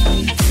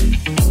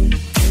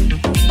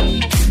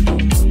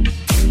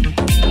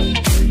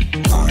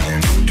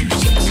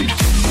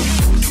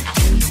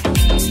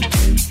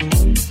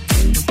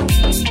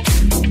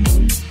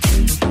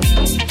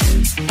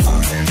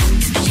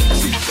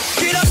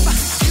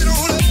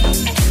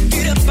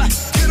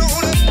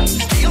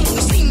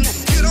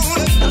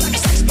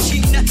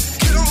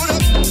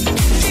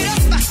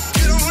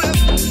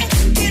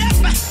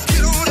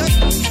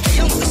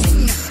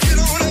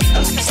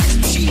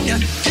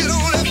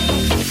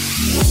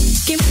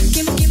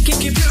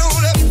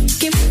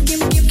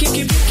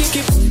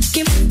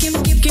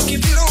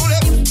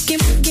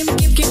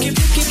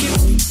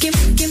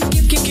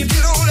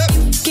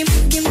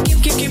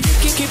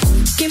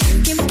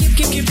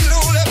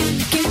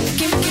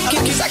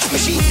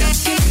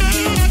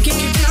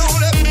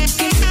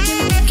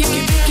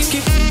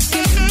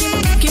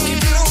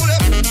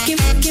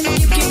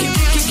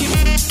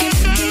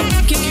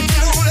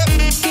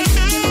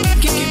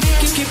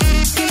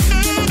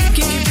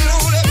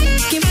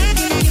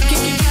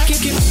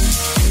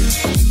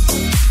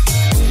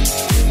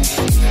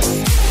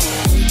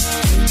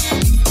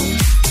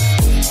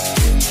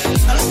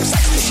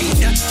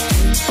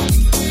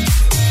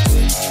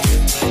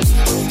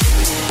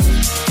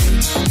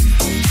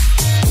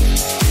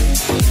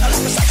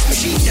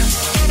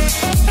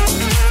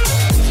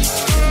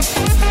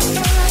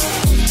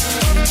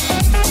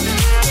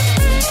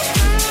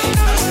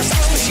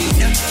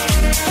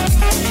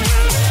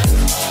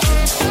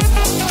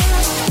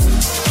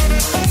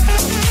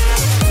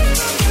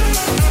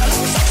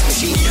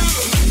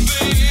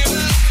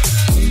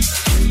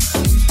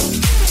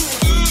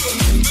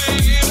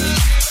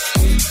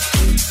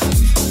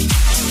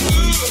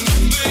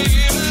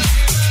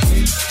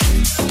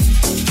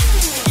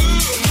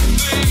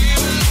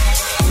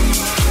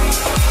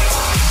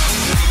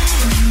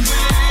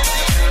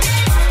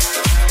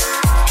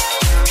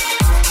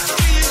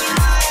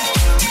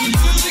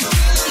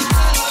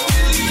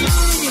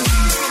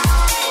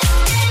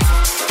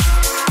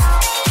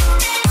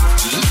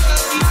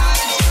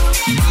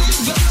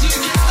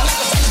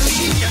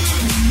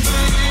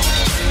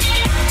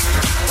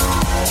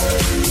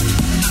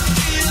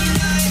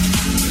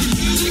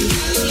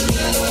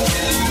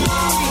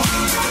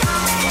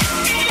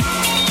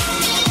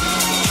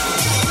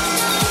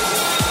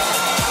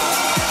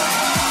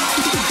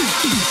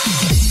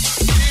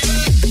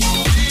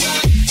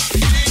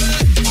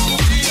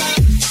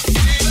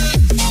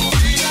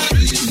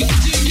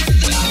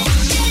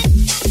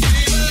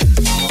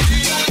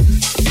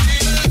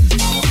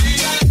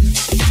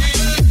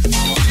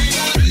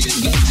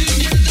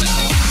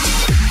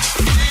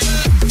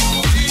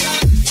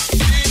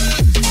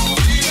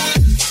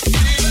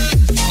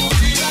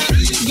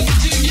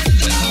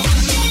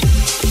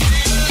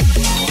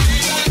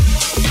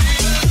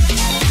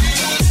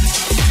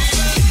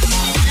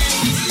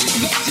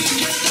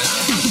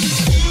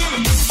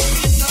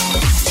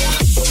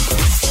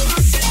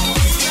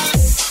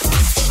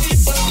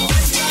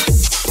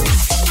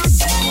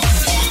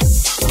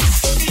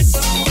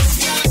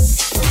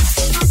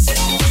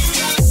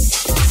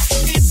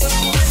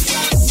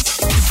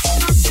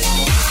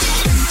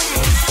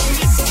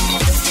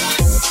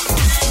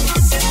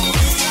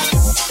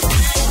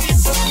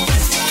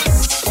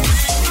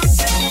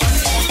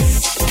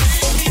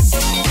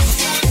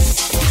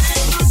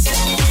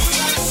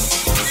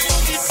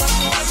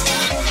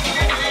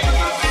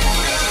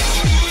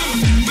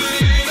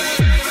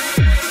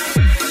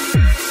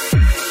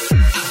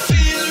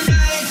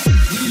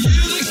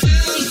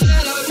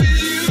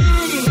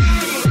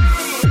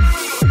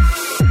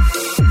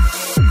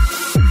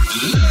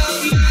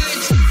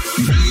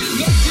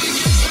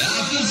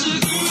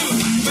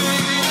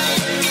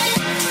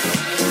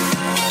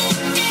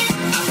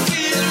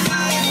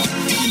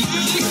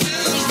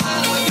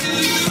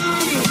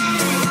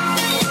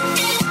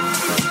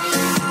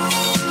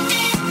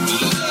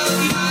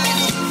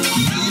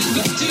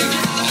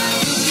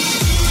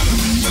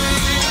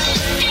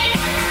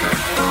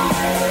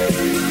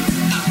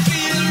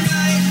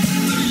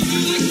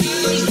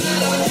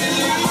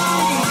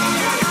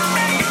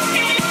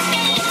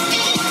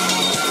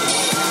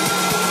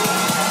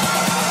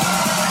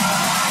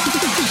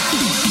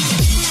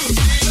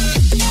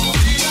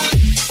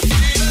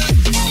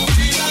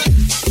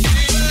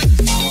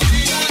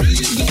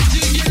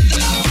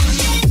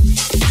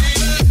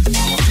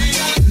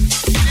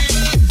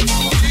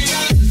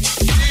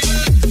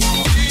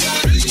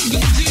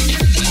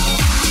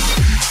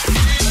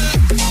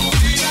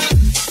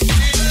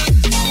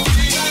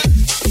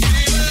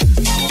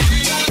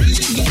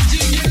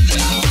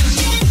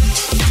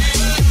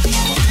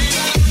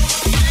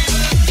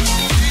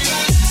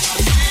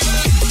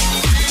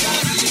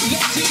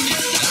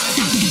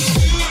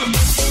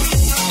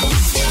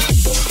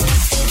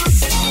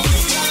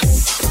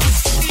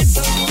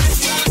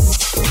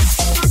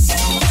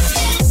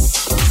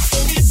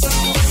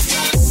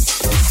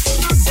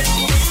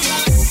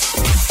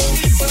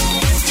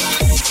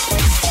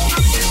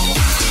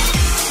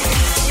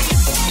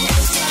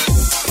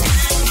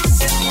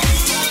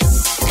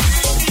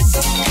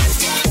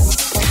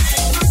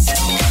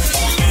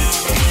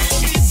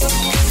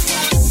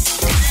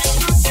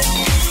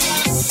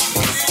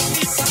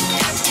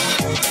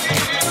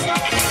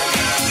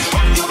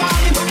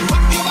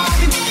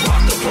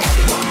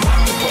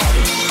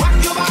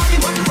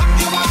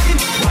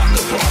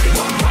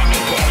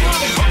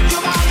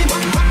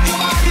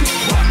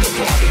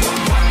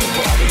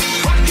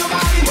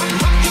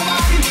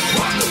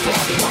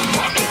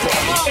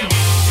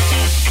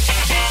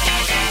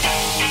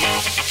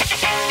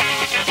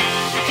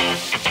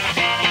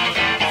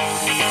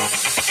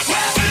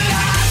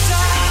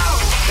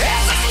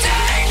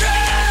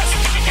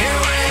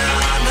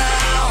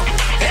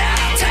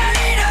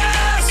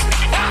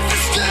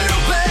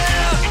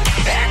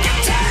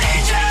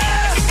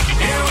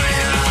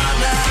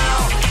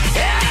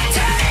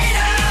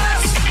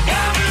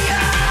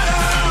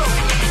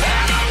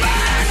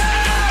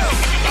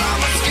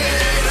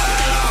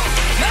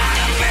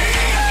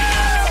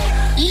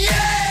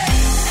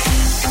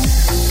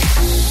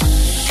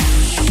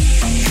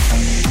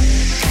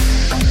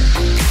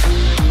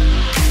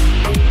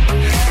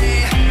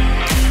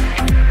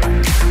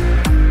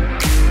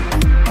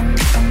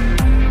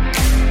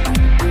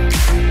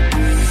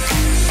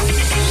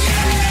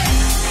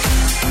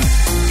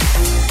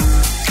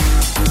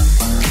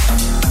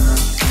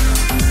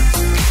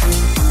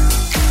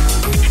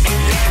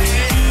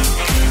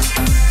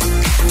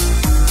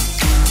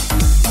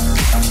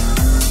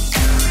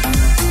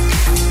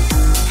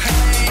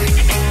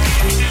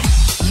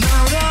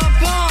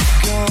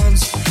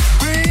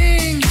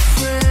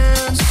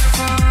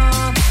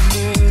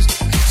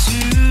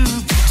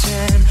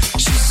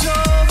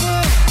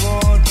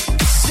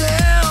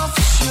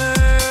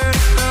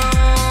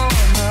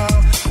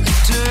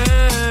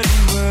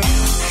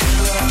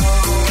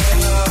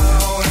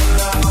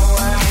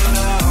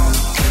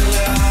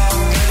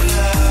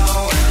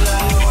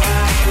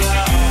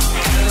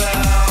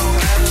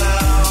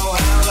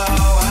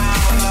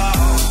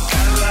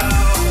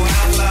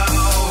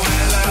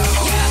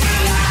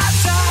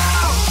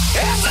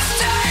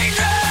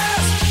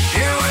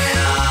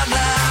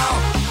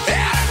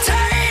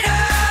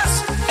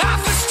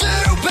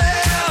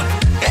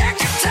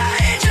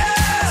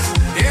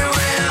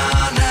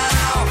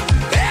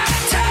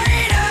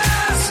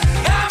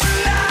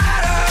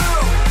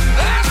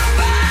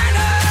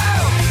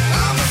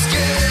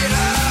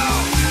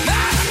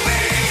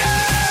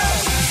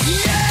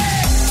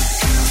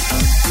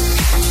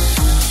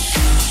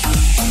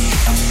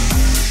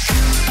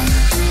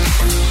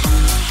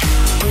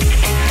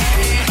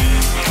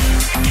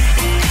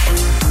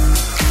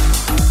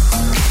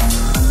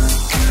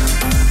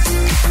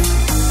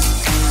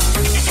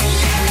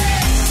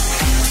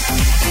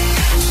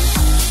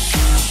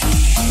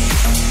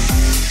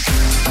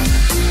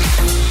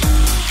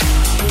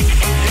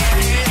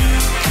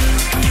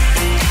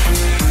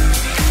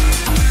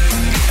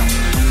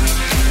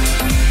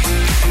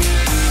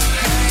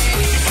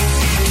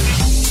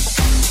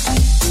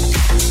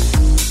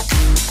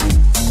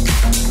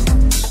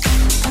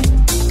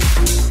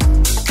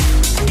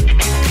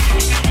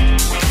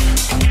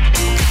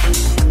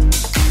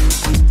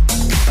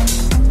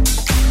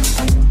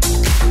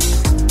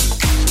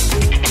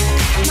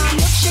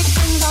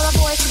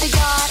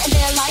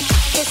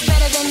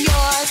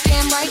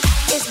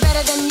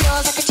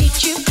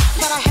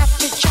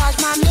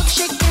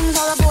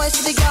 all the boys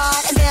to the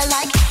yard, and they're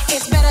like,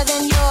 it's better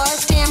than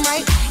yours. Damn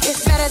right,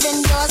 it's better than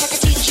yours. I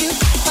could teach you,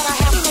 but I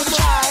have to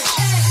charge.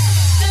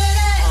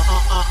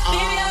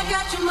 Baby, I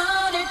got your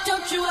money,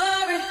 don't you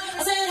worry.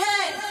 I said,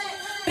 hey,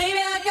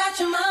 baby, I got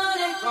your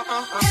money.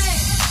 Hey,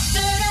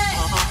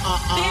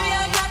 baby,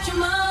 I got your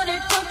money,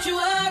 don't you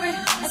worry.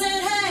 I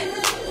said, hey,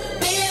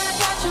 baby, I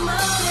got your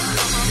money.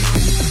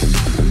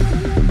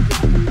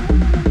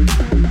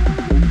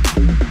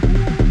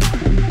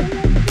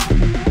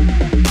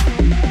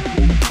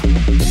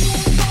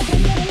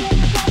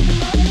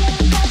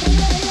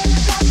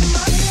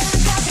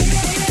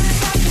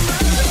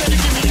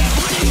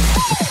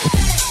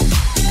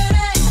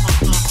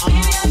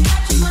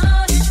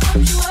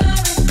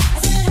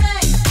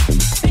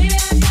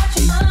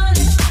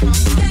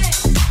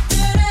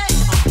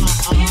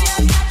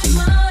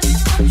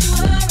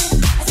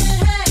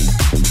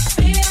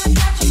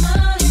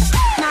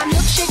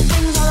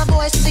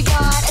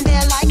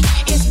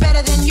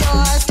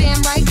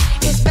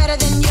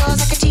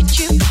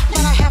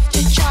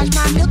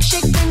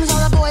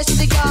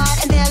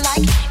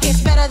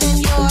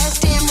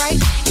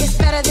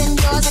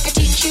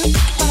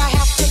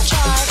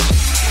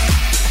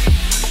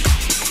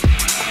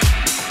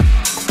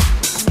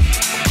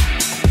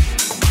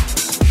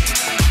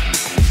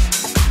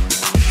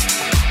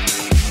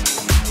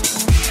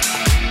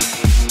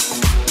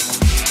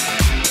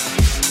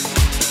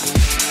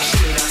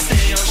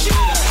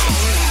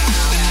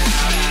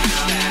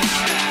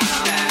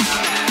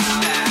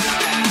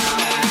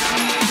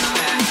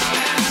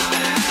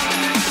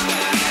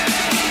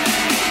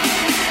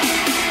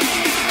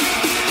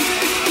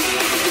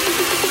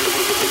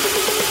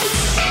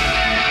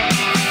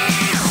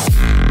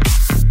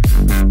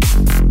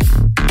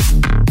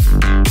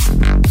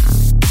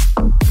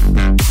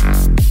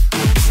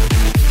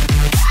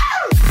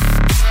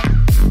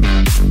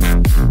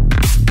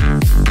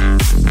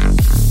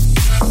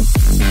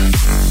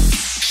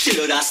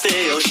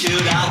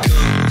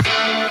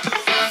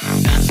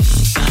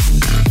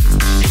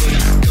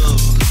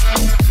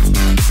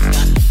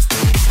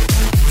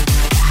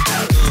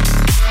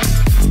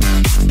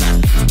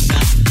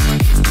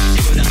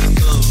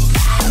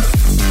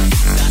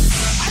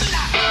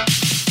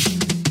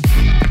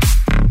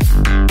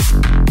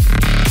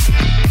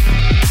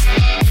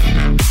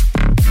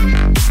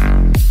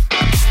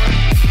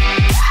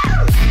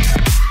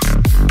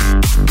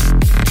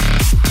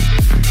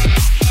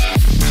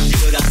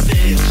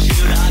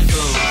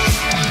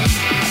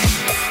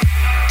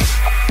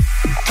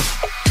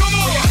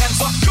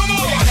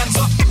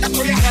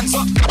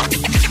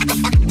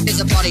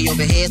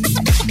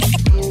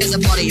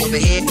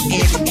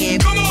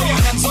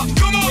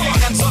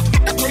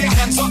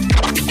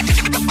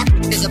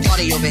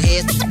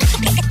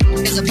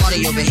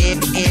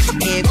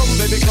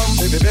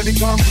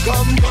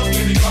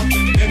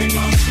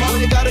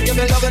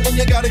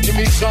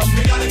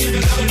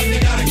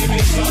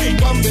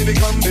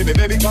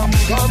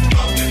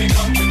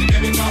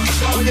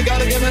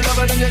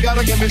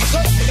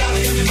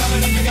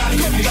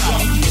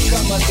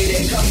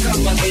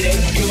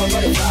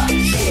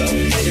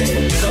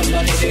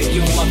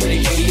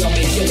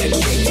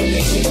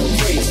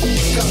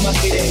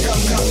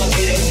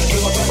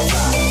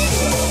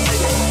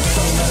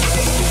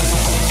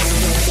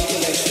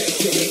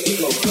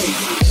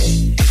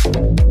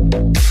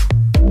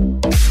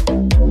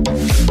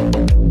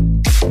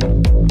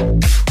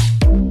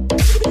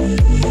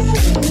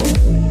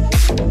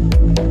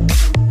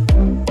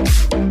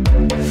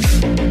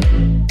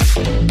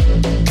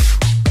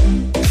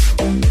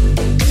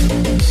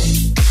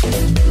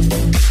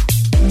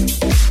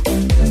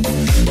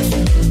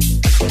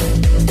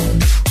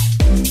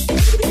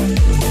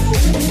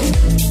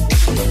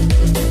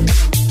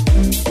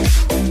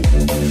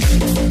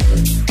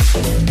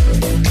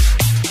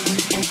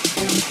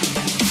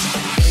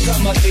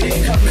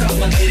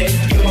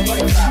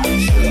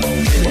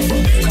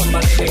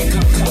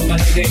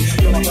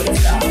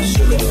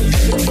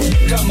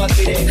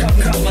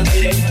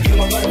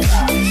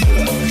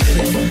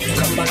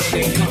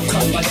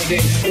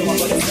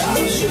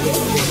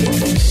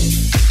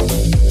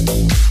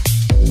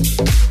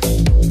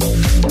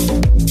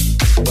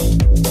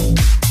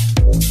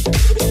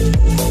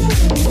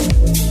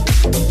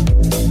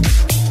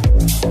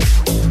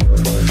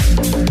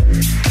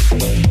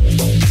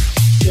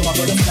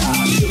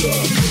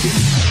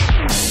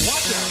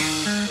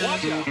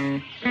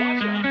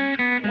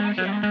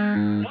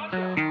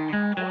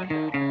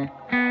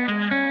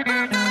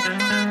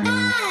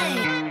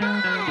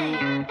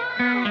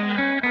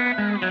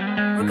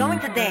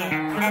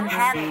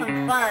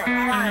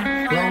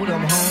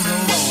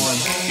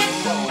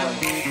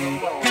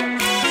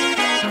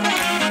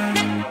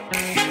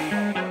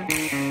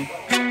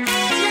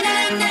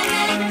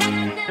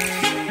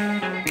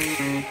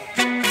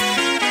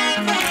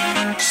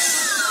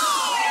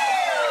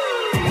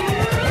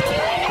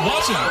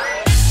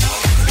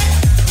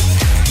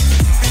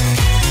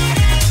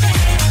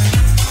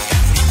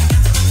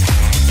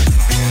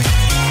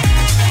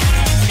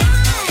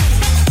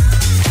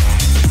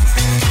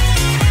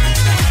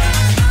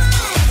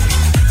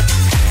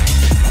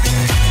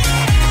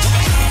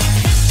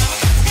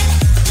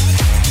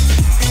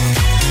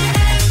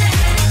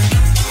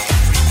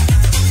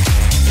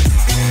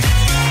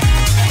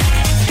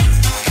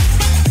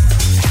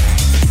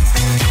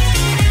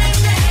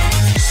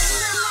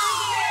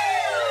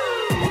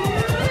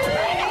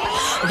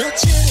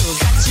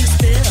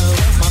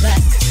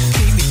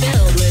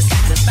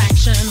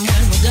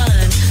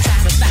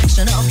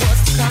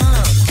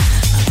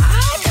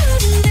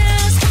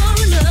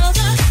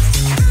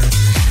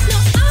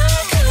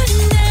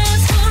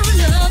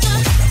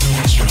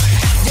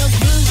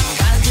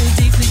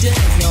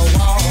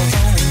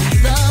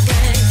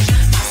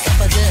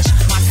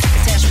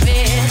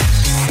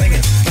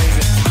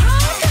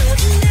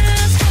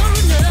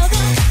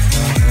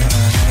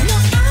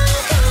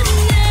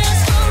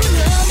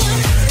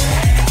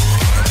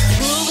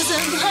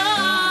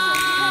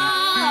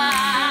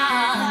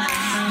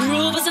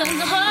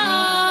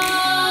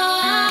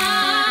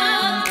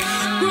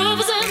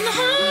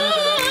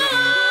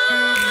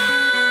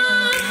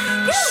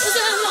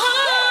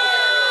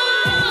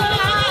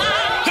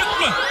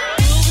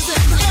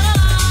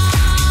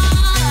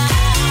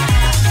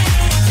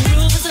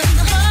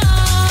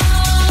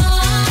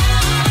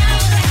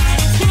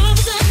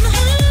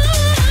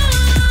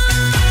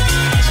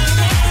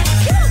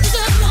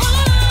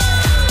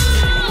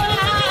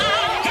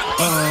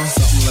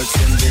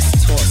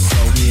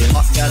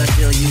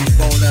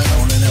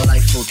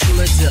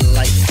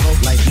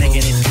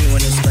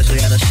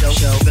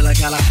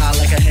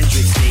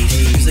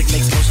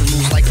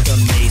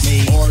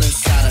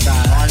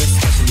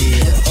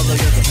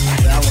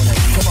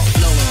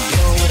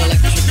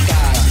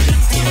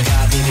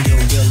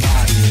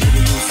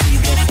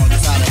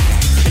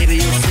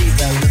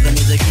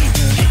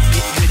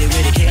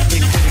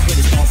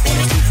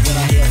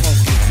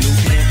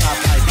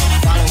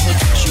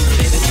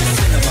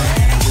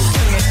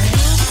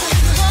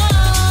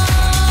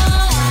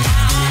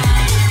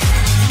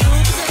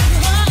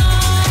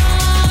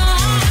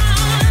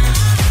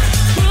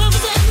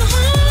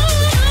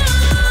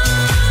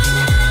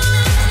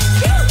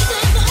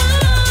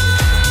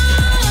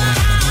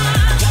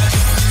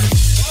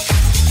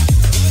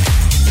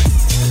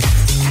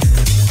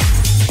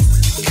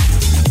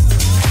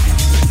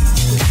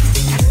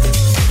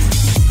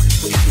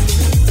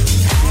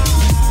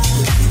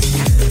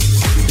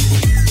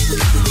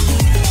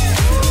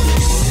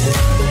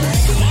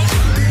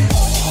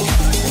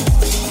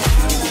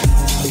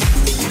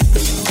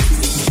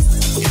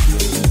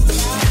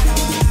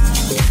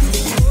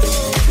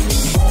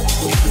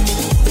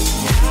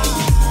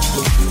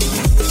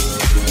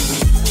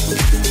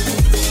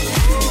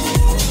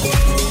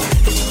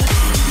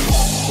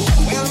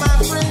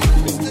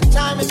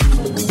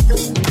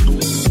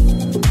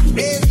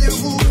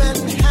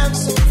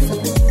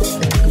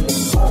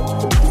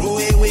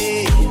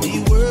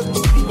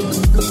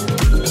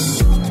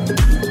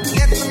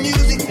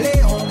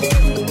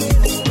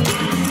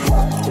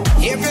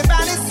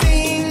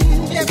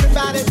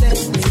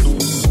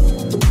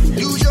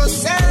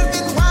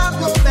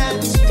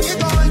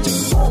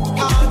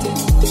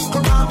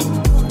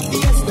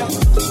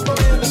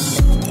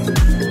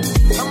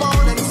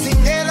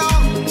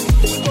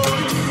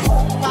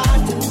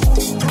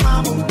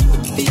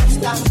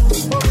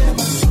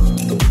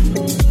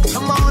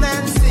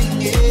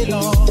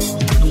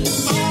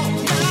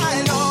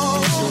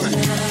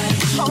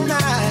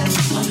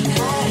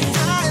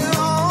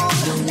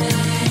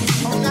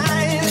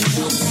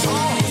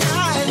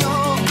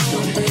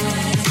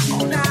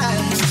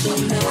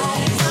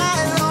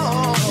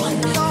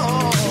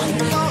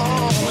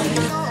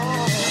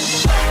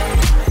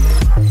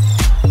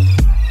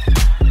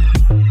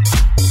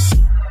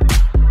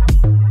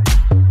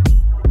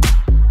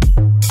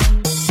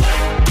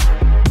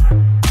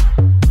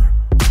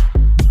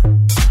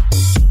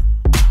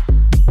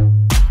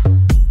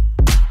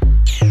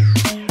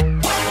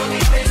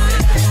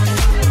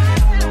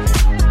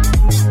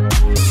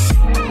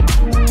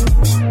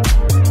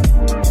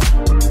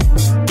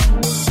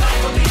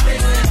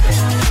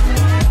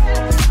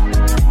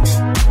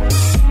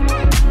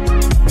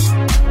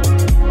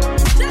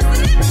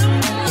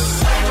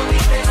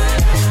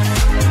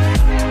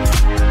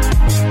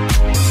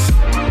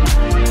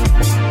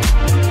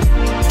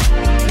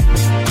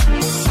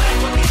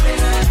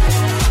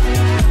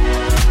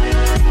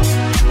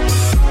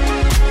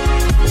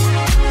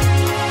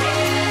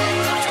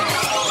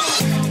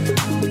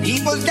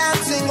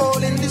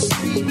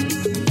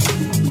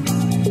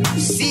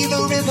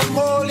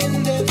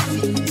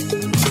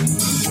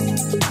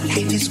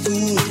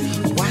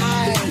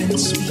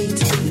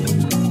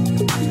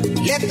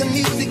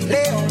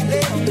 lay on,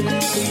 lay on.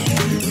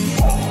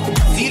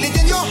 Feel it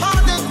in your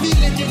heart and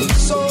feel it in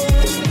your soul.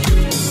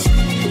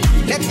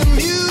 Let the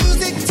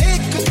music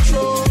take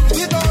control.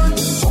 We're going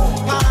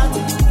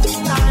party,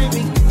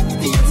 timing,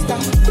 fiesta,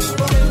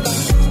 forever.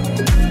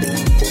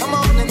 Come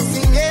on and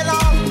sing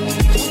along.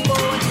 We're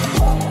going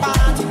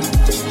party,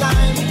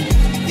 timing,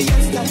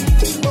 fiesta,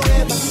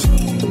 forever.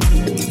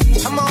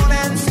 Come on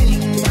and sing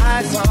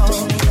my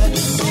song.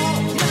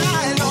 All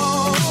night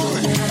long,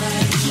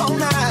 all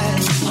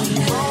night,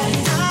 all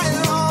night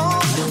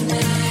long,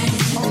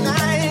 all night.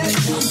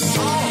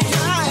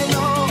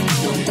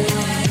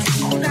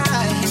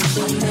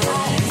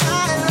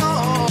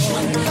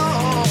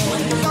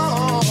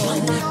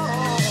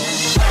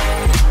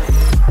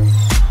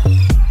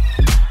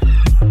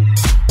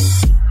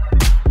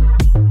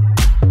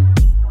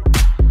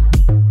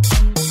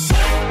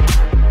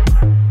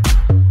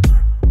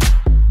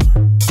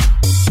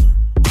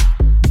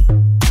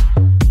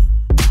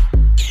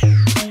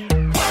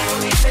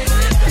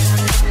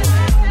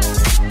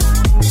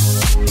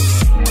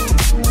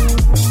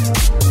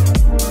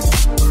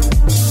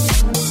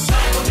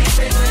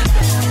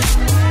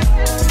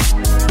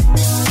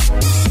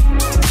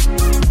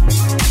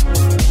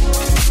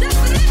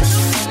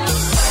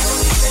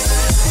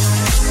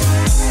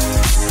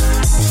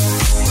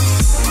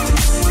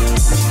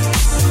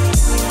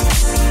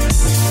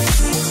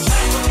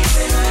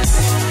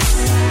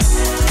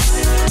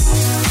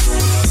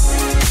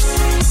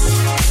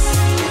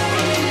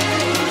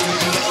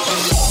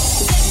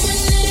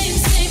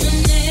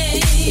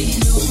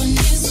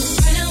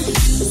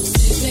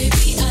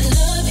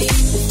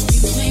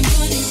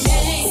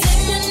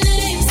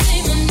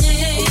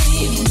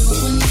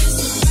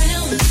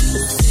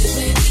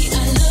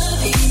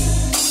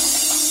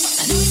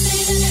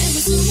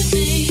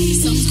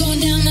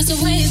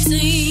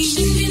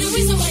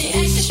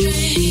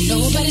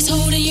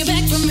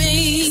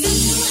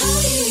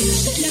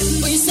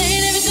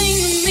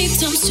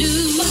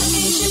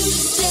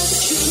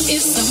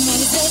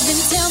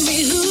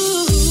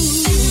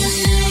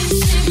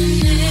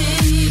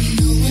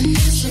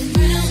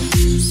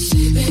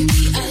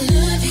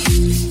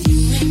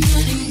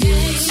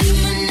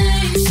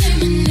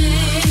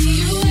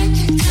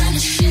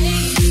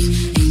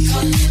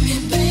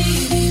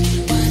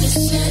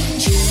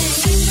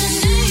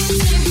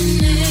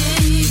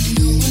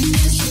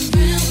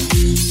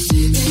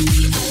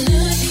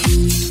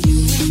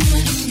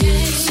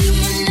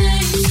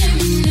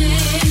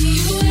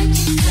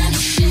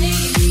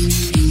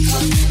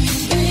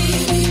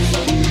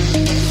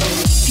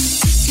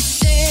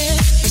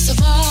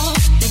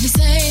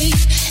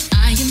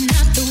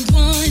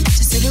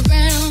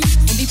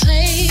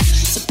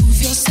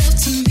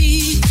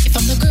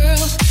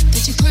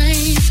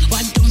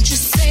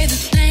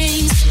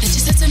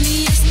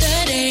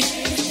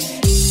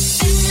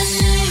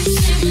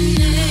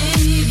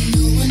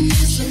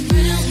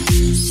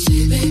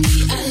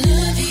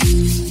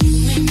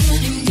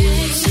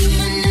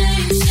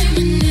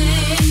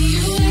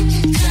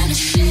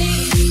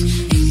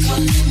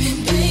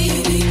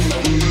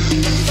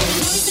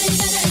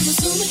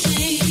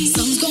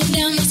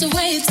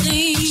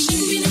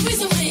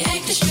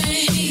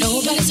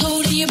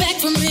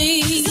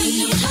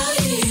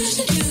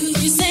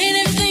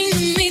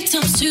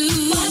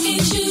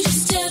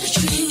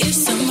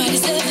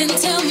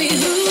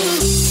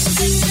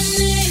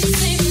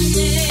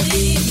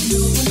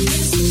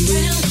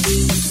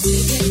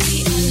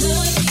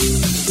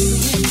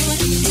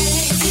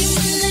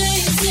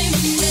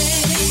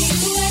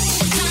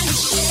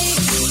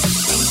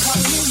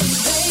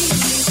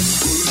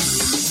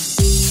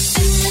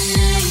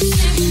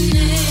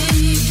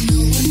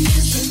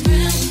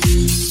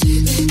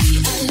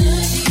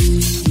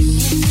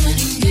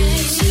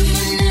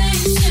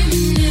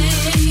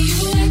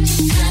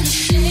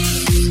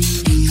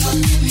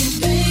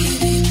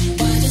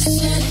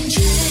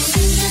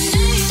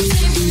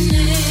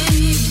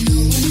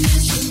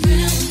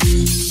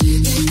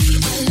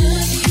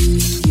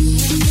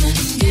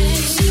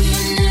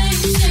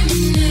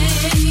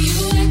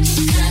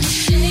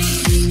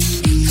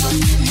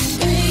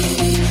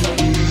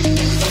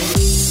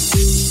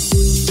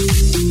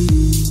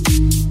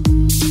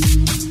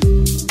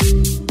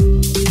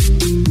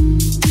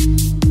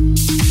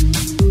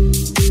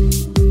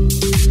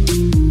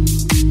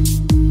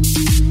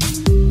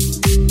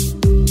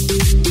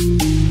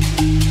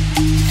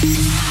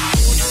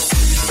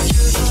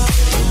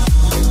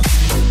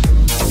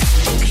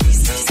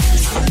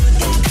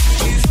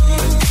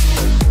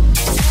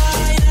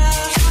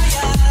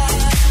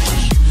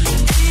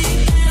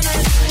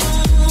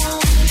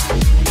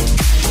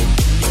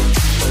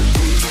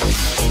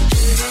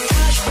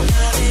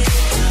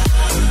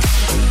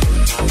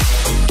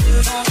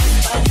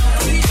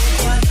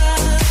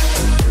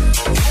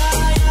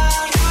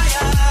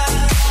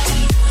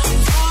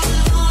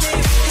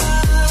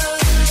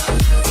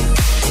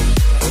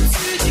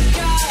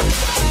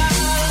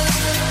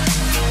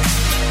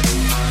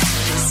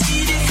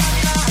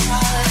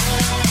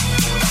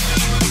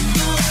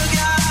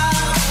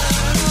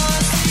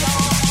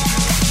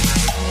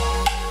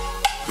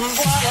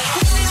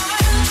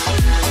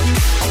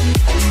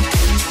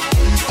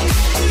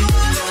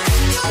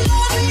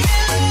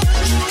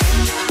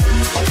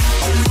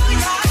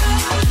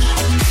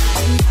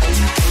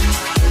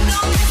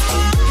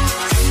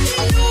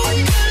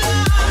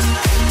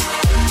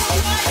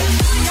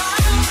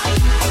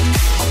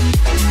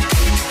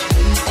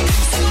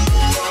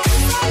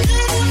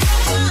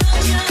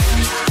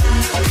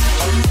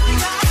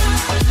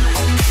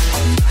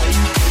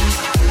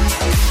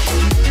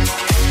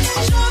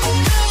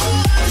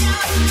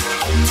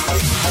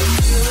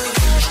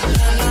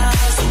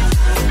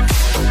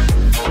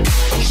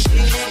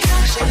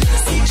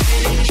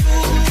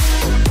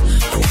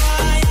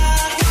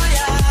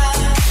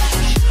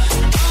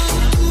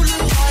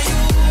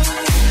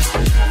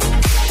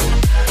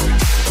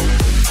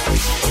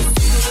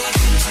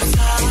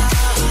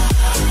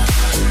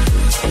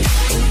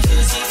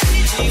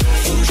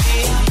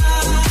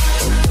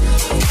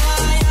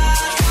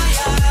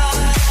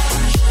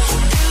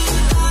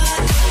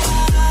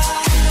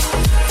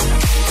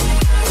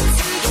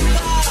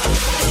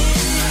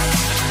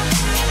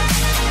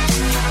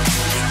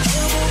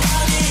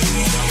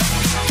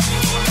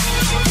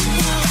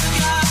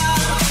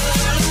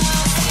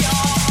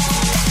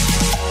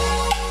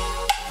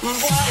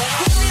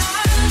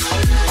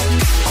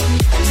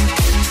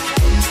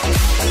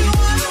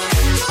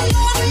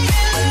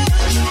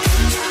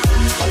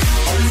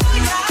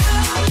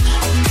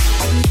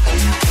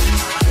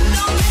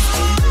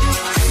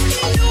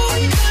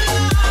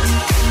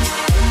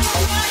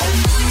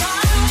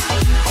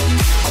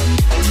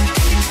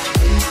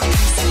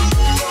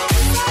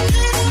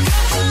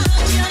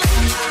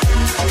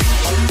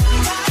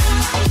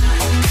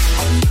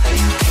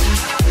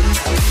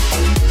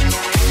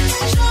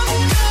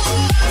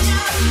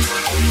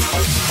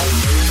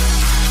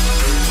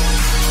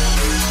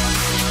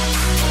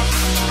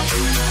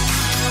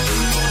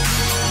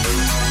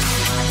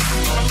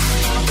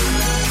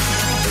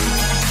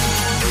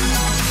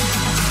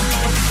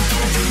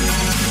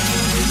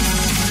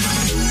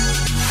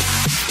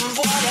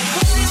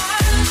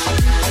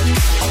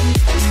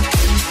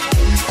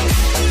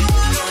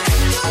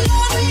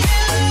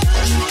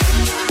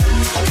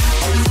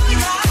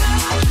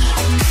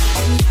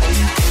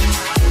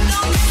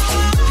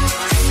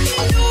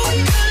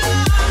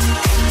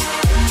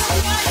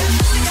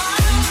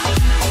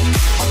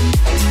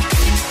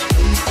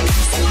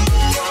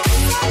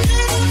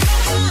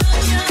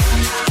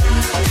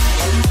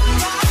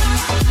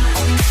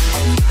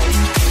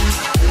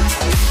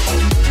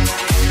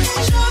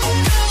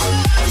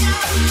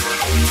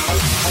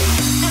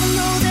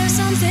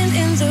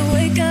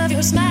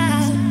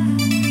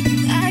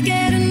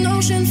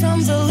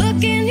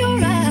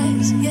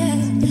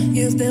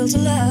 built a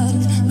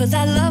love, but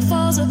that love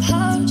falls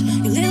apart.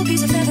 Your little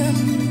piece of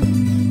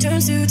heaven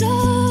turns to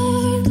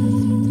dark.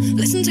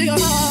 Listen to your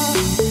heart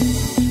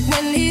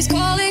when he's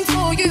calling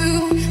for you.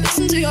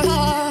 Listen to your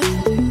heart.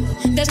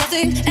 There's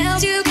nothing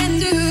else you can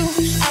do.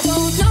 I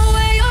don't know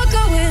where you're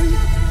going,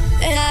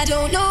 and I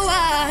don't know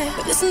why.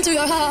 But listen to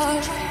your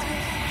heart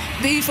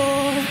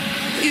before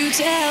you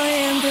tell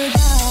him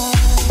goodbye.